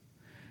lands.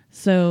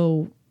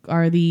 So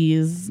are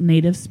these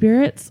native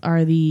spirits?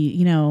 Are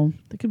there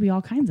could be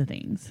all kinds of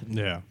things.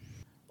 Yeah.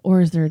 Or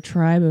is there a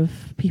tribe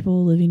of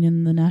people living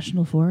in the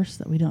national forest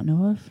that we don't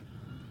know of?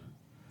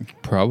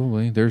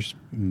 Probably. There's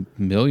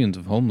millions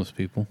of homeless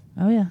people.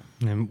 Oh, yeah.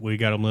 And we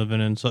got them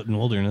living in Sutton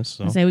Wilderness.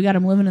 So. I say we got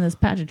them living in this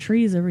patch of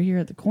trees over here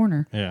at the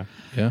corner. Yeah.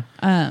 Yeah.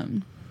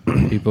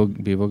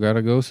 People got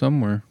to go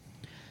somewhere.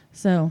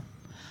 So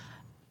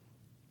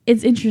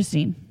it's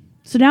interesting.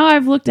 So now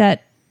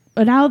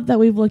now that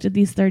we've looked at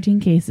these 13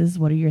 cases,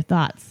 what are your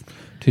thoughts?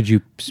 Did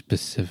you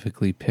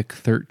specifically pick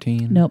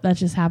 13? Nope, that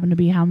just happened to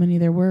be how many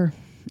there were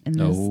in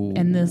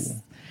this.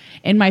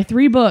 In my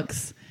 3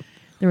 books,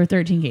 there were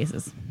 13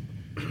 cases.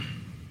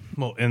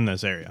 Well, in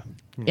this area.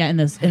 Yeah, in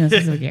this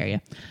specific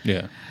area.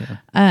 Yeah.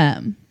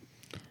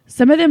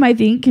 Some of them I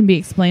think can be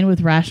explained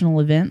with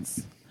rational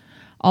events,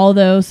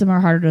 although some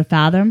are harder to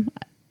fathom,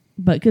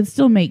 but could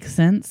still make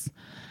sense.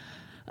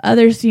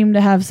 Others seem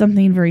to have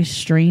something very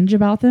strange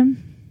about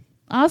them.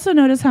 I also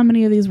notice how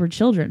many of these were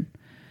children.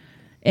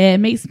 It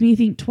makes me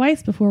think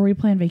twice before we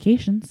plan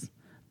vacations.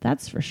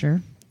 That's for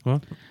sure.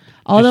 Well,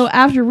 although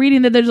after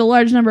reading that there's a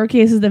large number of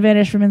cases that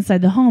vanish from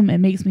inside the home, it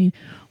makes me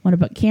want to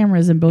put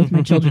cameras in both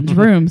my children's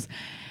rooms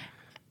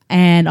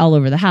and all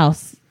over the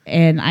house.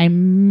 And I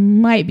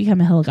might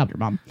become a helicopter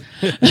mom.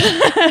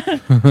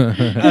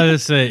 I would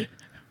say,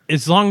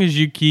 as long as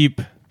you keep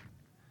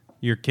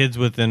your kids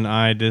within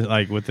visual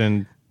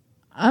distance.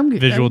 I'm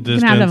going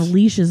to have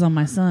leashes on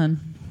my son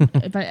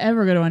if I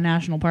ever go to a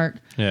national park.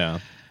 Yeah.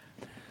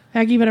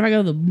 Heck, even if I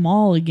go to the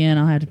mall again,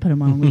 I'll have to put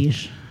him on a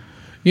leash.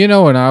 When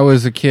I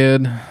was a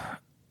kid,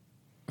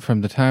 from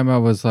the time I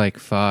was like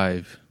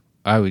 5,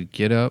 I would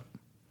get up.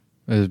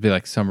 It would be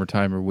like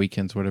summertime or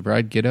weekends, whatever.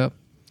 I'd get up.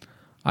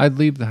 I'd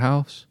leave the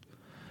house.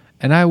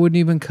 And I wouldn't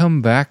even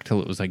come back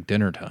till it was like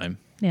dinner time.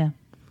 Yeah.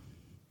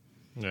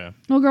 Yeah.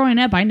 Well, growing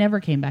up, I never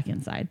came back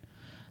inside.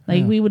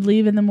 We would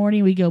leave in the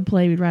morning. We'd go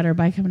play. We'd ride our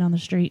bike coming down the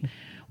street.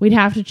 We'd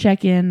have to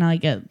check in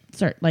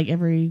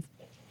every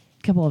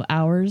couple of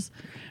hours.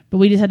 But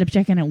we just had to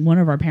check in at one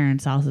of our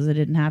parents' houses. It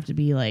didn't have to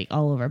be like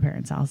all of our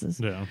parents' houses.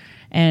 Yeah.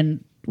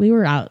 And we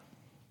were out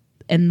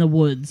in the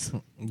woods,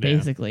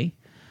 basically.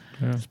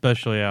 Yeah.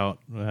 Especially out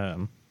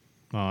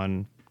out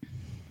in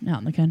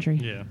the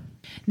country. Yeah.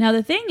 Now,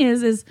 the thing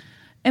is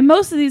in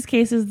most of these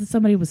cases,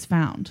 somebody was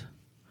found.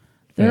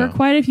 There are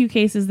quite a few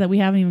cases that we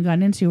haven't even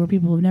gotten into where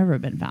people have never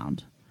been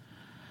found.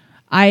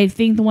 I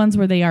think the ones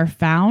where they are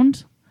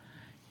found,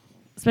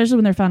 especially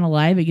when they're found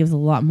alive, it gives a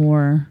lot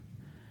more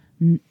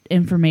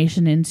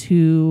information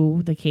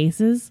into the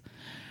cases.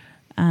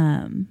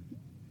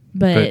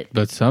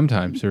 But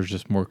sometimes there's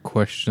just more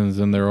questions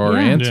than there are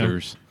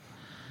answers.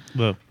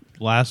 The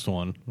last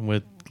one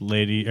with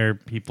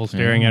people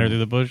staring at her through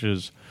the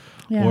bushes,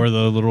 or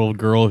the little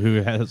girl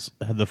who had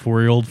the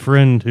 4-year-old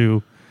friend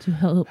who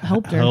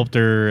helped her. Helped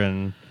her,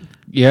 and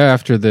Yeah,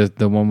 after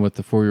the one with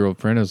the 4-year-old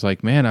friend, I was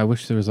like, man, I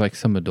wish there was like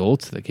some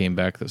adults that came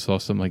back that saw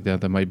something like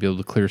that might be able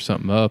to clear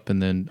something up.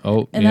 And then,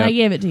 then I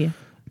gave it to you.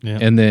 Yeah.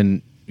 And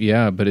then,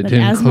 but it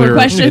didn't clear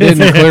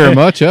clear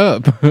much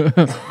up.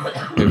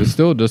 It was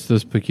still just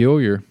as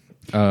peculiar.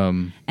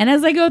 And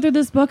as I go through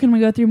this book and we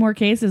go through more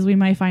cases, we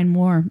might find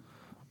more.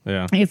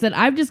 Yeah. Like I said,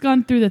 I've just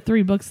gone through the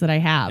 3 books that I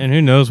have. And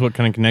who knows what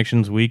kind of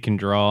connections we can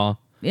draw.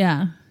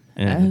 Yeah.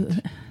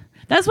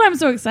 That's why I'm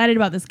so excited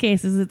about this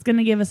case, is it's going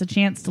to give us a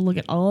chance to look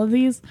at all of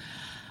these,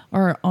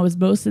 or almost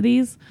most of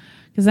these,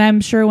 because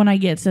I'm sure when I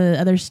get to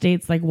other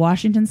states like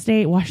Washington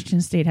State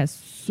has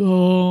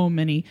so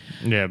many.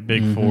 Yeah,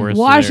 big forests.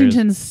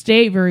 Washington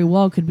State very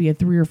well could be a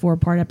 3 or 4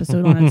 part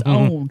episode on its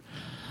own.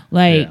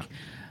 Like,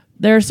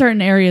 there are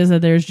certain areas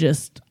that there's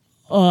just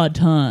a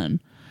ton.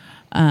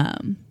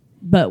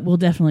 But we'll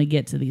definitely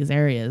get to these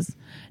areas.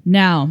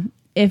 Now,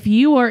 if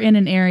you are in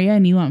an area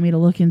and you want me to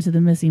look into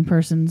the missing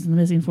persons and the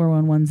missing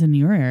 411s in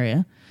your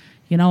area,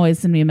 you can always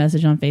send me a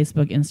message on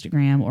Facebook,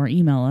 Instagram, or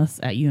email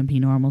us at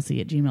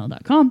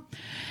umpnormalcy@gmail.com.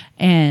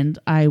 And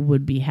I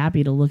would be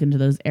happy to look into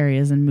those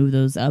areas and move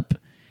those up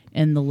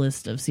in the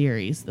list of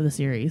the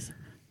series.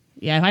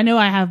 Yeah, if I know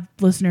I have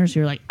listeners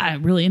who are like,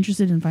 I'm really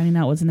interested in finding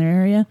out what's in their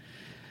area,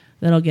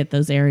 that'll get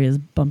those areas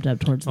bumped up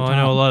towards the top. I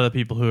know a lot of the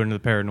people who are into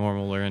the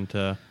paranormal are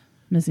into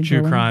missing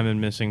true crime and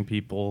missing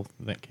people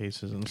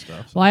cases and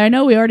stuff. Well, I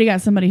know we already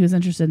got somebody who's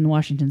interested in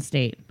Washington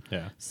State.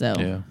 Yeah.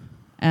 So,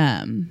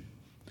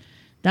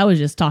 that was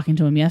just talking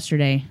to him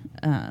yesterday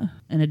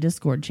in a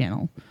Discord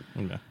channel.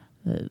 Okay.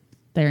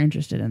 They're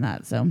interested in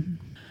that. So,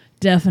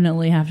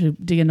 definitely have to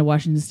dig into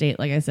Washington State.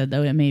 Like I said,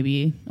 though, it may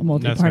be a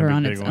multi-parter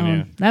on its own.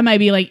 Yeah. That might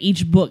be like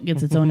each book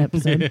gets its own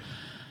episode.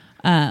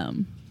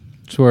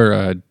 It's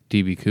where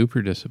D.B.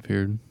 Cooper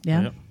disappeared.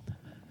 Yeah. Yep.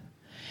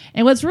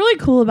 And what's really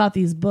cool about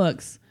these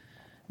books,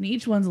 and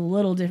each one's a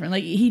little different.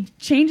 Like, he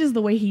changes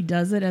the way he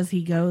does it as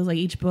he goes, like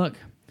each book.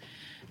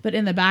 But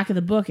in the back of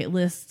the book, it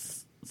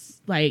lists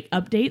like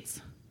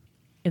updates.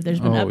 If there's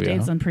been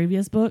updates on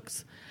previous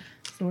books,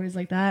 stories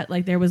like that.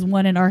 Like, there was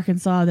one in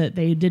Arkansas that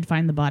they did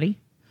find the body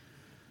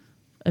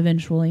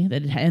eventually.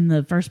 That in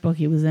the first book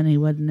he was in, he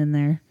wasn't in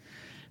there.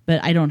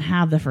 But I don't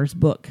have the first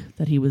book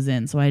that he was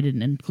in, so I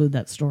didn't include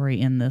that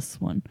story in this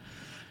one.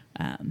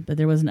 But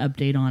there was an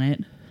update on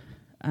it.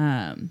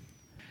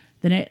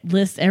 Then it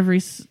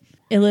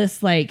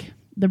lists like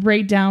the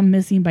breakdown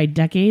missing by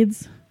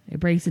decades. It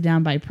breaks it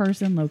down by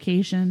person,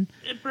 location.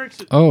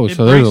 So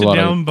there's a lot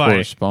of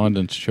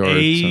correspondence charts,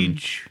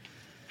 age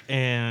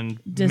and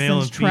distance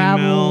male and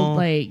traveled,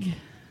 female.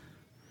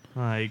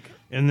 Like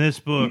in this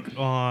book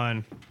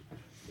on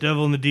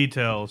Devil in the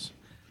Details,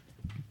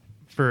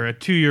 for a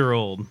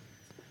 2-year-old,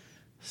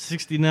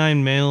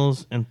 69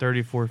 males and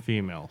 34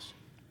 females.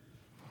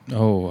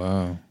 Oh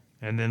wow!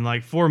 And then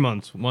like 4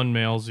 months, 1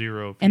 male,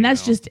 0 female. And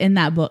that's just in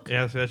that book.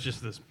 Yeah, so that's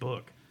just this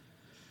book.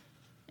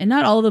 And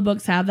not all the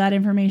books have that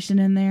information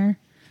in there.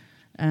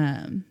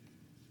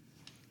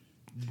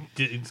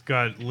 It's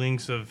got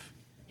links of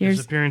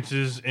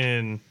disappearances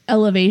in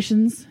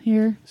elevations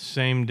here.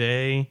 Same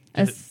day.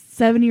 A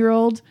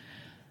 7-year-old,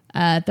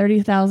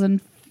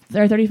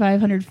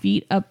 3,500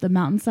 feet up the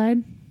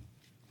mountainside.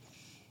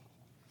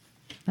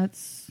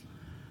 That's,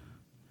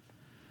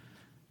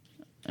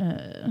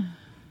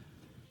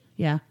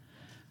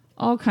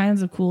 all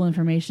kinds of cool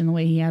information the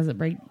way he has it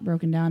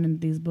broken down in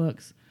these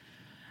books.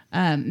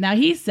 Now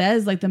he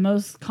says like the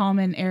most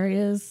common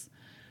areas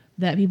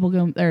that people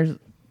go, there's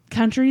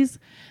countries,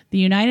 the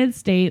United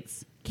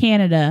States,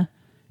 Canada,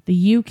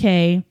 the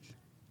UK,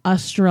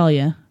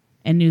 Australia,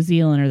 and New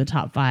Zealand are the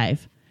top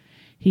 5.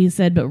 He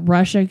said, but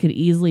Russia could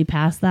easily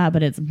pass that,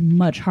 but it's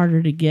much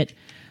harder to get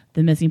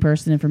the missing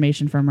person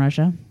information from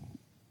Russia.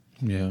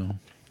 Yeah.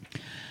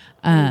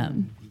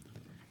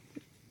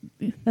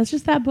 That's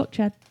just that book,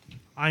 Chad.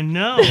 I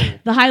know.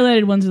 The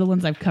highlighted ones are the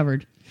ones I've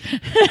covered.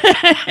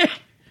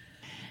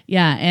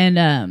 Yeah,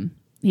 and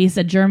he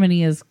said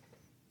Germany is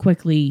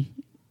quickly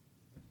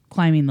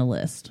climbing the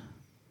list.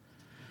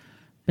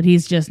 But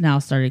he's just now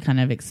started kind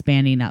of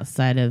expanding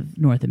outside of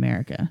North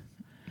America.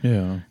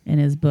 Yeah. In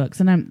his books.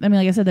 And I mean,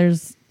 like I said,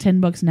 there's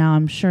 10 books now.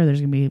 I'm sure there's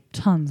going to be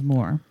tons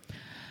more.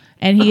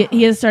 And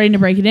he is starting to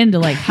break it into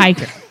like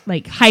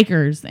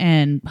hikers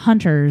and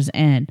hunters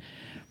and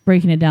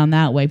breaking it down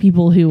that way.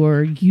 People who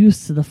are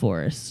used to the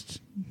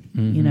forest,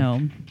 you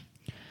know.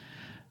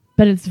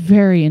 But it's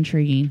very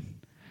intriguing.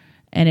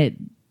 And it,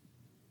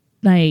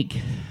 like,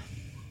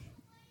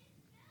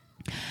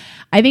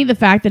 I think the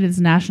fact that it's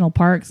national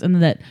parks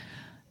and that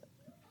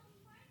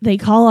they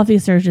call off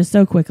these searches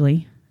so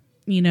quickly,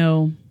 you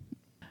know,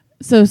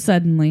 so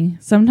suddenly.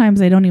 Sometimes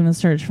they don't even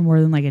search for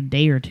more than like a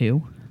day or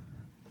 2.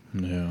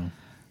 Yeah.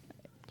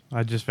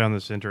 I just found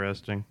this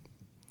interesting.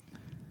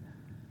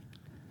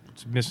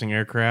 It's a missing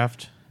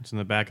aircraft. It's in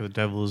the back of the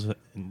Devils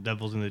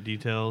in the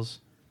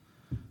Details.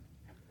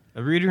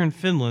 A reader in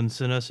Finland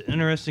sent us an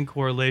interesting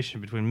correlation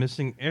between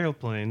missing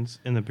airplanes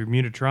in the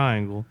Bermuda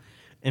Triangle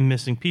and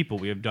missing people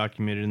we have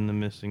documented in the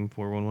missing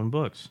 411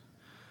 books.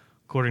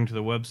 According to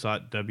the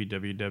website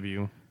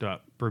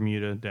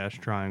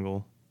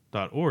www.bermuda-triangle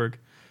 .org,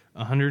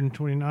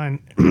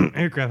 129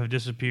 aircraft have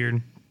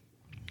disappeared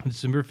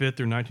December 5th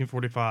through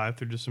 1945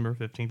 through December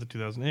 15th of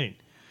 2008.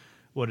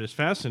 What is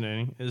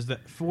fascinating is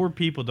that 4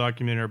 people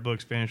documented our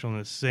books vanished on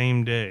the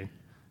same day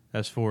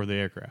as 4 of the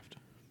aircraft.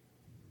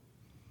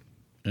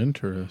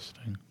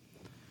 Interesting.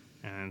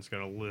 And it's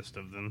got a list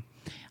of them.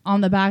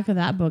 On the back of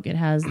that book, it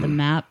has the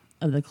map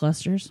of the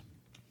clusters.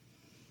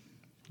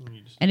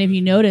 And if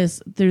you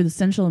notice through the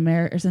Central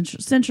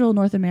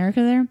North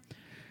America there,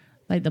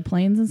 like the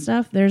plains and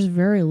stuff, there's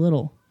very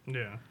little.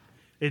 Yeah.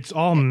 It's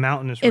all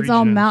mountainous regions. It's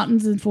all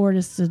mountains and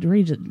forested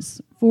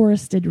regions,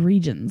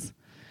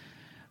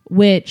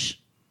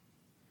 which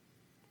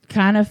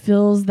kind of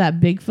fills that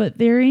Bigfoot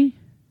theory.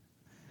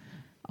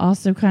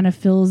 Also kind of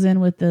fills in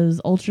with those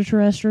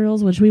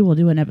ultra-terrestrials, which we will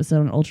do an episode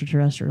on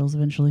ultra-terrestrials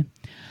eventually.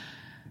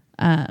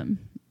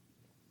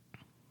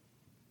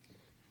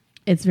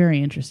 It's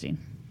very interesting.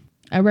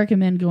 I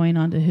recommend going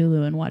on to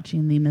Hulu and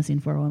watching the Missing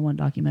 411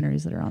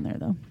 documentaries that are on there,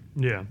 though.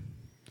 Yeah.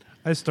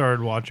 I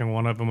started watching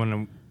one of them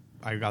when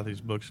I got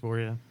these books for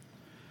you,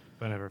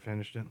 but I never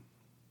finished it.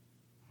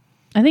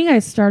 I think I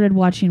started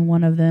watching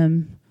one of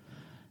them,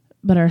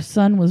 but our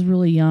son was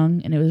really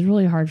young, and it was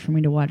really hard for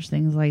me to watch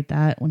things like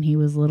that when he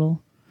was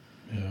little.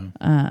 Yeah.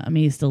 I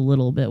mean, he's still a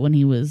little bit when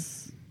he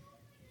was,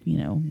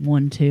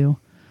 1, 2.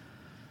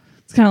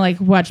 It's kind of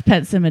like watch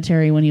Pet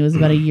Sematary when he was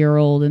about a year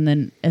old, and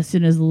then as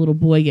soon as the little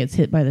boy gets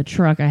hit by the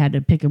truck, I had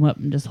to pick him up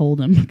and just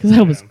hold him because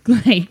I was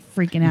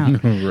freaking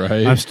out.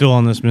 Right. I'm still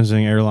on this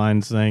missing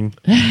airlines thing.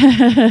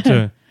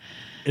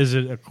 Is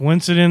it a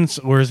coincidence,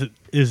 or is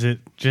it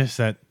just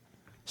that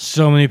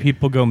so many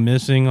people go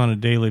missing on a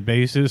daily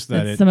basis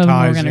that it some of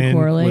ties them are in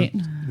correlate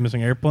with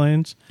missing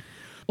airplanes?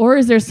 Or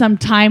is there some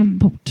time?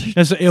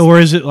 Or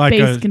is it like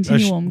a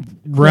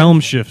realm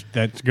shift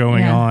that's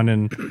going on,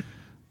 and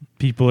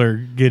people are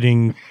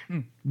getting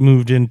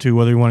moved into,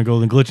 whether you want to go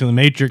the glitch in the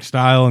Matrix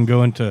style and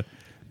go into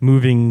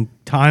moving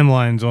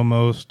timelines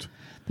almost?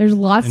 There's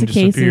lots of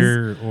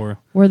cases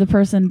where the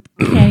person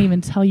can't even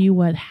tell you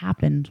what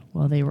happened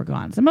while they were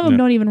gone. Some of them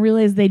don't even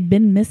realize they'd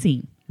been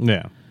missing.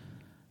 Yeah.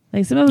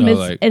 Like some of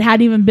them, it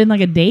hadn't even been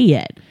like a day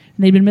yet.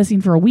 And they'd been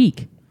missing for a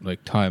week.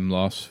 Like time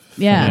loss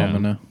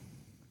phenomena.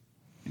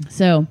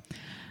 So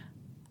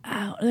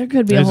there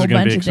could be a whole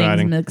bunch of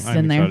things mixed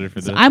in there.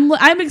 So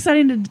I'm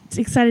excited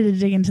to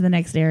dig into the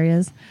next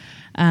areas.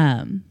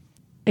 Like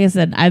I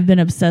said, I've been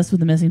obsessed with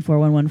the Missing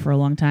 411 for a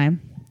long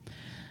time.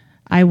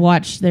 I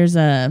watched, there's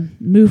a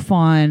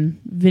MUFON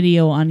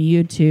video on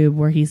YouTube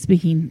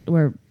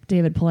where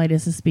David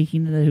Paulides is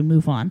speaking to the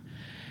MUFON,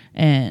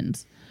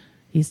 and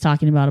he's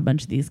talking about a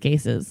bunch of these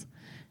cases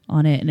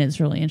on it, and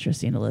it's really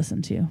interesting to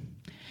listen to.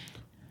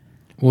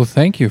 Well,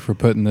 thank you for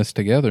putting this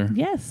together.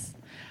 Yes.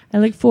 I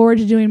look forward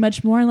to doing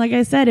much more. And like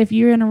I said, if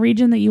you're in a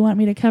region that you want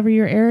me to cover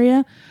your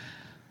area,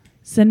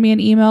 send me an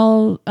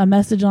email, a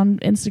message on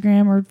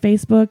Instagram or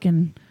Facebook,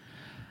 and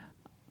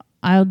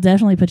I'll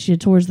definitely put you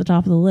towards the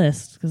top of the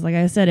list. Because like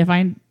I said,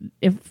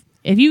 if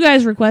you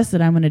guys request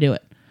it, I'm going to do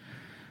it.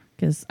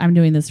 Because I'm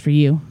doing this for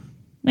you.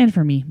 And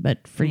for me,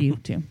 but for you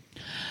too.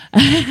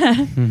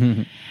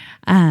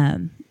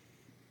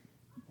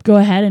 Go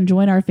ahead and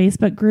join our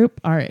Facebook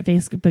group, our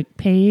Facebook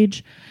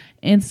page,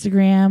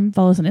 Instagram.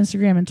 Follow us on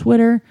Instagram and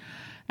Twitter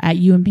at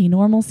UMP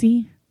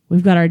Normalcy.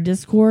 We've got our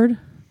Discord.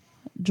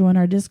 Join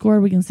our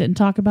Discord. We can sit and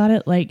talk about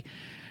it. Like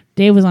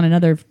Dave was on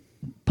another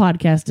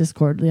podcast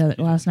Discord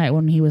last night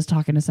when he was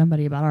talking to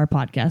somebody about our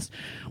podcast.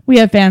 We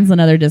have fans on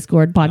other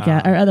Discord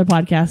podcast or other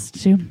podcasts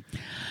too.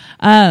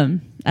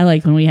 I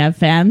like when we have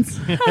fans.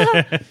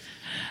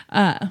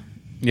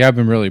 Yeah, I've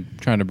been really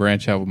trying to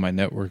branch out with my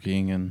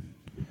networking and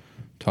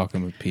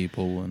talking with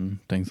people and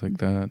things like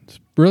that. It's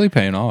really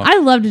paying off. I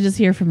love to just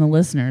hear from the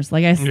listeners.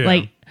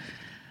 Like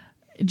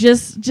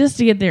just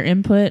to get their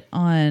input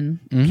on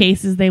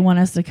cases they want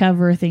us to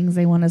cover, things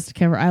they want us to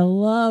cover. I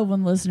love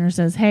when the listener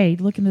says, "Hey,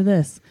 look into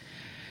this."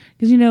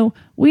 Because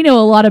we know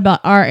a lot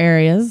about our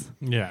areas.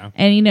 Yeah.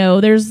 And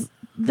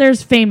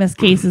there's famous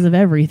cases of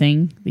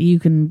everything that you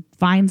can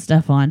find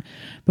stuff on.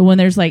 But when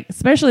there's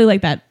especially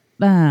like that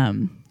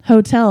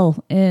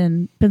hotel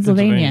in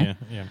Pennsylvania.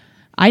 Yeah.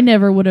 I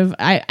never would have.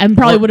 I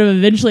probably would have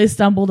eventually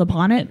stumbled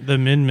upon it. The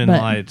Min Min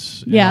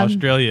Lights in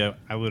Australia,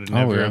 I would have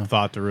never have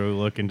thought to really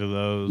look into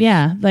those.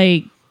 Yeah,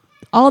 like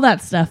all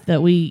that stuff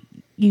that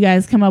you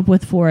guys come up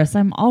with for us.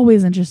 I'm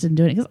always interested in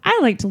doing it because I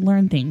like to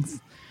learn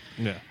things.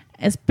 Yeah,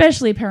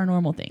 especially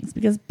paranormal things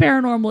because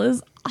paranormal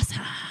is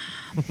awesome.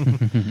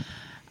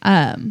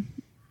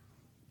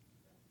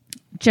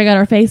 Check out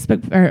our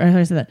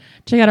Facebook,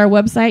 check out our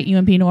website,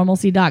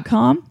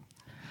 umpnormalcy.com.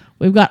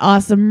 We've got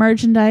awesome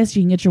merchandise.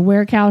 You can get your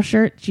Were Cow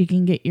shirts. You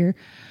can get your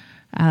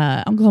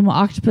Oklahoma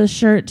Octopus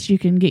shirts. You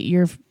can get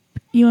your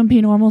UMP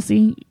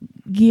Normalcy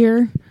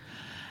gear.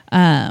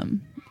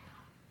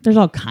 There's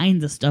all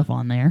kinds of stuff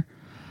on there.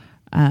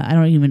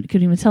 Couldn't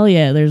even tell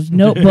you. There's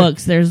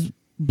notebooks. There's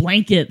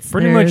blankets.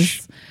 Pretty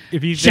much.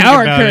 If you think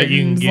shower about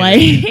curtains, it,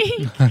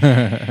 you can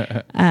get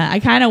it. I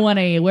kind of want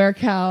a Were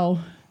Cow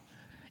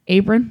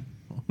apron.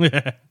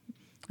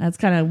 That's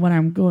kind of what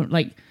I'm going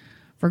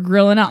for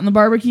grilling out in the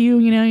barbecue.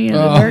 The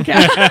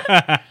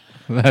WearCow.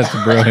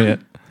 That's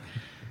brilliant.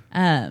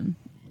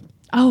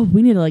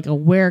 We need a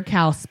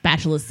WearCow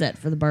spatula set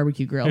for the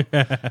barbecue grill.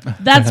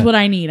 That's what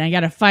I need. I got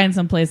to find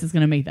some place that's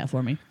going to make that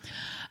for me.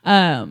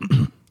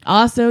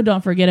 Also,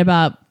 don't forget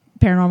about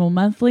Paranormal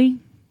Monthly.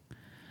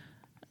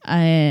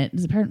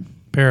 Is it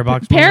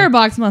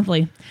Parabox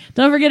Monthly?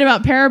 Don't forget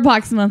about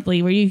Parabox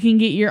Monthly, where you can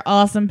get your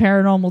awesome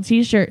paranormal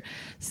T-shirt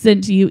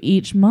sent to you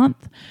each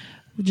month,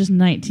 just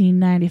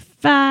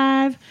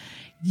 $19.95.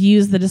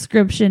 Use the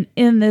description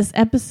in this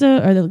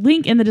episode, or the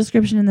link in the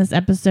description in this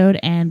episode,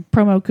 and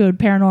promo code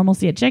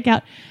ParanormalC at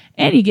checkout,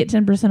 and you get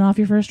 10% off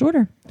your first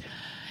order.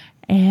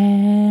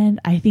 And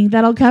I think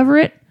that'll cover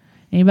it.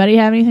 Anybody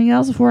have anything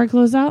else before I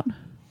close out?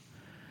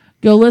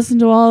 Go listen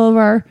to all of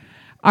our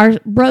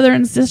brother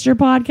and sister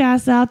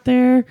podcasts out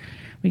there.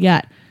 We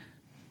got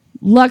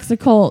Lux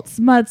Occult,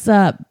 Smuts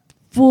Up,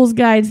 Fool's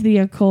Guide to the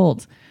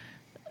Occult,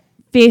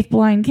 Faith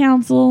Blind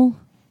Council,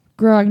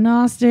 Grow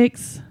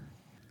Agnostics,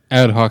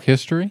 Ad Hoc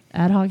History.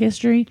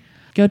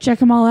 Go check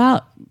them all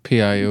out.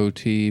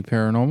 PIOT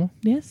Paranormal.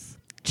 Yes.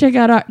 Check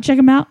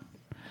them out.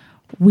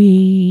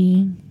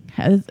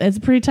 It's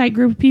a pretty tight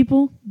group of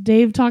people.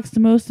 Dave talks to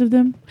most of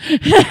them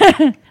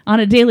on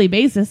a daily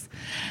basis.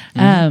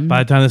 By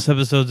the time this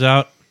episode's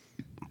out,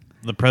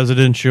 the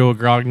presidential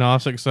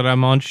Grognostics that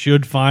I'm on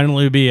should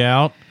finally be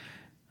out.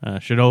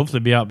 Should hopefully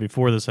be out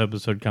before this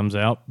episode comes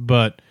out.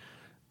 But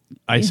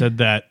I said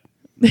that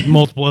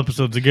multiple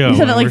episodes ago. You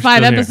said that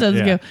 5 episodes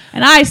ago.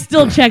 And I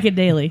still check it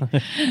daily.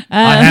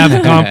 I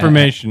have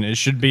confirmation. It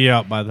should be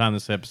out by the time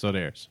this episode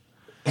airs.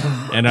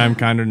 And I'm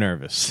kind of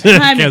nervous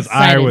because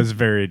I was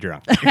very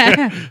drunk.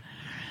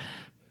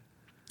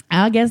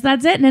 I guess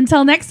that's it. And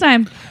until next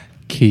time,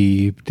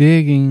 keep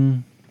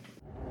digging.